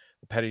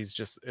the petty's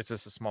it's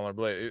just a smaller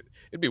blade.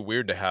 It'd be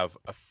weird to have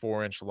a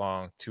 4-inch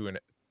long,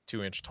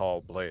 2-inch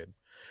tall blade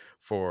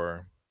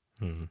for,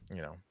 you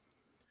know,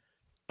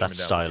 that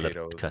style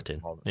of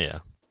cutting. Yeah.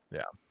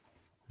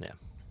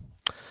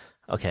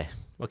 Okay.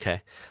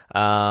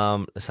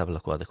 Let's have a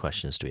look. What other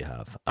questions do we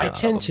have? I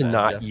tend to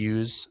not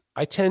use.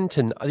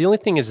 The only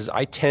thing is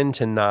I tend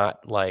to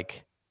not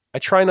like. I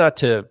try not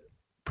to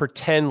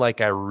pretend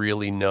like I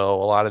really know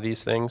a lot of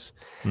these things.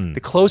 The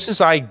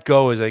closest I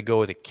go is I go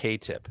with a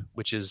K-tip,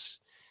 which is,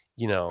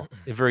 a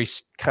very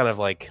kind of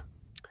like,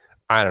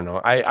 I don't know.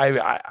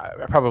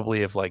 I probably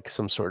have like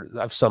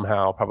I've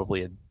somehow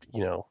probably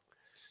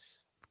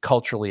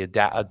culturally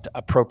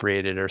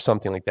appropriated or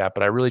something like that.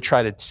 But I really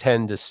try to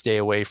tend to stay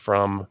away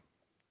from.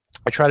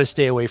 I try to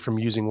stay away from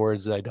using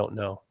words that I don't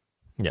know.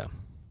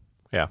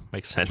 Yeah,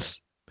 makes sense.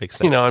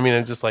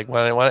 I'm just like,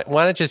 why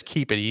not just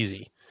keep it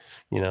easy?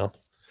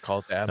 Call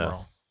it the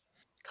Admiral.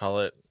 Call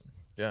it,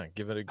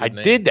 give it a good name.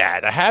 I did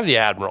that. I have the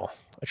Admiral.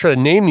 I try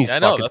to name these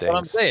fucking things. That's what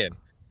I'm saying.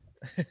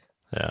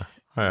 Yeah.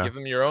 Give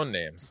them your own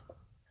names.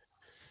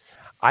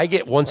 I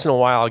get once in a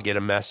while, I'll get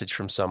a message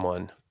from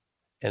someone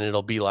and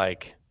it'll be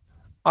like,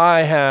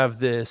 I have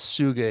this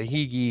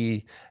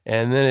Sugahigi,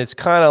 and then it's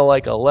kind of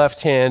like a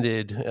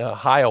left-handed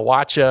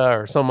Hiawatha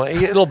or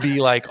something. It'll be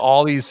like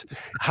all these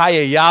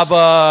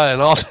Hayayaba and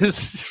all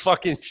this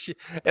fucking shit.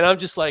 And I'm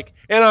just like,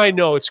 and I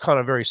know it's kind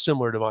of very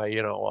similar to my,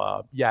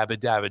 Yabba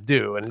Dabba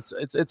Doo. And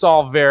it's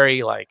all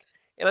very like,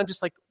 and I'm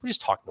just like, we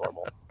just talk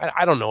normal.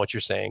 I don't know what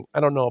you're saying. I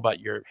don't know about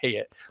your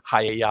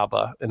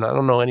Hayayaba, and I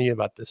don't know any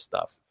about this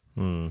stuff.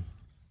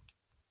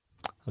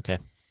 Okay.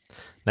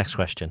 Next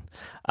question.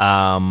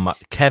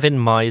 Kevin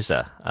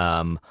Miser.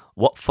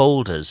 What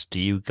folders do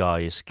you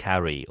guys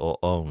carry or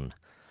own?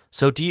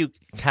 So do you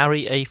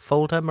carry a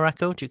folder,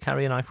 Mareko? Do you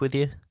carry a knife with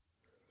you?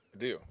 I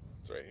do.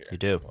 It's right here. You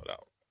do?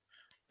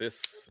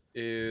 This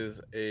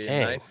is a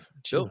knife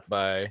built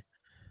by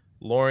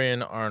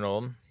Lorian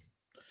Arnold.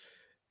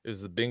 It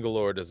was the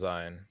Bangalore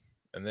design.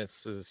 And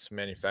this is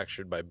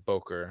manufactured by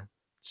Boker.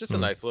 It's just a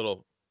nice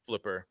little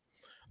flipper.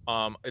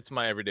 It's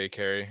my everyday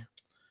carry.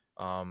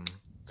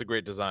 It's a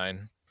great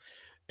design,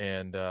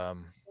 and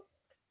Lorian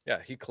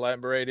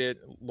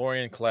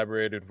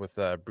collaborated with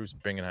Bruce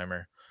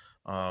Bingenheimer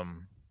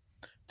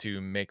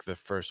to make the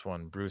first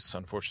one. Bruce,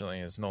 unfortunately,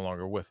 is no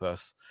longer with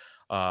us,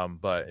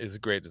 but it's a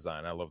great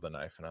design. I love the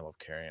knife, and I love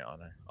carrying it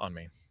on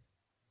me.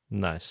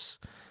 Nice.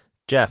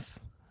 Jeff,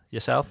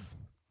 yourself?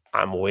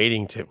 I'm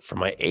waiting for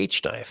my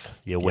H knife.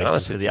 You're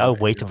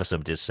waiting for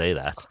somebody to say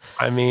that.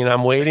 I mean,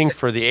 I'm waiting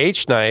for the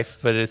H knife,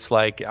 but it's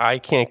like I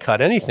can't cut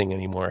anything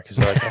anymore because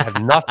I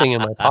have nothing in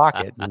my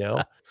pocket,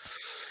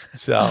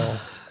 So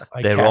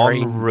they're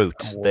en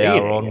route. They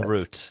are en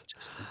route.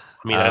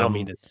 I don't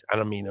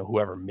mean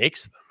whoever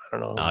makes them. I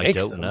don't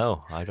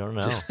know. I don't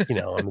know. Just,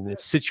 I'm in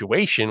this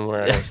situation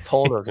where I was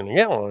told I was going to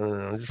get one.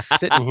 And I'm just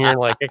sitting here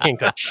like I can't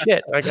cut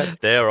shit.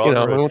 They're en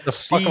route. What the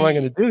fuck am I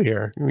going to do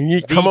here? I mean,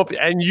 you come up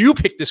and you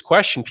picked this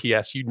question.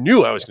 P.S. You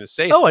knew I was going to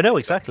say. Oh, I know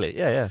exactly.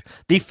 Yeah.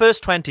 The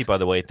first 20, by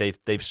the way,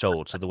 they've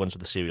sold. So the ones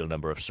with the serial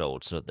number have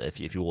sold. So if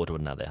you order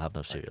one now, they have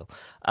no serial.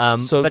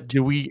 So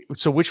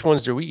which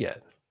ones do we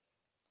get?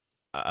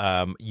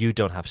 You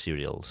don't have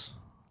serials.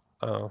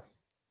 Oh,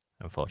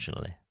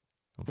 unfortunately.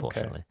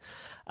 Okay.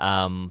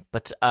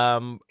 That's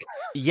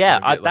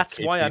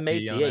why I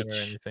made the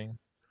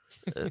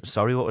H.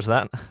 Sorry, what was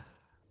that?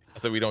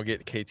 So we don't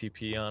get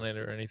KTP on it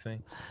or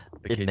anything?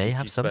 It may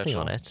have something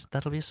on it.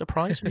 That'll be a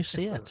surprise when you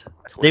see it.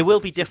 They will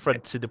be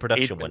different to the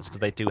production ones because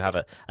they do have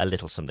a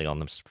little something on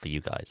them for you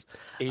guys.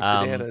 8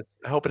 bananas.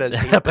 I hope it has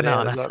 8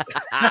 bananas.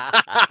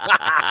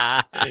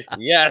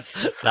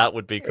 Yes. That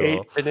would be cool.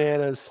 8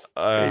 bananas.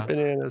 8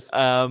 bananas.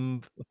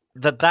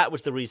 That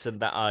was the reason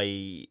that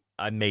I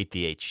made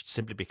the H,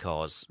 simply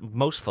because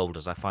most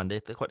folders I find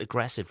they're quite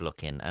aggressive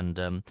looking, and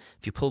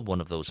if you pull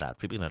one of those out,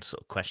 people are going to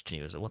sort of question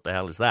you as what the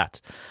hell is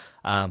that?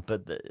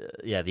 But the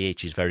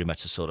H is very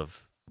much a sort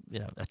of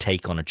a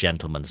take on a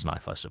gentleman's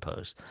knife, I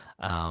suppose.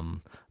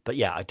 But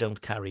yeah, I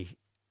don't carry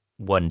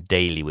one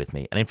daily with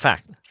me, and in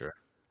fact, sure.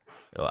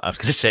 I was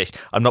going to say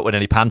I'm not wearing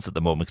any pants at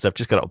the moment because I've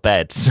just got out of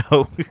bed.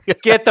 So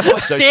get the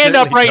stand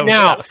up right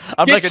now.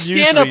 I'm like a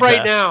stand up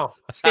right now.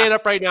 Stand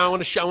up right now. I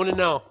want to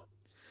know.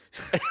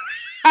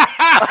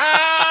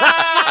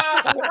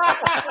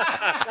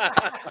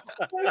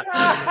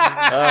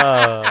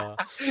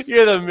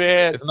 You're the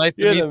man. It's nice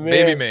to meet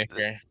Baby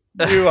Maker.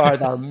 You are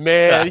the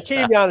man. He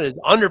came down in his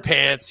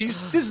underpants.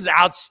 This is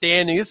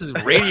outstanding. This is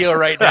radio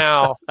right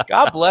now.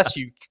 God bless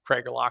you,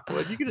 Craig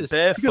Lockwood. You could just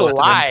barefoot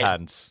lie.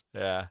 Pants.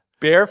 Yeah,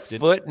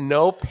 barefoot,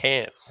 no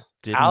pants.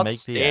 Didn't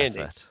make the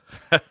effort.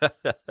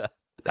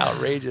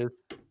 Outrageous.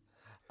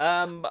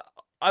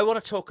 I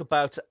want to talk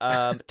about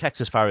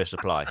Texas Farrier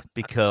Supply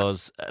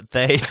because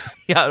because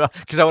I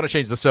want to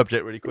change the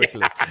subject really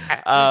quickly.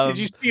 Did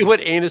you see what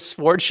Anus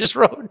Swartz just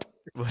wrote?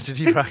 What did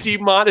he write?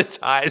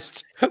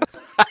 Demonetized.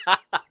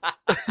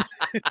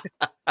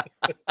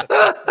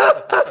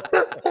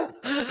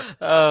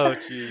 Oh,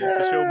 jeez.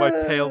 For sure, my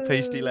pale,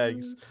 pasty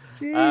legs.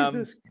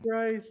 Jesus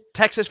Christ.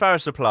 Texas Fire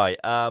Supply.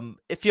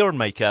 If you're a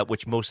maker,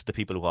 which most of the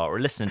people who are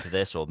listening to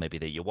this, or maybe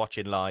that you're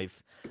watching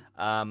live,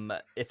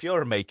 if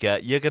you're a maker,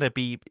 you're going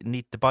to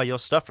need to buy your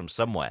stuff from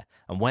somewhere.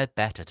 And where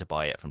better to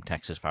buy it from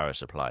Texas Fire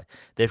Supply?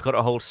 They've got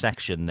a whole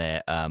section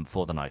there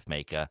for the knife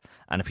maker.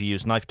 And if you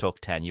use Knife Talk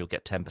 10, you'll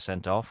get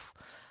 10% off.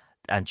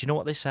 And do you know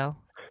what they sell?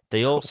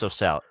 They also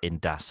sell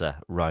Indasa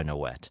Rhino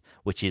Wet,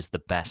 which is the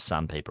best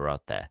sandpaper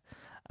out there.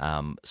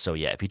 So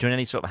yeah, if you're doing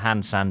any sort of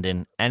hand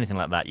sanding, anything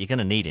like that, you're going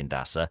to need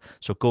Indasa.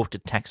 So go to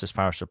Texas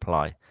Fire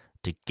Supply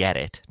to get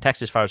it.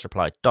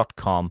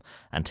 TexasFireSupply.com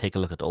and take a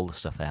look at all the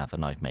stuff they have for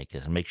knife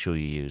makers, and make sure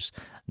you use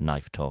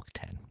Knife Talk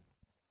 10.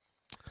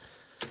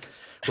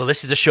 Well,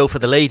 this is a show for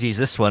the ladies,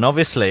 this one,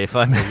 obviously. If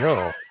I'm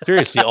no,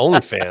 seriously,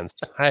 OnlyFans.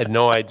 I had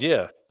no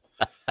idea.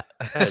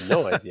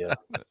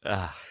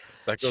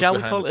 Shall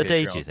we call it a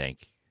day, do you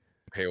think?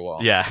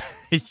 Paywall. Yeah.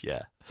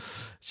 Yeah.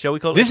 Shall we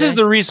call it This a is day?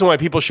 the reason why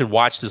people should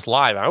watch this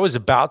live. I was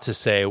about to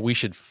say we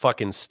should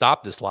fucking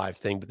stop this live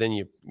thing, but then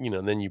you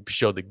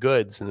show the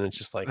goods, and then it's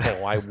just like,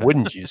 hey, why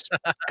wouldn't you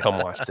come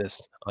watch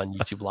this on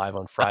YouTube Live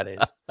on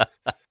Fridays?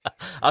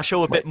 I'll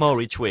show a bit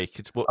more each week.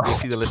 It's what we'll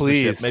see the listenership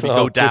please. maybe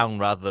go down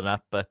rather than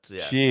up, but yeah.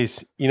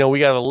 Jeez, we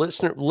got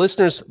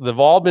listeners. They've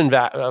all been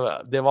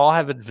they've all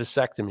had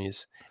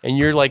vasectomies, and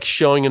you're like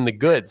showing them the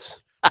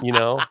goods.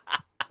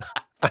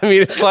 I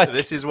mean, it's like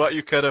this is what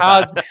you could have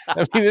had.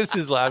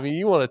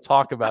 You want to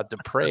talk about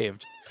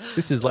depraved.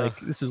 This is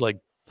like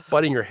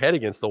butting your head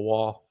against the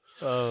wall.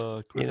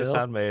 Oh, Griffith's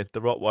handmade.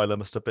 The Rottweiler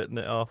must have bitten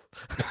it off.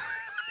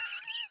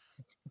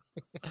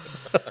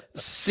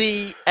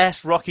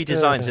 CS Rocky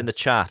Designs in the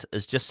chat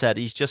has just said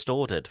he's just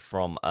ordered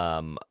from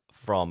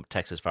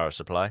Texas Fire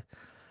Supply.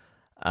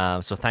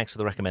 So thanks for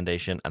the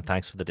recommendation and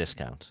thanks for the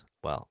discount.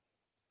 Well,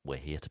 we're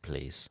here to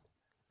please.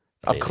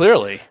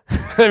 Clearly.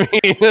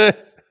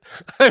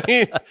 I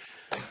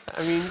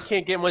mean, you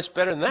can't get much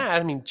better than that.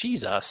 I mean,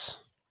 Jesus.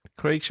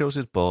 Craig shows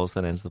his balls,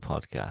 then ends the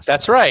podcast.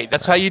 That's right.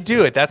 That's how you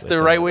do it. That's the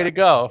right way to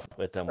go.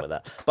 We're done with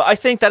that. But I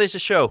think that is a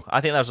show.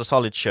 I think that was a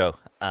solid show.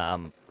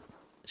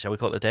 Shall we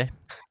call it a day?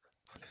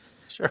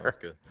 Sure. That's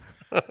good.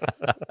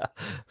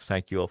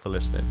 Thank you all for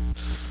listening.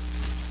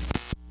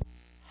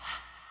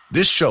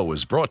 This show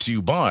is brought to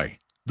you by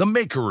The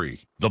Makery,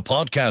 the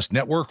podcast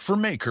network for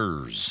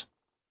makers.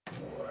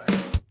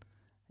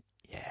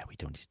 Yeah, we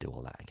don't need to do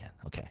all that again.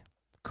 Okay,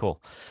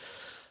 cool.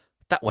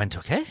 That went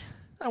okay.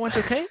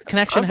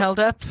 Connection held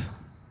up.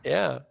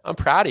 Yeah, I'm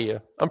proud of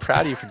you. I'm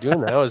proud of you for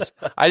doing that.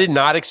 I did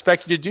not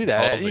expect you to do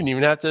that. I didn't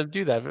even have to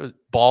do that. It was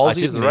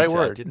ballsy is the right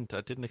word.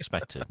 I didn't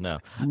expect it. No.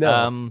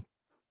 No.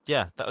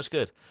 Yeah, that was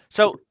good.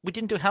 So we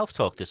didn't do health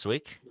talk this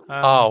week. You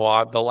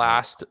want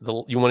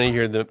to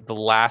hear the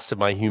last of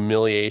my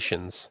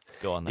humiliations?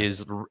 Go on. Then.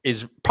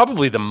 Is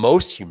probably the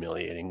most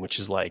humiliating, which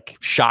is like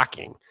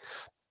shocking,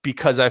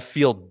 because I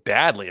feel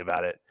badly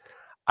about it.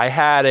 I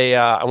had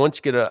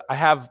I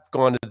have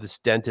gone to this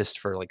dentist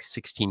for like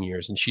 16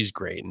 years, and she's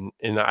great.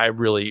 And I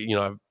really,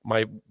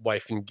 my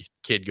wife and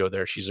kid go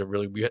there.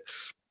 We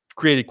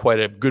created quite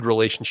a good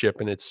relationship,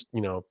 and it's,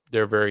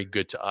 they're very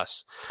good to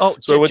us. Oh,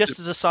 so just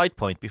as a side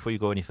point before you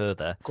go any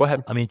further, go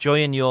ahead. I'm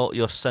enjoying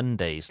your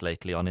Sundays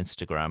lately on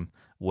Instagram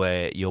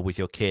where you're with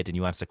your kid and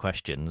you answer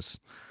questions.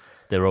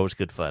 They're always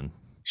good fun.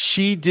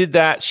 She did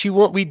that.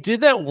 We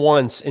did that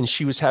once, and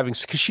she was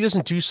because she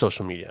doesn't do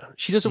social media.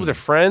 She does it with her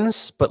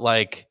friends, but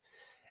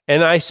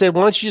and I said,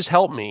 why don't you just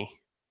help me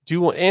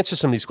answer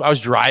some of these? I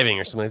was driving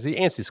or something. I said,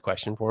 answer this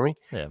question for me.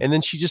 Yeah. And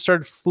then she just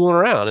started fooling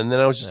around. And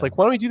then I was just like,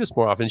 why don't we do this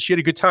more often? And she had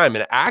a good time.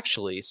 And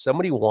actually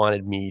somebody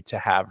wanted me to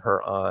have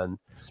her on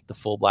the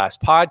Full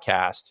Blast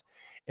podcast.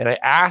 And I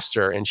asked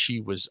her, and she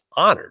was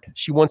honored.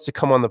 She wants to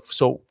come on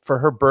so for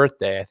her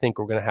birthday, I think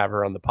we're going to have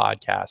her on the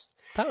podcast.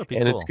 That would be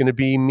cool. It's going to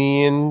be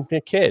me and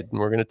the kid,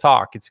 and we're going to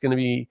talk. It's going to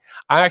be,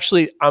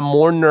 I'm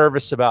more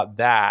nervous about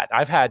that.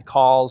 I've had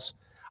calls.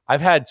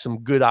 I've had some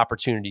good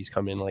opportunities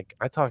come in. Like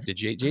I talked to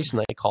Jason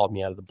Knight called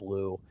me out of the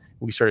blue.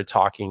 We started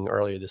talking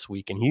earlier this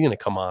week, and he's going to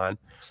come on.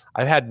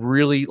 I've had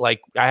I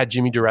had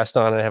Jimmy DeRest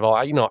on, and I have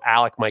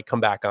Alec might come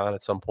back on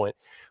at some point,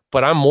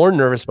 but I'm more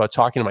nervous about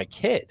talking to my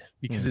kid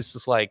because it's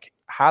just like,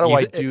 how do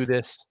I do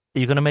this? Are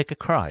you going to make her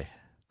cry?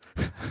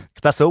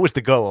 That's always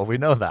the goal. We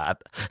know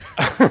that.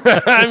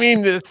 I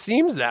mean, it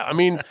seems that. I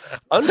mean,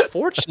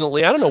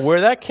 unfortunately, I don't know where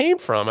that came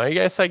from. I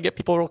guess I get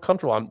people real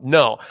comfortable.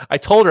 No, I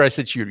told her, I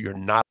said, you're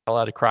not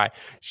allowed to cry.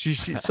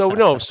 So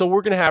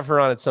we're going to have her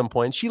on at some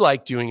point. She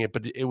liked doing it,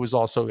 but it was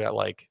also got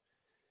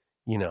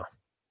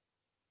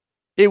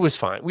it was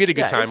fine. We had a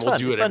good time. We'll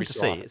do it every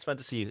so often. It's fun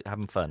to see you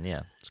having fun.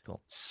 Yeah, it's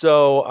cool.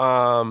 So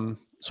I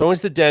went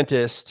to the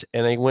dentist,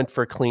 and I went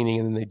for a cleaning,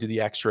 and then they did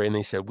the X-ray, and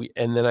they said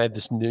and then I had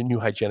this new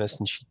hygienist,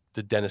 and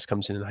the dentist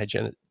comes in, and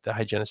the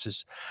hygienist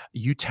says,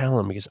 "You tell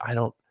him," because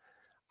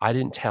I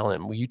didn't tell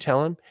him. Will you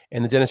tell him?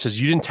 And the dentist says,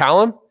 "You didn't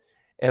tell him?"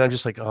 And I'm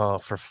just like, "Oh,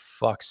 for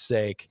fuck's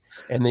sake!"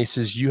 And they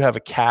says, "You have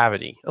a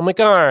cavity." I'm like,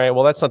 "All right,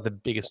 well, that's not the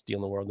biggest deal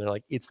in the world." And they're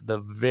like, "It's the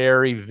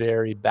very,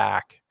 very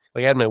back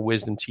Like I had my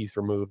wisdom teeth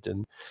removed,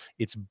 and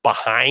it's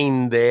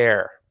behind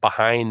there.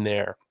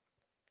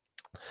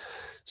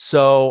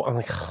 So I'm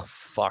like, oh,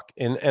 fuck.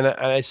 And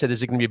I said,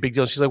 is it going to be a big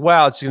deal? She's like,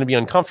 well, it's going to be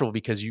uncomfortable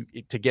because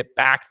to get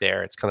back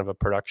there, it's kind of a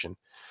production.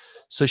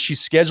 So she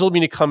scheduled me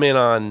to come in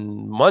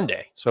on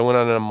Monday. So I went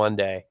on a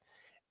Monday,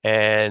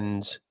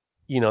 and,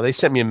 they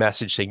sent me a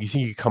message saying, you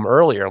think you could come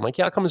earlier? I'm like,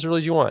 yeah, I'll come as early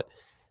as you want.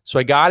 So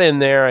I got in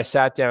there, I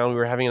sat down, we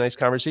were having a nice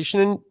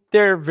conversation, and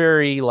they're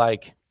very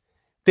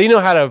they know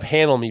how to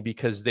handle me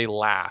because they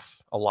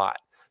laugh a lot.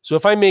 So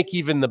if I make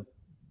even the,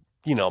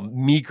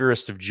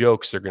 meagerest of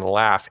jokes, they're going to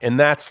laugh. And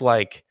that's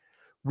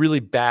really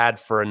bad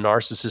for a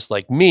narcissist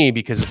like me,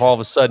 because if all of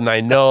a sudden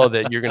I know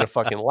that you're going to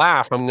fucking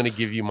laugh, I'm going to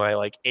give you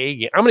my A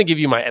game. I'm going to give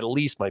you at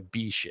least my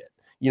B shit.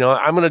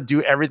 I'm going to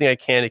do everything I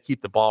can to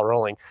keep the ball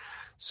rolling.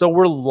 So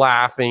we're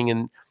laughing,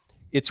 and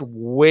it's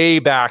way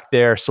back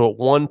there. So at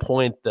one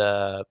point,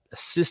 the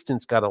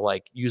assistant's got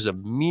to use a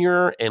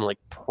mirror and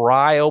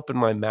pry open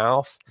my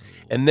mouth.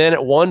 And then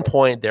at one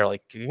point, they're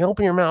like, can you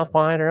open your mouth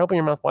wider? Open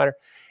your mouth wider.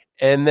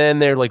 And then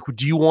they're like,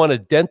 do you want a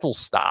dental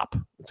stop?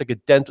 It's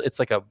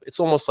it's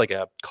almost like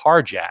a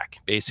car jack,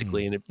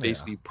 basically. And it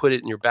basically put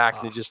it in your back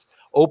and it just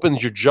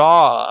opens your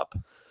jaw up.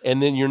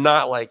 And then you're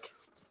not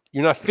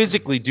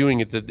physically doing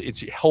it.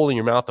 It's holding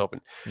your mouth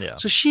open. Yeah.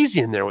 So she's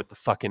in there with the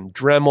fucking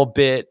Dremel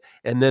bit.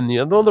 And then the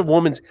other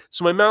woman's,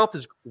 so my mouth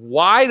is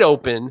wide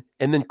open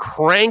and then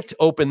cranked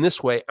open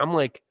this way.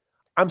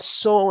 I'm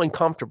so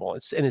uncomfortable.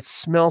 It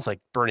smells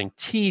like burning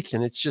teeth.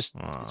 And it's just,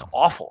 it's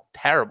awful,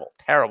 terrible.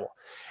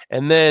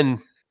 And then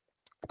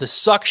the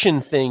suction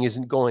thing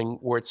isn't going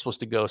where it's supposed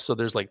to go. So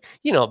there's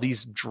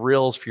these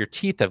drills for your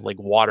teeth have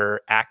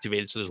water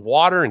activated. So there's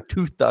water and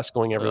tooth dust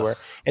going everywhere.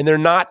 And they're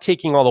not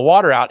taking all the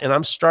water out. And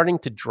I'm starting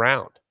to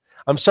drown.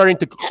 I'm starting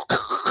to.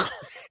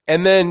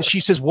 And then she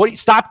says,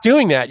 stop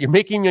doing that. You're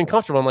making me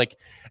uncomfortable. I'm like,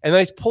 and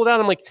I pull it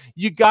out. I'm like,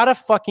 you got to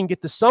fucking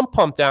get the sump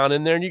pump down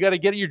in there, and you got to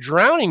get it. You're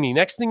drowning me.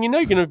 Next thing you know,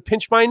 you're going to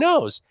pinch my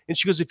nose. And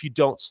she goes, if you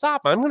don't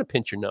stop, I'm going to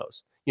pinch your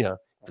nose.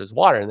 If there's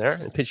water in there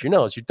and pinch your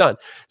nose, you're done.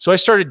 So I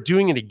started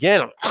doing it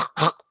again,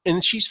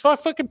 and she's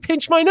fucking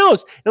pinched my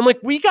nose. And I'm like,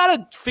 we got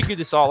to figure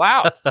this all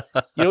out.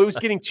 It was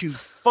getting too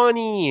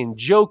funny and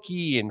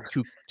jokey and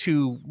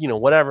too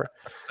whatever.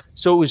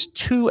 So it was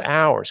 2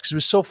 hours because it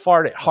was so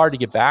hard to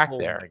get back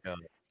there.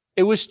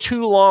 It was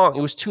too long.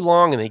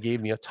 And they gave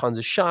me tons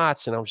of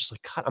shots. And I was just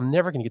like, God, I'm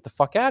never going to get the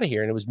fuck out of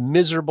here. And it was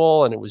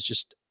miserable, and it was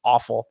just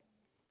awful.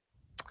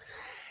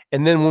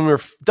 And then when we were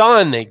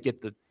done, they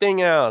get the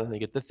thing out and they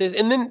get the thing.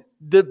 And then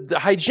the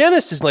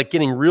hygienist is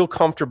getting real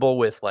comfortable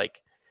with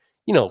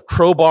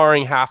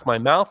crowbarring half my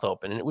mouth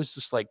open. And it was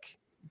just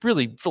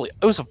really, really,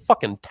 it was a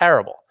fucking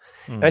terrible.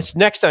 And I said,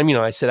 next time,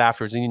 I said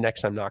afterwards,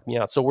 next time knock me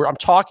out. So I'm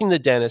talking to the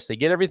dentist. They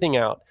get everything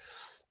out.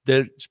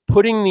 They're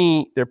putting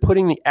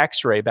the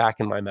X-ray back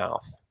in my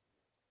mouth.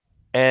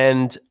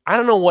 And I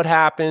don't know what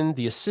happened.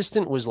 The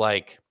assistant was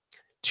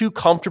too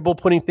comfortable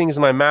putting things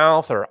in my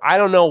mouth, or I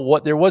don't know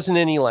what, there wasn't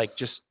any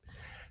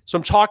so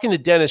I'm talking to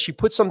the dentist. She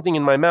put something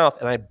in my mouth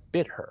and I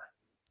bit her.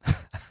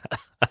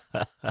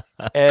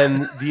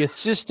 And the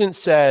assistant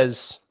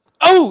says,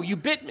 oh, you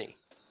bit me.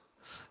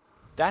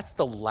 That's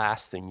the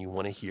last thing you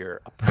want to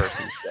hear a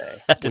person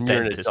say when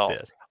you're an adult.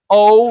 Is.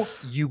 Oh,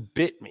 you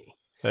bit me.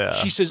 Yeah.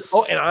 She says,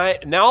 oh,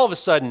 and now all of a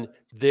sudden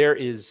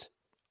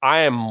I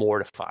am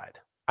mortified.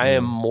 I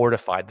am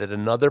mortified that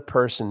another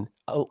person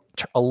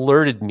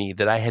alerted me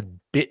that I had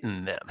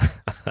bitten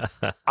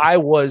them. I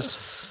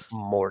was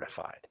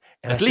mortified.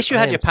 And at least you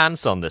had your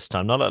pants on this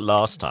time, not like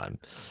last time.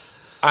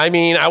 I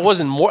mean, I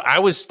wasn't mortified.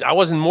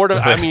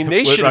 I mean,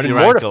 they should have been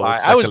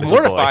mortified. I was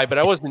mortified, but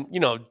I wasn't,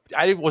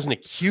 I wasn't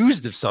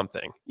accused of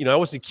something. I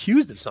wasn't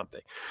accused of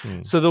something.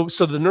 So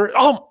the nurse,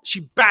 she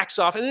backs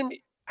off, and then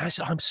I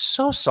said, I'm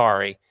so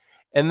sorry.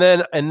 And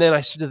then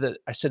I said to the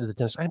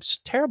dentist, I'm so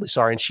terribly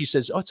sorry. And she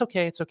says, oh, it's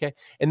okay. It's okay.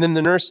 And then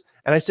the nurse,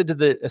 and I said to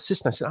the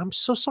assistant, I said, I'm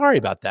so sorry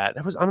about that.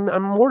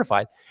 I'm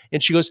mortified.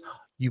 And she goes,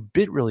 you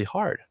bit really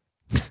hard.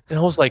 And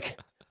I was like,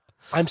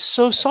 I'm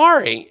so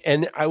sorry.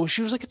 And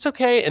she was like, it's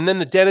okay. And then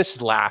the dentist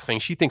is laughing.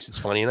 She thinks it's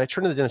funny. And I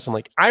turn to the dentist. I'm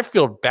like, I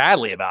feel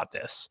badly about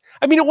this.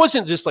 I mean, it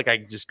wasn't just I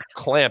just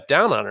clamped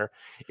down on her.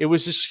 It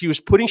was just, she was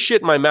putting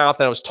shit in my mouth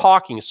and I was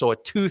talking. So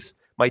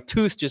my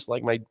tooth, just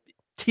my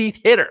teeth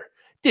hit her.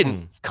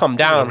 Didn't come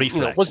down.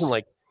 It wasn't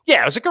I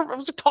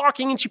was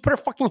talking and she put her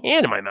fucking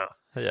hand in my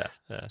mouth. Yeah.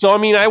 So, I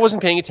mean, I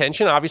wasn't paying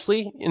attention,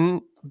 obviously,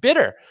 and bit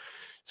her.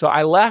 So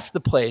I left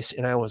the place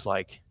and I was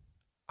like,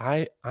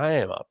 I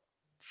am a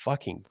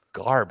fucking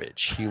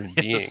garbage human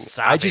being.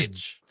 I just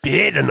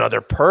bit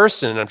another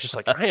person. And I'm just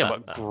like, I am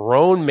a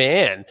grown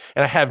man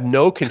and I have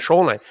no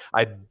control. And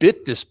I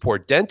bit this poor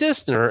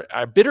dentist and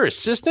I bit her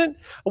assistant.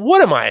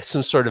 What am I,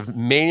 some sort of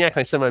maniac?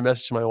 And I sent my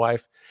message to my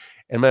wife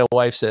and my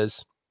wife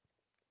says,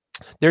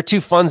 they're too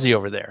funsy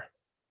over there.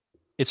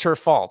 It's her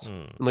fault.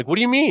 I'm like, what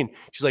do you mean?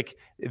 She's like,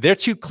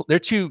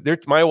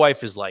 my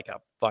wife is like a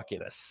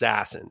fucking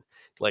assassin.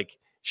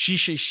 She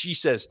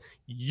says,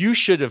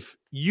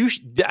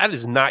 that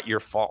is not your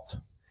fault.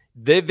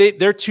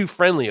 They're too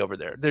friendly over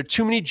there. There are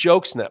too many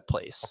jokes in that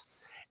place.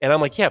 And I'm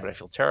like, yeah, but I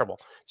feel terrible.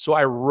 So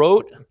I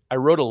wrote a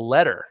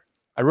letter.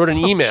 I wrote an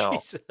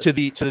email to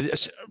the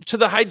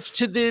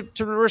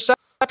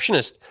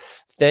receptionist,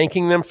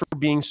 thanking them for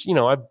being,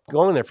 I've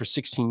gone there for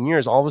 16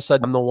 years. All of a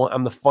sudden,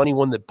 I'm the funny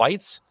one that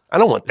bites. I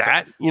don't want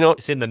that.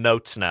 It's in the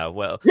notes now.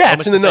 Well, yeah,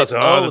 it's in the notes.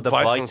 The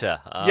biter.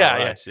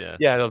 Yeah.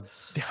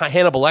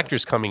 Hannibal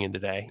Lecter's coming in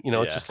today.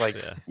 It's just like,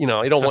 you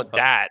don't want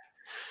that.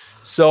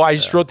 So I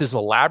just wrote this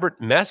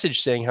elaborate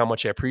message saying how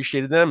much I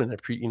appreciated them, and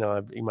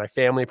my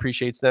family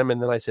appreciates them.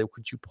 And then I said,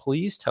 could you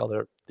please tell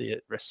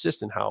the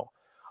assistant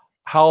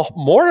how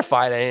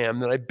mortified I am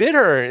that I bit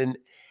her, and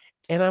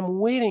I'm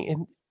waiting,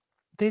 and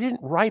they didn't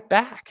write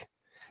back.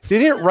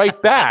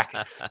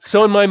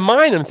 So in my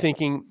mind, I'm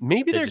thinking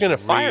maybe they're going to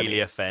fire me.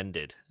 Really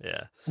offended.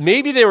 Yeah.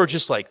 Maybe they were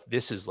just like,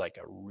 this is like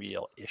a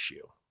real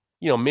issue.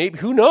 Maybe,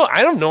 who knows?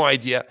 I have no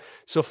idea.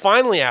 So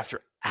finally,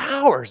 after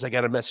hours, I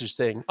got a message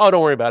saying, oh,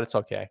 don't worry about it. It's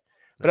okay.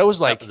 But I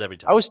was like,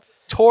 I was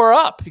tore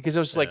up because I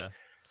was like,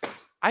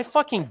 I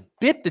fucking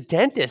bit the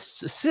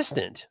dentist's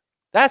assistant.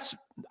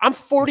 I'm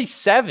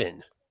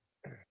 47.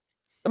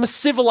 I'm a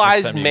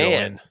civilized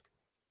man.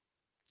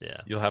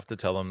 Yeah. You'll have to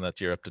tell them that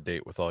you're up to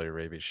date with all your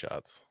rabies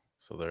shots.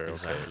 So they're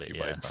okay if you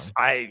bite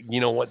them. You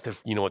know what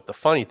the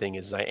funny thing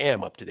is, I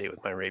am up to date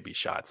with my rabies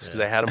shots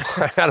because I had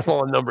them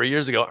all a number of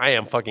years ago. I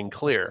am fucking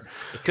clear.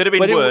 It could have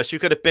been worse. You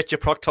could have bit your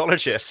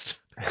proctologist.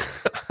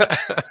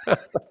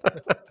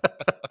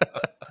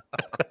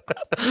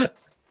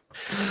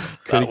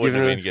 That would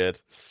have been good.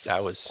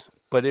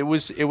 But it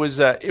was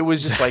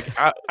just like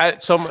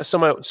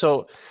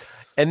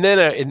and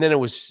then it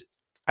was.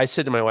 I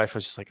said to my wife, I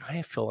was just like,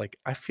 I feel like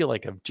I feel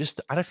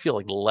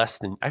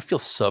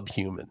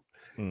subhuman.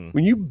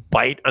 When you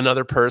bite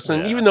another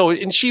person, even though,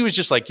 and she was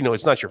just like,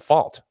 it's not your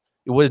fault.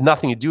 It was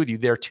nothing to do with you.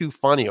 They're too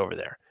funny over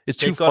there. It's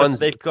too fun.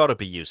 They've got to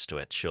be used to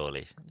it,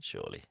 surely.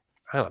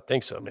 I don't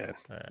think so, man.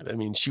 I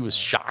mean, she was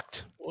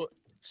shocked.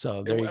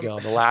 So there you go.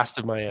 The last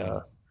of my.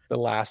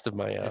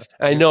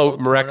 I know,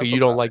 Mareko, you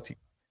don't like to.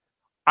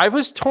 I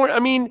was torn. I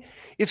mean,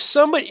 if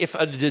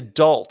an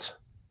adult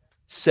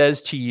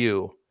says to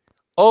you,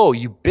 "Oh,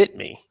 you bit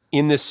me,"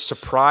 in this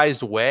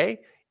surprised way,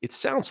 it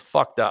sounds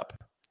fucked up.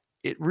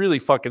 It really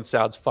fucking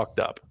sounds fucked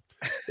up.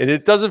 And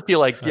it doesn't feel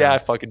like, I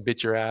fucking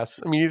bit your ass.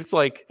 I mean, it's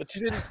like, but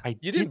you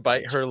didn't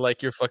bite her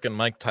like you're fucking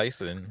Mike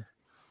Tyson.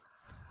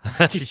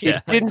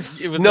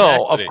 It was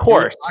no, of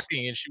course.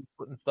 Talking and she was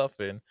putting stuff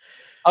in.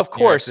 Of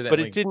course, but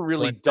it didn't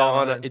really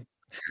dawn on it.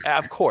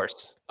 Of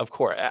course.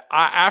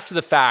 After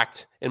the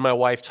fact, and my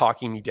wife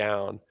talking me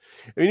down.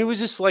 I mean, it was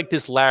just like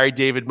this Larry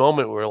David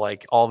moment where,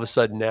 like, all of a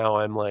sudden now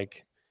I'm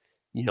like,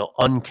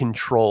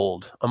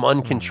 uncontrolled. I'm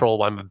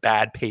uncontrolled. I'm a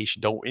bad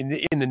patient.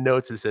 In the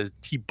notes it says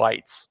he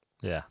bites.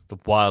 Yeah, the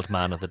wild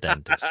man of the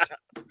dentist.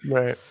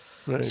 Right.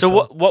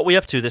 So what we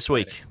up to this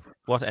week?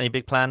 Any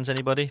big plans?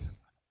 Anybody?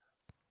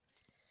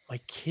 My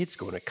kid's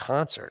going to a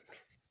concert.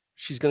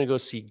 She's going to go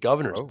see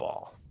Governor's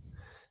Ball.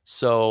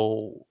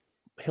 So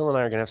Hill and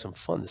I are going to have some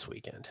fun this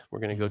weekend. We're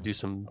going to go do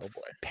some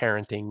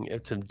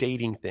parenting, some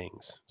dating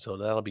things. So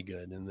that'll be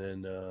good. And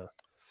then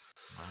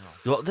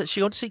she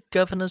going to see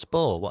Governor's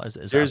Ball. What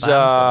is there's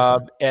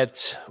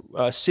at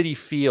Citi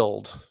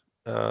Field.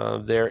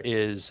 There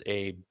is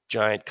a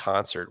giant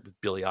concert with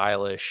Billie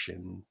Eilish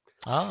and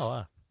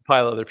a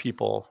pile of other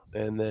people.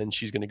 And then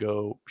she's going to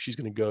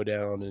go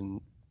down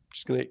and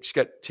she's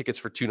got tickets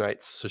for 2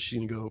 nights. So she's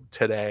going to go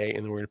today,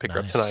 and then we're going to pick her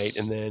up tonight,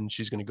 and then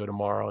she's going to go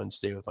tomorrow and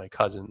stay with my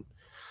cousin.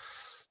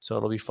 So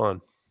it'll be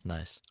fun.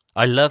 Nice.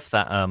 I love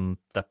that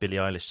that Billie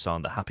Eilish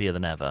song, "The Happier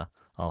Than Ever,"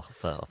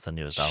 off the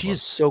newest album.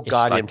 She's so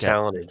goddamn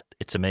talented.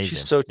 It's amazing.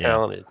 She's so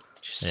talented.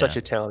 She's such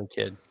a talented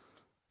kid.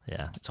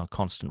 Yeah, it's on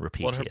constant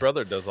repeat. Well, her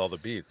brother does all the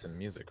beats and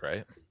music,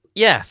 right?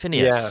 Yeah,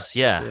 Phineas.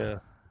 Yeah.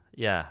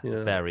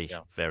 Very,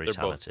 very they're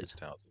talented. Both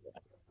talented.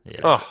 Yeah.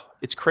 Oh,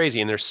 it's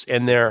crazy, and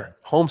they're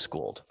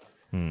homeschooled.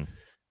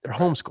 They're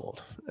homeschooled.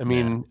 I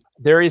mean,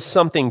 there is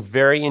something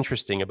very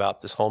interesting about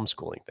this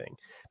homeschooling thing,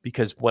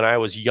 because when I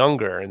was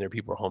younger and there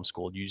people were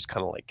homeschooled, you just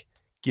kind of like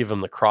give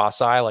them the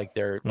cross eye, like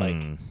they're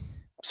like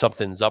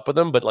something's up with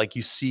them. But like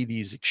you see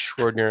these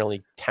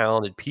extraordinarily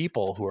talented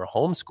people who are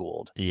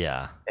homeschooled,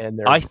 and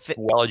they're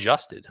well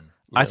adjusted.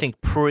 I think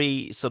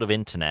pre sort of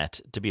internet,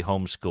 to be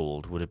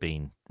homeschooled would have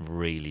been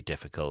really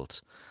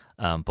difficult,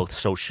 both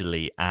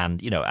socially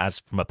and as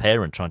from a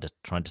parent trying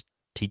to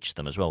teach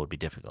them as well would be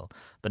difficult.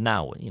 But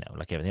now,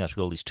 like everything else,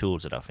 with all these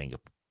tools at our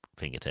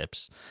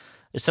fingertips,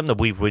 it's something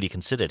that we've really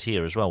considered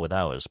here as well with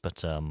ours.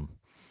 But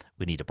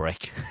we need a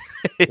break.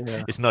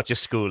 It's not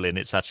just schooling;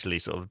 it's actually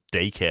sort of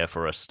daycare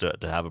for us to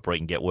have a break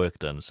and get work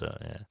done. So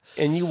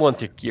and you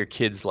want your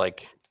kids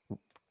like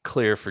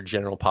clear for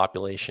general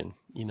population.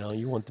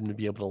 You want them to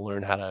be able to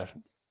learn how to.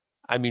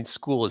 I mean,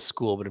 school is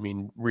school, but I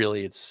mean,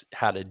 really, it's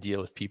how to deal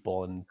with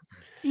people and.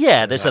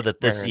 Yeah, there's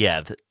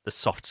the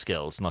soft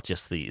skills, not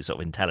just the sort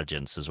of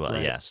intelligence as well.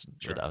 Right. Yes,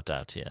 without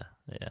doubt. Yeah.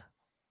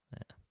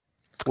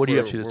 What are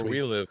you up to this week? Where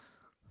we live.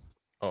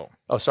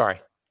 Oh,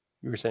 sorry.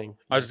 You were saying.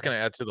 I was just going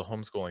to add to the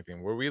homeschooling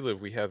thing. Where we live,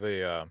 we have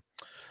a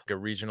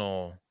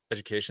regional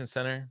education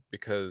center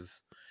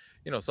because,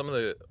 some of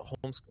the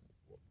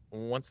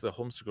once the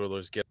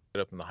homeschoolers get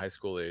up in the high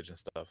school age and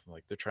stuff,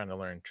 like they're trying to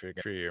learn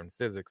trigonometry and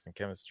physics and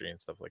chemistry and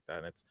stuff like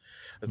that, and it's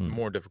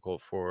more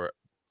difficult for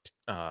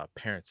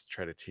parents to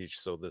try to teach.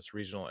 So this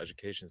regional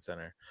education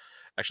center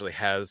actually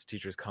has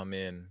teachers come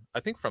in, I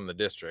think from the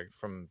district,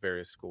 from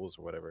various schools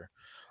or whatever,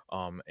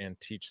 and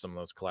teach some of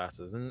those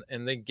classes,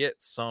 and they get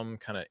some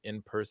kind of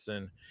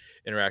in-person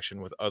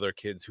interaction with other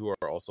kids who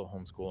are also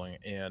homeschooling.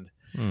 And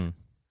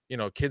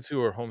kids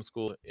who are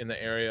homeschooled in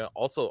the area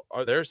also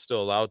they're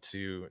still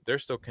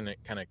kind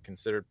of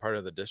considered part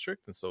of the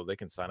district, and so they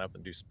can sign up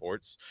and do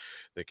sports,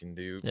 they can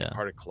do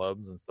part of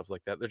clubs and stuff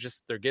like that.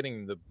 They're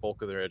getting the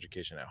bulk of their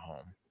education at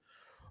home.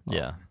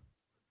 Yeah.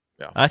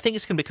 I think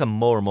it's going to become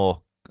more and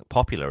more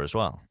popular as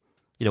well,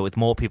 with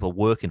more people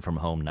working from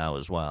home now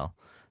as well,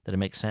 that it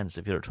makes sense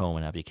if you're at home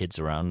and have your kids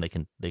around, they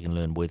can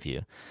learn with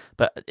you.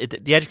 But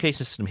the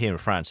education system here in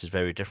France is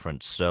very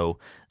different. So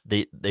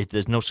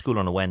there's no school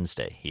on a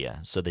Wednesday here.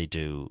 So they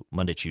do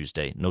Monday,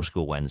 Tuesday, no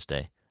school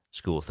Wednesday,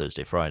 school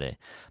Thursday, Friday.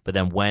 But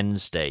then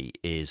Wednesday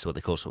is what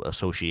they call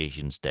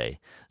associations day.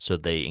 So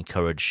they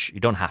encourage, you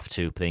don't have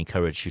to, but they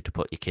encourage you to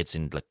put your kids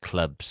in like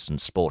clubs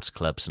and sports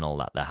clubs and all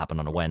that happen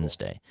on a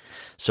Wednesday.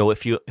 So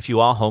if you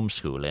are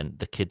homeschooling,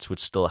 the kids would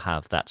still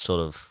have that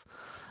sort of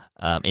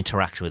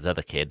interaction with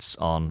other kids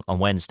on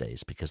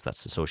Wednesdays, because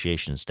that's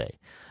associations day.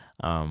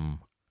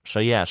 So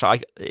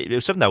it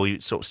was something that we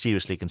sort of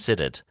seriously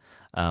considered,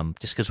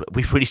 just because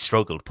we've really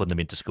struggled putting them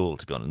into school,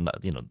 to be honest,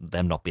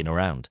 them not being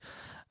around.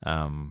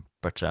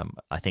 But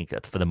I think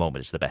for the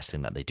moment it's the best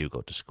thing that they do go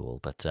to school.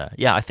 But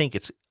I think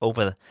it's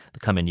over the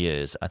coming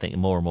years, I think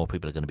more and more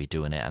people are going to be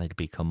doing it, and it'll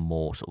become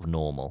more sort of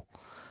normal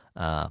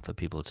for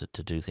people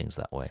to do things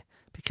that way.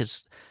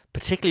 Because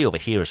particularly over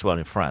here as well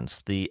in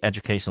France, the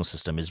educational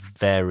system is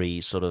very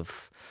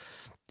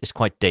it's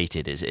quite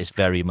dated. It's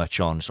very much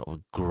on sort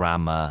of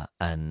grammar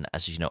and,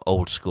 as you know,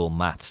 old school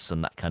maths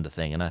and that kind of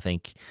thing. And I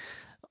think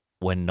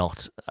we're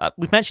not,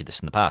 we've mentioned this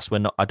in the past,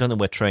 I don't think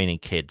we're training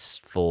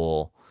kids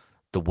for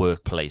the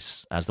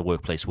workplace as the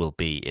workplace will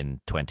be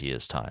in 20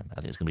 years' time. I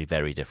think it's going to be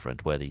very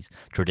different, where these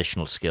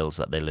traditional skills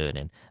that they're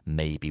learning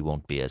maybe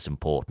won't be as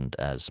important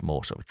as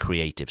more sort of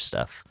creative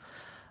stuff,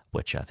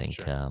 which I think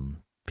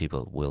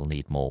people will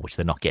need more, which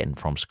they're not getting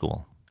from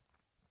school.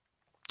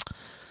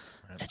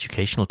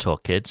 Educational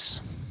talk, kids.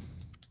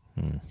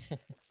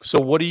 So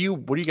what do you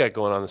got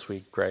going on this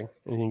week, Greg?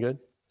 Anything good?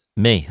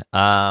 Me,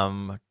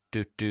 I'm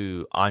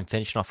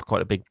finishing off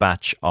quite a big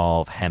batch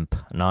of hemp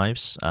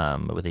knives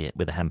with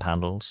the hemp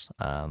handles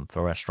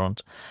for a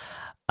restaurant.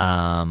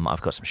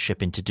 I've got some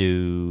shipping to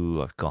do.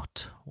 I've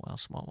got what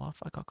have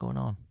I got going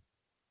on?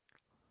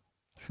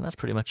 I think that's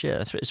pretty much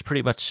it. It's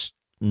pretty much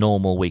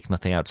normal week,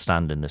 nothing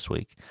outstanding this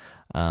week.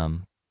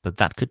 But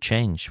that could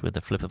change with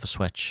the flip of a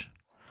switch.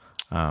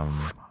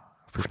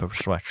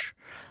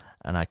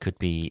 And I could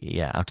be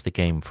out of the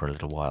game for a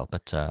little while.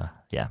 But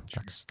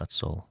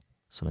that's all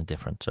something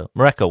different. So,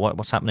 Mareko,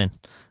 what's happening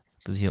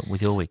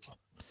with your week?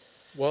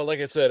 Well, like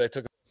I said, I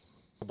took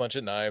a bunch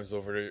of knives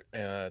over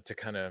to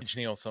kind of teach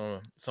Neil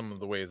some of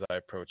the ways I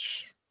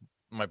approach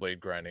my blade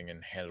grinding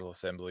and handle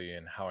assembly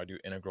and how I do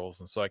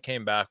integrals. And so I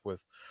came back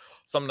with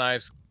some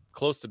knives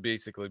close to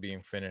basically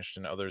being finished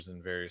and others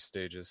in various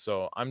stages.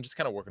 So I'm just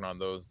kind of working on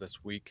those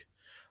this week,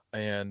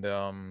 and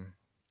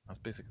that's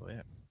basically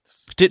it.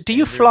 Do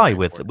you fly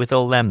with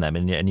all them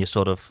in your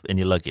sort of in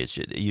your luggage?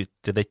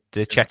 Did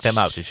they check them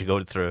out? Did you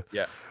go through?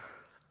 Yeah.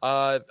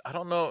 I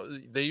don't know.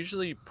 They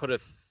usually put a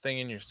thing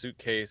in your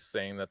suitcase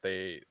saying that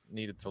they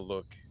needed to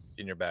look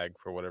in your bag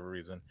for whatever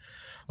reason.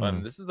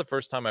 This is the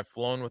first time I've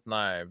flown with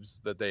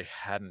knives that they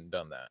hadn't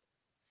done that.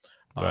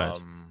 Right.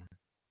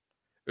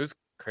 It was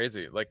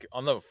crazy. Like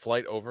on the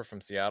flight over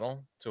from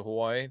Seattle to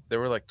Hawaii, there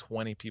were like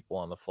 20 people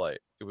on the flight.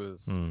 It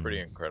was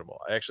pretty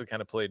incredible. I actually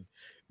kind of played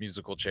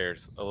musical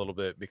chairs a little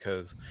bit,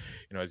 because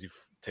as you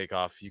take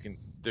off,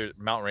 there's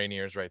Mount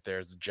Rainier's right there.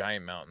 It's a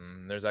giant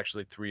mountain. There's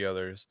actually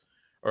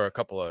a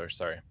couple others,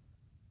 sorry,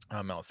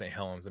 Mount St.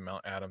 Helens and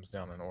Mount Adams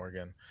down in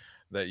Oregon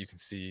that you can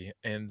see,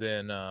 and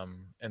then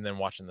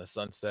watching the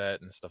sunset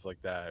and stuff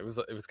like that. It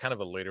was kind of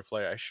a later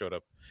flight. I showed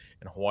up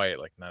in Hawaii at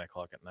like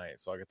 9:00 at night,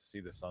 so I got to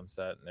see the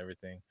sunset and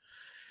everything.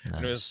 Nice.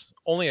 And it was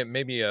only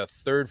maybe a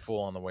third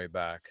full on the way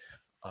back,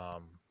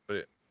 but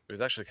it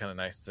was actually kind of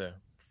nice to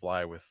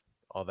fly with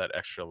all that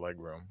extra leg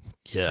room.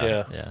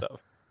 Yeah.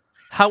 Stuff.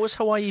 How has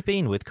Hawaii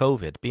been with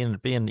COVID? Being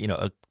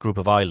a group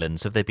of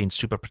islands, have they been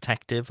super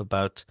protective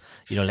about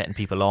letting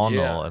people on?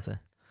 Yeah. Or have they...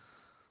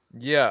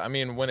 Yeah, I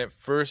mean, when it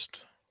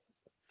first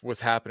was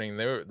happening,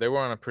 they were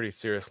on a pretty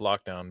serious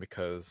lockdown,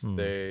 because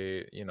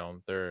they're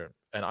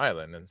an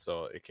island, and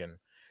so it can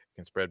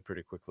spread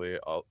pretty quickly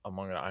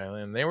among an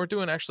island. And they were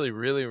doing actually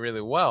really,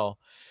 really well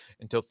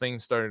until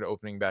things started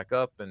opening back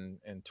up, and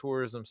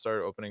tourism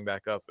started opening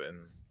back up,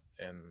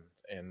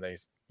 and they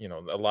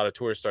a lot of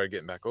tourists started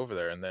getting back over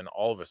there, and then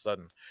all of a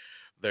sudden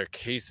their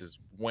cases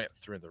went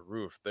through the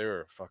roof. They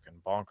were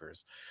fucking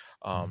bonkers.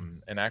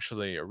 And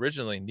actually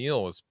originally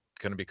Neil was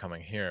going to be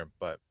coming here,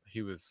 but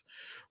he was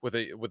with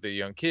a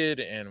young kid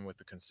and with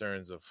the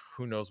concerns of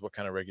who knows what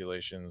kind of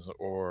regulations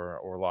or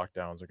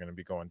lockdowns are going to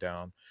be going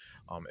down.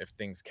 If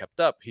things kept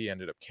up, he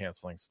ended up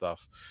canceling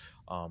stuff,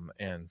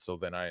 and so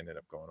then I ended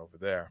up going over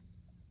there.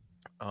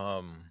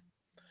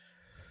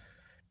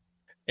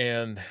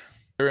 And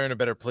they're in a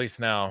better place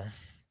now,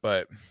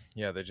 but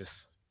yeah, they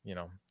just,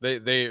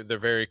 they're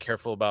very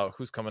careful about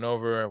who's coming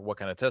over, what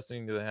kind of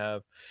testing do they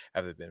have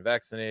they been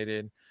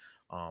vaccinated,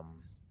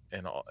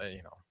 and all,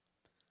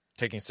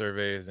 taking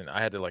surveys. And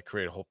I had to like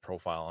create a whole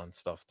profile and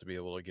stuff to be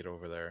able to get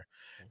over there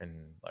and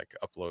like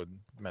upload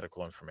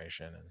medical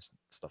information and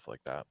stuff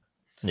like that.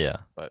 Yeah,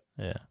 but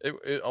yeah,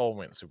 it all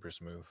went super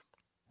smooth.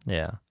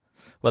 Yeah.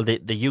 Well,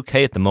 the UK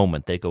at the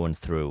moment, they're going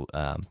through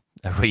a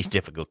really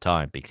difficult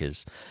time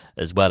because,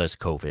 as well as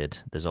COVID,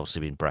 there's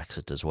obviously been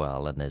Brexit as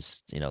well, and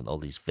there's all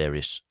these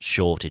various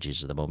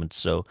shortages at the moment.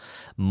 So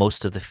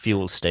most of the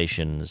fuel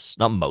stations,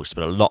 not most,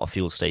 but a lot of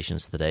fuel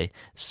stations today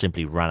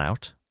simply ran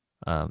out.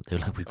 They're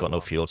like, we've got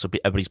no fuel, so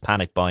everybody's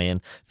panic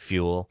buying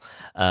fuel.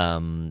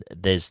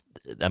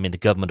 The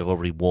government have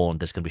already warned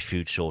there's going to be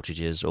food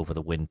shortages over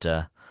the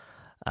winter.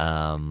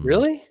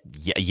 Really?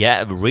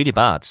 Yeah, really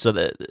bad.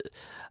 So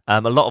a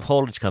lot of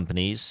haulage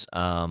companies,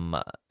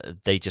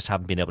 they just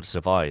haven't been able to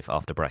survive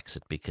after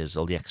Brexit because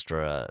all the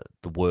extra,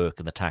 the work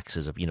and the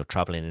taxes of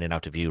traveling in and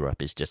out of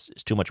Europe it's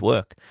too much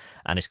work,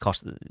 and it's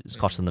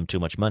costing them too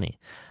much money,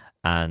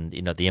 and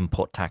the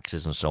import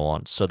taxes and so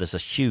on. So there's a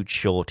huge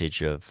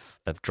shortage of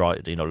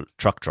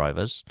truck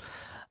drivers.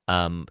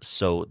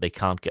 So they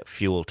can't get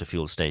fuel to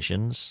fuel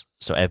stations.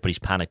 So everybody's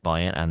panic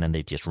buying, and then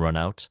they just run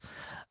out.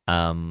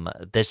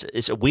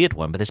 It's a weird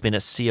one, but there's been a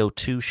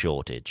CO2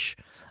 shortage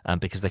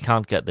because they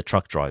can't get the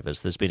truck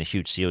drivers. There's been a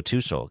huge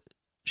CO2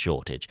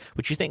 shortage,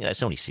 which you think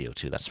that's only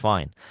CO2, that's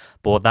fine.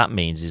 But what that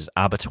means is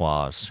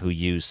abattoirs who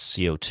use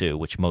CO2,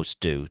 which most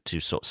do, to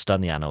sort of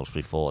stun the animals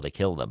before they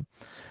kill them,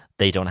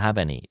 they don't have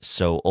any.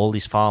 So all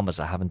these farmers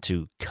are having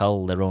to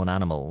cull their own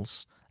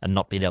animals and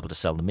not being able to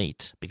sell the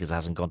meat because it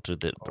hasn't gone to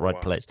the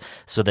right place.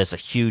 So there's a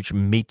huge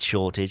meat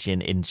shortage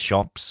in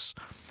shops.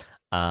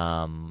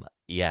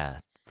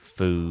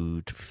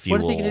 Food, fuel.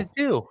 What are they going to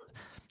do?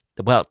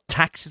 Well,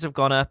 taxes have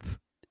gone up.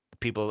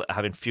 People are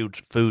having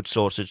food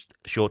shortages,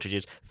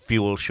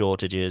 fuel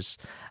shortages.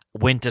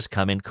 Winter's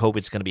coming.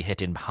 COVID's going to be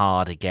hitting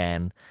hard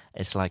again.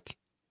 It's like,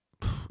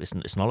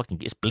 it's not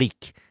looking. It's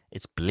bleak.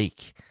 It's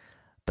bleak.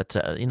 But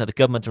the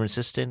government are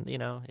insisting.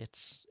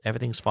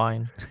 Everything's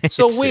fine.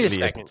 So wait a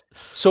second.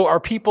 So are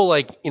people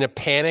like in a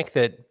panic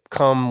that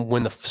come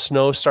when the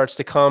snow starts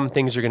to come,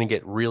 things are going to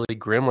get really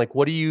grim? Like,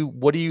 how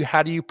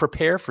do you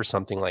prepare for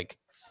something like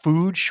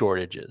food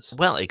shortages?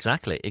 Well,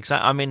 exactly.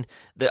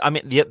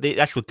 The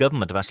actual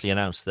government have actually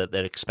announced that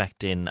they're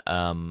expecting,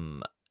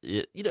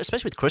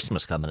 especially with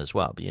Christmas coming as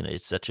well. But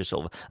it's such a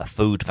sort of a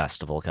food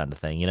festival kind of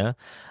thing. They're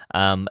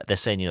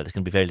saying there's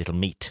going to be very little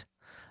meat.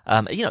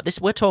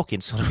 We're talking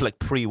sort of like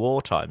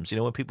pre-war times.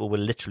 When people were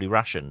literally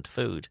rationed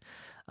food.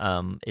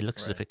 It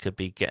looks as if it could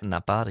be getting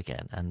that bad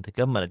again, and the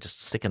government are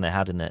just sticking their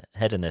head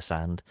in their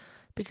sand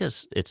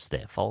because it's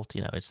their fault.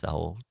 It's the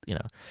whole.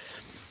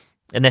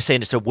 And they're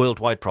saying it's a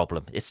worldwide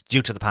problem. It's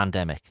due to the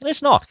pandemic. And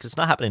it's not, because it's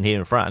not happening here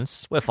in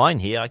France. We're fine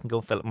here. I can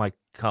go fill up my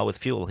car with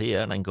fuel here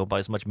and I can go buy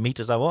as much meat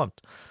as I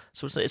want.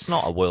 So it's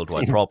not a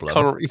worldwide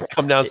problem. You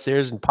come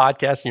downstairs and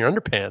podcast in your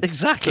underpants.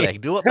 Exactly. I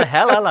can do what the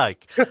hell I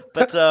like.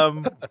 But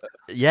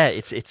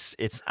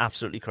it's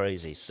absolutely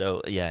crazy.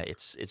 So yeah,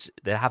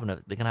 they're going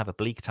to have a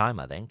bleak time,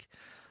 I think.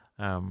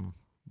 Wow.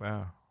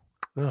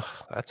 Ugh,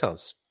 that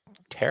sounds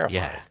terrifying.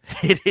 Yeah,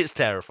 it is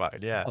terrifying.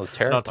 Yeah. Oh,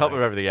 terrifying. And on top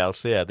of everything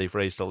else, they've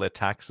raised all their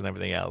tax and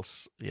everything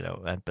else,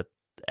 but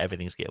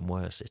everything's getting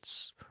worse.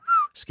 It's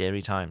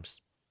scary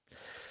times.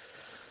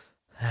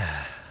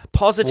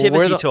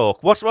 Positivity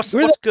talk. What's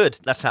good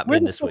that's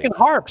happening this week?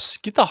 Harps.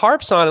 Get the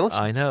harps on and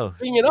I know.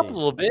 Bring it up a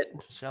little bit.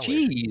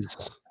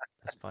 Jeez.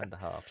 Let's find the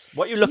harps.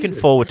 What are you looking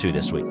forward to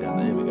this week then?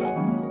 There we go.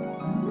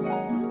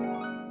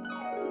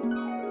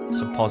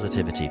 Some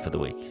positivity for the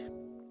week.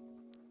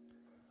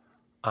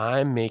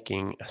 I'm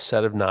making a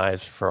set of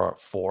knives for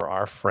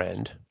our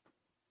friend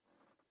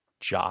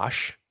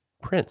Josh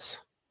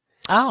Prince.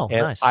 Oh,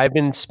 and nice. I've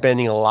been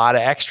spending a lot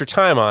of extra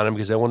time on him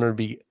because I want him to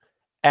be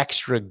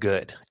extra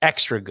good,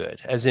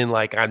 as in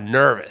like I'm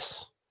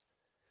nervous.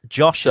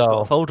 Josh has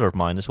got a folder of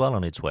mine as well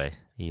on its way.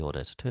 He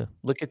ordered too.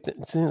 Look at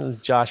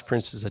Josh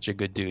Prince is such a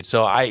good dude.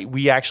 So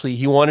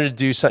he wanted to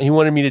do something. He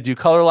wanted me to do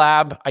Color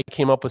Lab. I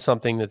came up with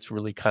something that's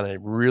really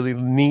really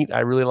neat. I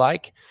really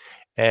like.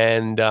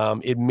 And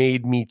it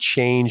made me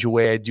change the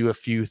way I do a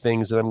few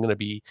things that I'm going to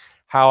be,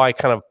 how I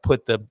kind of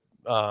put the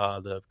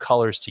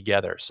colors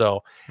together.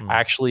 So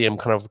actually I'm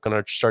kind of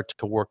going to start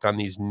to work on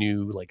these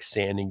new like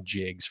sanding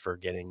jigs for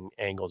getting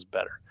angles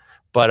better.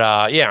 But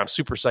I'm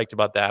super psyched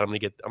about that. I'm gonna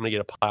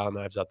get a pile of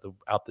knives out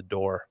the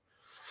door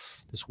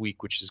this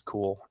week, which is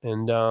cool.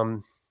 And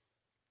nice.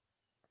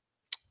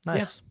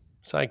 Yeah,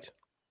 psyched.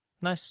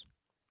 Nice.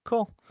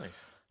 Cool.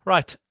 Nice.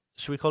 Right.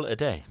 Should we call it a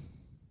day?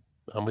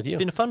 I'm with you. It's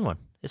been a fun one.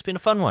 It's been a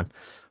fun one.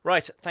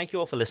 Right. Thank you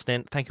all for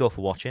listening. Thank you all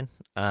for watching.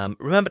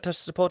 Remember to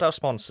support our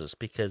sponsors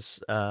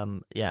because,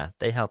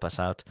 they help us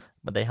out,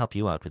 but they help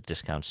you out with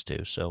discounts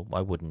too. So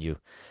why wouldn't you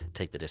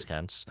take the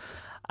discounts?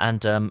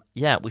 And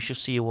we shall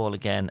see you all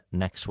again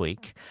next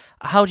week.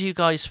 How do you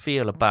guys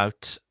feel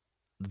about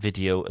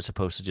video as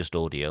opposed to just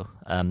audio?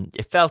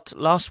 It felt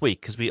last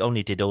week, because we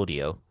only did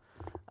audio,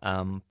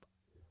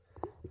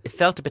 it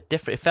felt a bit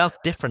different. It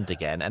felt different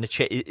again, and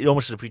it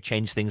almost as if we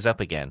changed things up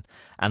again.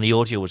 And the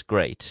audio was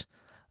great,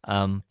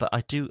 but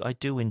I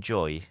do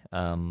enjoy,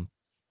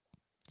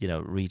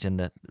 reading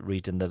the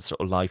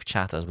sort of live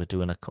chat as we're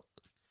doing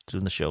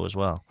the show as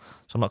well.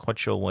 So I'm not quite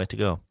sure where to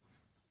go.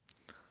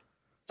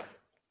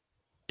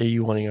 Are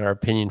you wanting our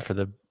opinion for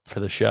the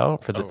show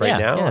now?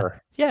 Yeah.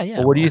 Or? Yeah.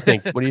 Well, what do you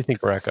think? What do you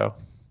think, Mareko?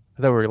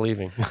 I thought we were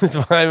leaving.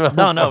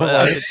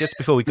 No. Just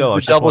before we go,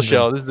 the double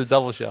show. This is the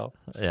double show.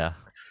 Yeah.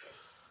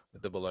 The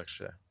double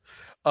extra.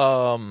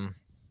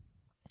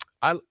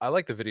 I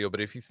like the video, but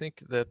if you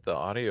think that the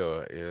audio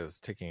is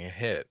taking a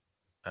hit,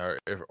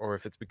 or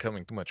if it's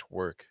becoming too much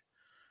work,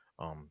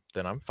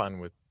 then I'm fine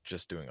with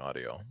just doing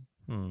audio.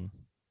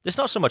 It's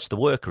not so much the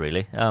work,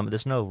 really.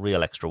 There's no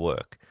real extra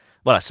work.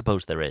 Well, I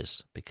suppose there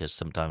is, because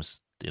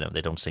sometimes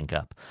they don't sync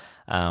up.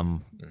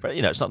 But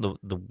it's not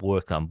the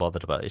work that I'm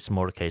bothered about. It's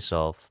more a case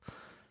of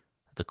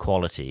the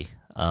quality.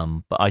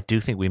 But I do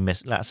think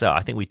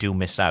I think we do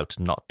miss out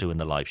not doing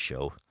the live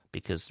show,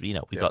 because we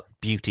got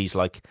beauties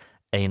like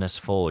Anus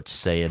Ford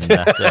saying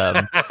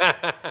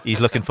that he's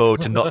looking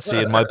forward to not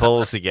seeing my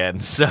balls again.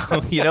 So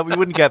we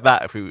wouldn't get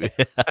that if we.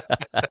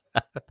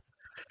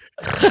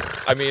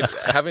 I mean,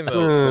 having the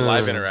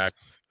live interact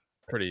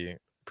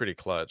pretty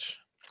clutch.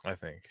 I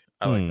think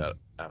I like that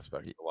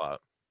aspect a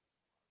lot.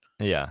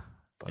 Yeah.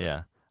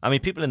 I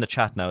mean, people in the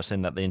chat now are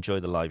saying that they enjoy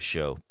the live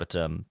show, but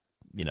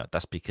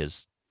that's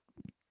because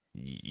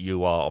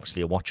you are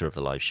obviously a watcher of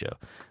the live show,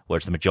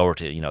 whereas the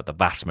majority, the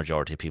vast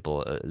majority of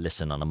people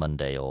listen on a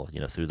Monday or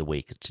through the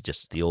week to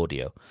just the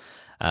audio.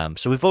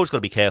 So we've always got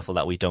to be careful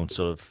that we don't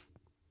sort of,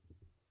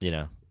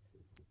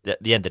 at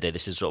the end of the day,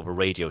 this is sort of a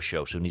radio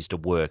show, so it needs to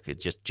work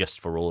just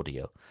for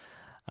audio.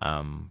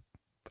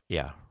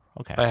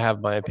 Okay. I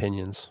have my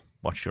opinions.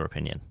 What's your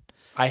opinion?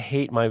 I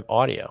hate my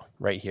audio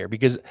right here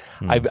because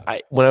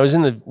I when I was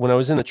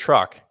in the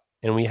truck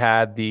and we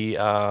had the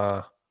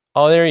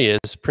oh, there he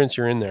is, Prince.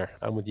 You're in there.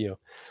 I'm with you.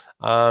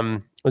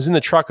 I was in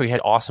the truck. We had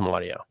awesome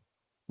audio.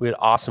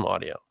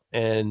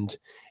 And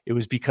it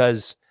was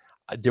because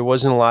there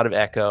wasn't a lot of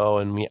echo,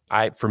 and we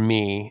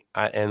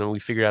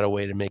figured out a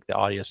way to make the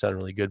audio sound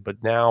really good.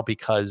 But now,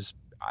 because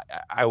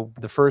I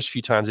the first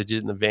few times I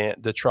did it in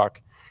the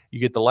truck, you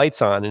get the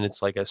lights on and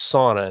it's like a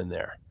sauna in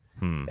there,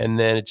 and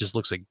then it just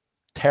looks like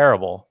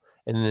terrible,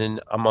 and then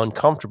I'm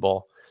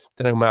uncomfortable.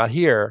 Then I'm out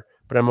here,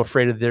 but I'm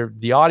afraid of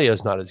the audio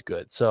is not as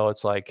good. So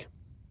it's like,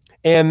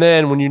 and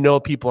then when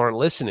people aren't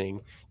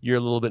listening, you're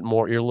a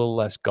little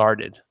less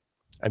guarded.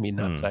 I mean,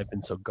 not that I've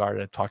been so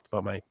guarded. I've talked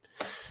about my,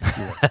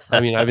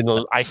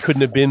 I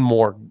couldn't have been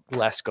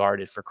less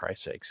guarded, for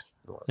Christ's sakes.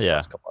 The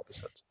last couple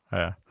episodes.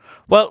 Yeah.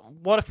 Well,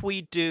 what if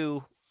we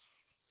do?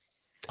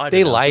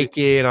 They like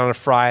it on a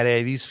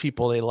Friday. These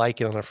people, they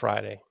like it on a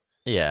Friday.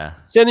 Yeah.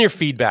 Send your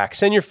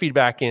feedback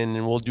in,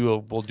 and we'll do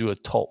a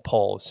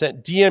poll.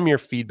 DM your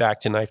feedback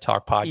to Knife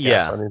Talk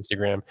Podcast on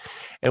Instagram,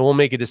 and we'll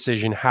make a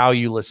decision how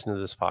you listen to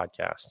this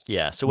podcast.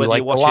 Yeah. So whether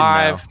you're watching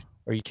live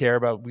or we care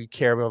about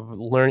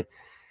learning.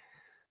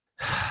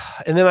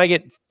 And then I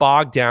get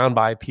bogged down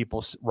by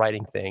people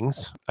writing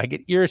things. I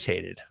get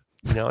irritated.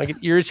 I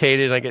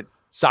get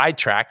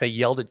sidetracked. I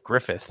yelled at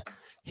Griffith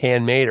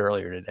Handmade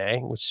earlier today,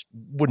 which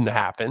wouldn't have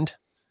happened.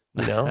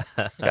 I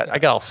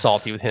got all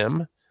salty with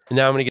him. And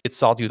now I'm going to get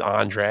salty with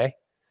Andre.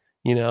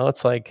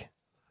 It's like,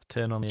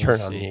 turn on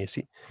the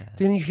AC. Yeah.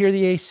 Didn't you hear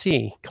the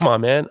AC? Come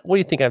on, man. What do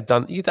you think I've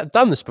done? I've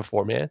done this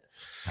before, man.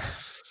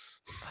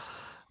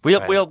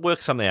 We'll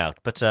work something out.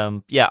 But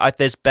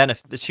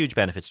there's huge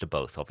benefits to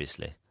both,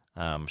 obviously.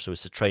 So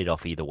it's a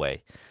trade-off either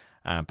way.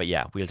 But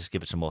we'll just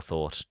give it some more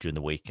thought during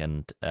the week.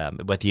 And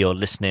whether you're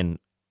listening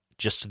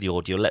just to the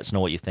audio, let us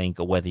know what you think,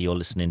 or whether you're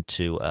listening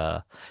to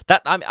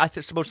that. I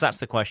suppose that's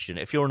the question.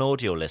 If you're an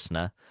audio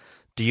listener,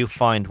 do you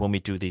find when we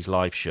do these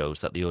live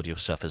shows that the audio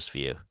suffers for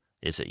you?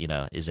 Is it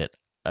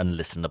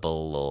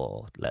unlistenable,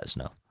 or let us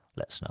know?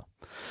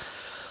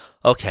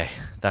 Okay,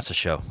 that's a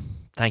show.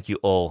 Thank you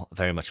all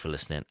very much for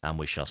listening, and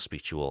we shall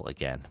speak to you all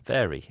again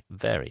very,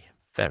 very,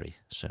 very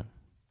soon.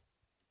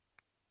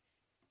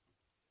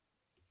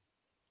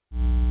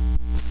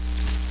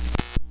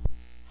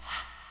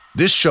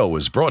 This show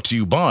is brought to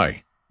you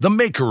by The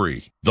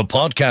Makery, the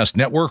podcast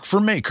network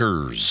for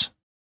makers.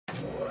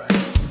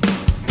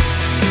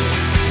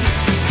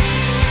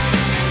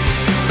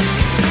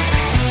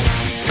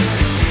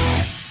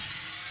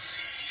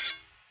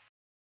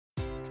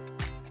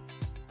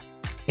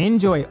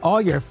 Enjoy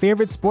all your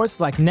favorite sports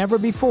like never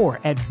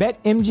before at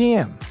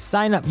BetMGM.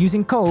 Sign up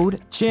using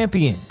code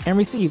CHAMPION and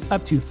receive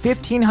up to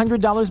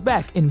 $1,500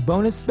 back in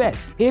bonus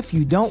bets if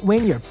you don't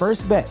win your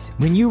first bet.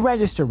 When you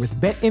register with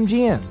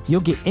BetMGM,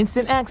 you'll get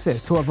instant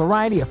access to a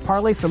variety of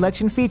parlay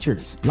selection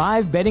features,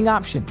 live betting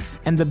options,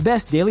 and the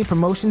best daily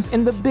promotions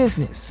in the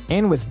business.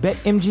 And with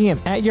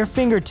BetMGM at your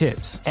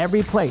fingertips,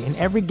 every play and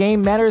every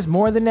game matters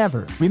more than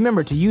ever.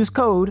 Remember to use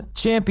code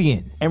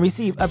CHAMPION and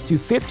receive up to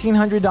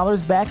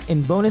 $1,500 back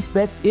in bonus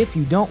bets if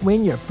you don't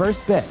win your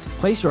first bet.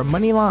 Place your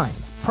money line,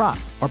 prop,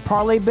 or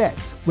parlay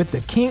bets with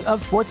the king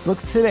of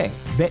sportsbooks today.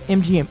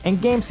 BetMGM and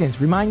GameSense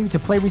remind you to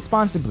play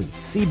responsibly.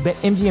 See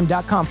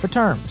BetMGM.com for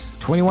terms.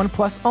 21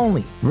 plus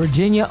only.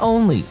 Virginia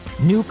only.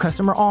 New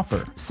customer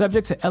offer.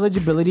 Subject to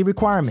eligibility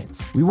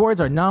requirements. Rewards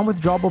are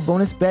non-withdrawable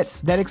bonus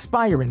bets that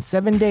expire in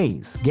 7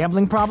 days.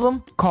 Gambling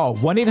problem? Call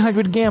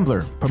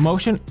 1-800-GAMBLER.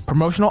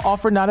 Promotional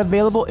offer not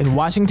available in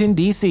Washington,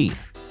 D.C.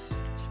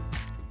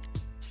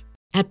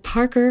 At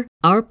Parker,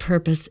 our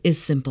purpose is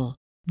simple.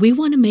 We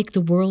want to make the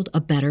world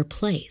a better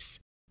place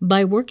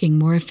by working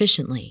more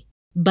efficiently,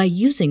 by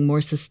using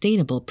more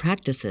sustainable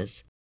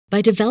practices,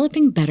 by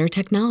developing better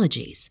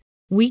technologies.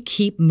 We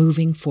keep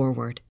moving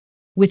forward.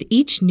 With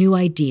each new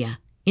idea,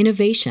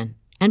 innovation,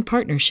 and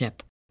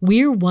partnership,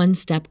 we're one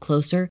step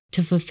closer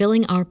to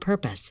fulfilling our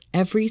purpose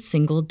every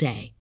single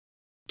day.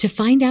 To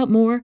find out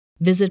more,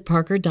 visit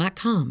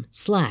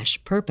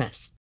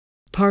parker.com/purpose.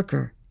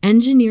 Parker,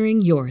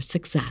 engineering your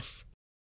success.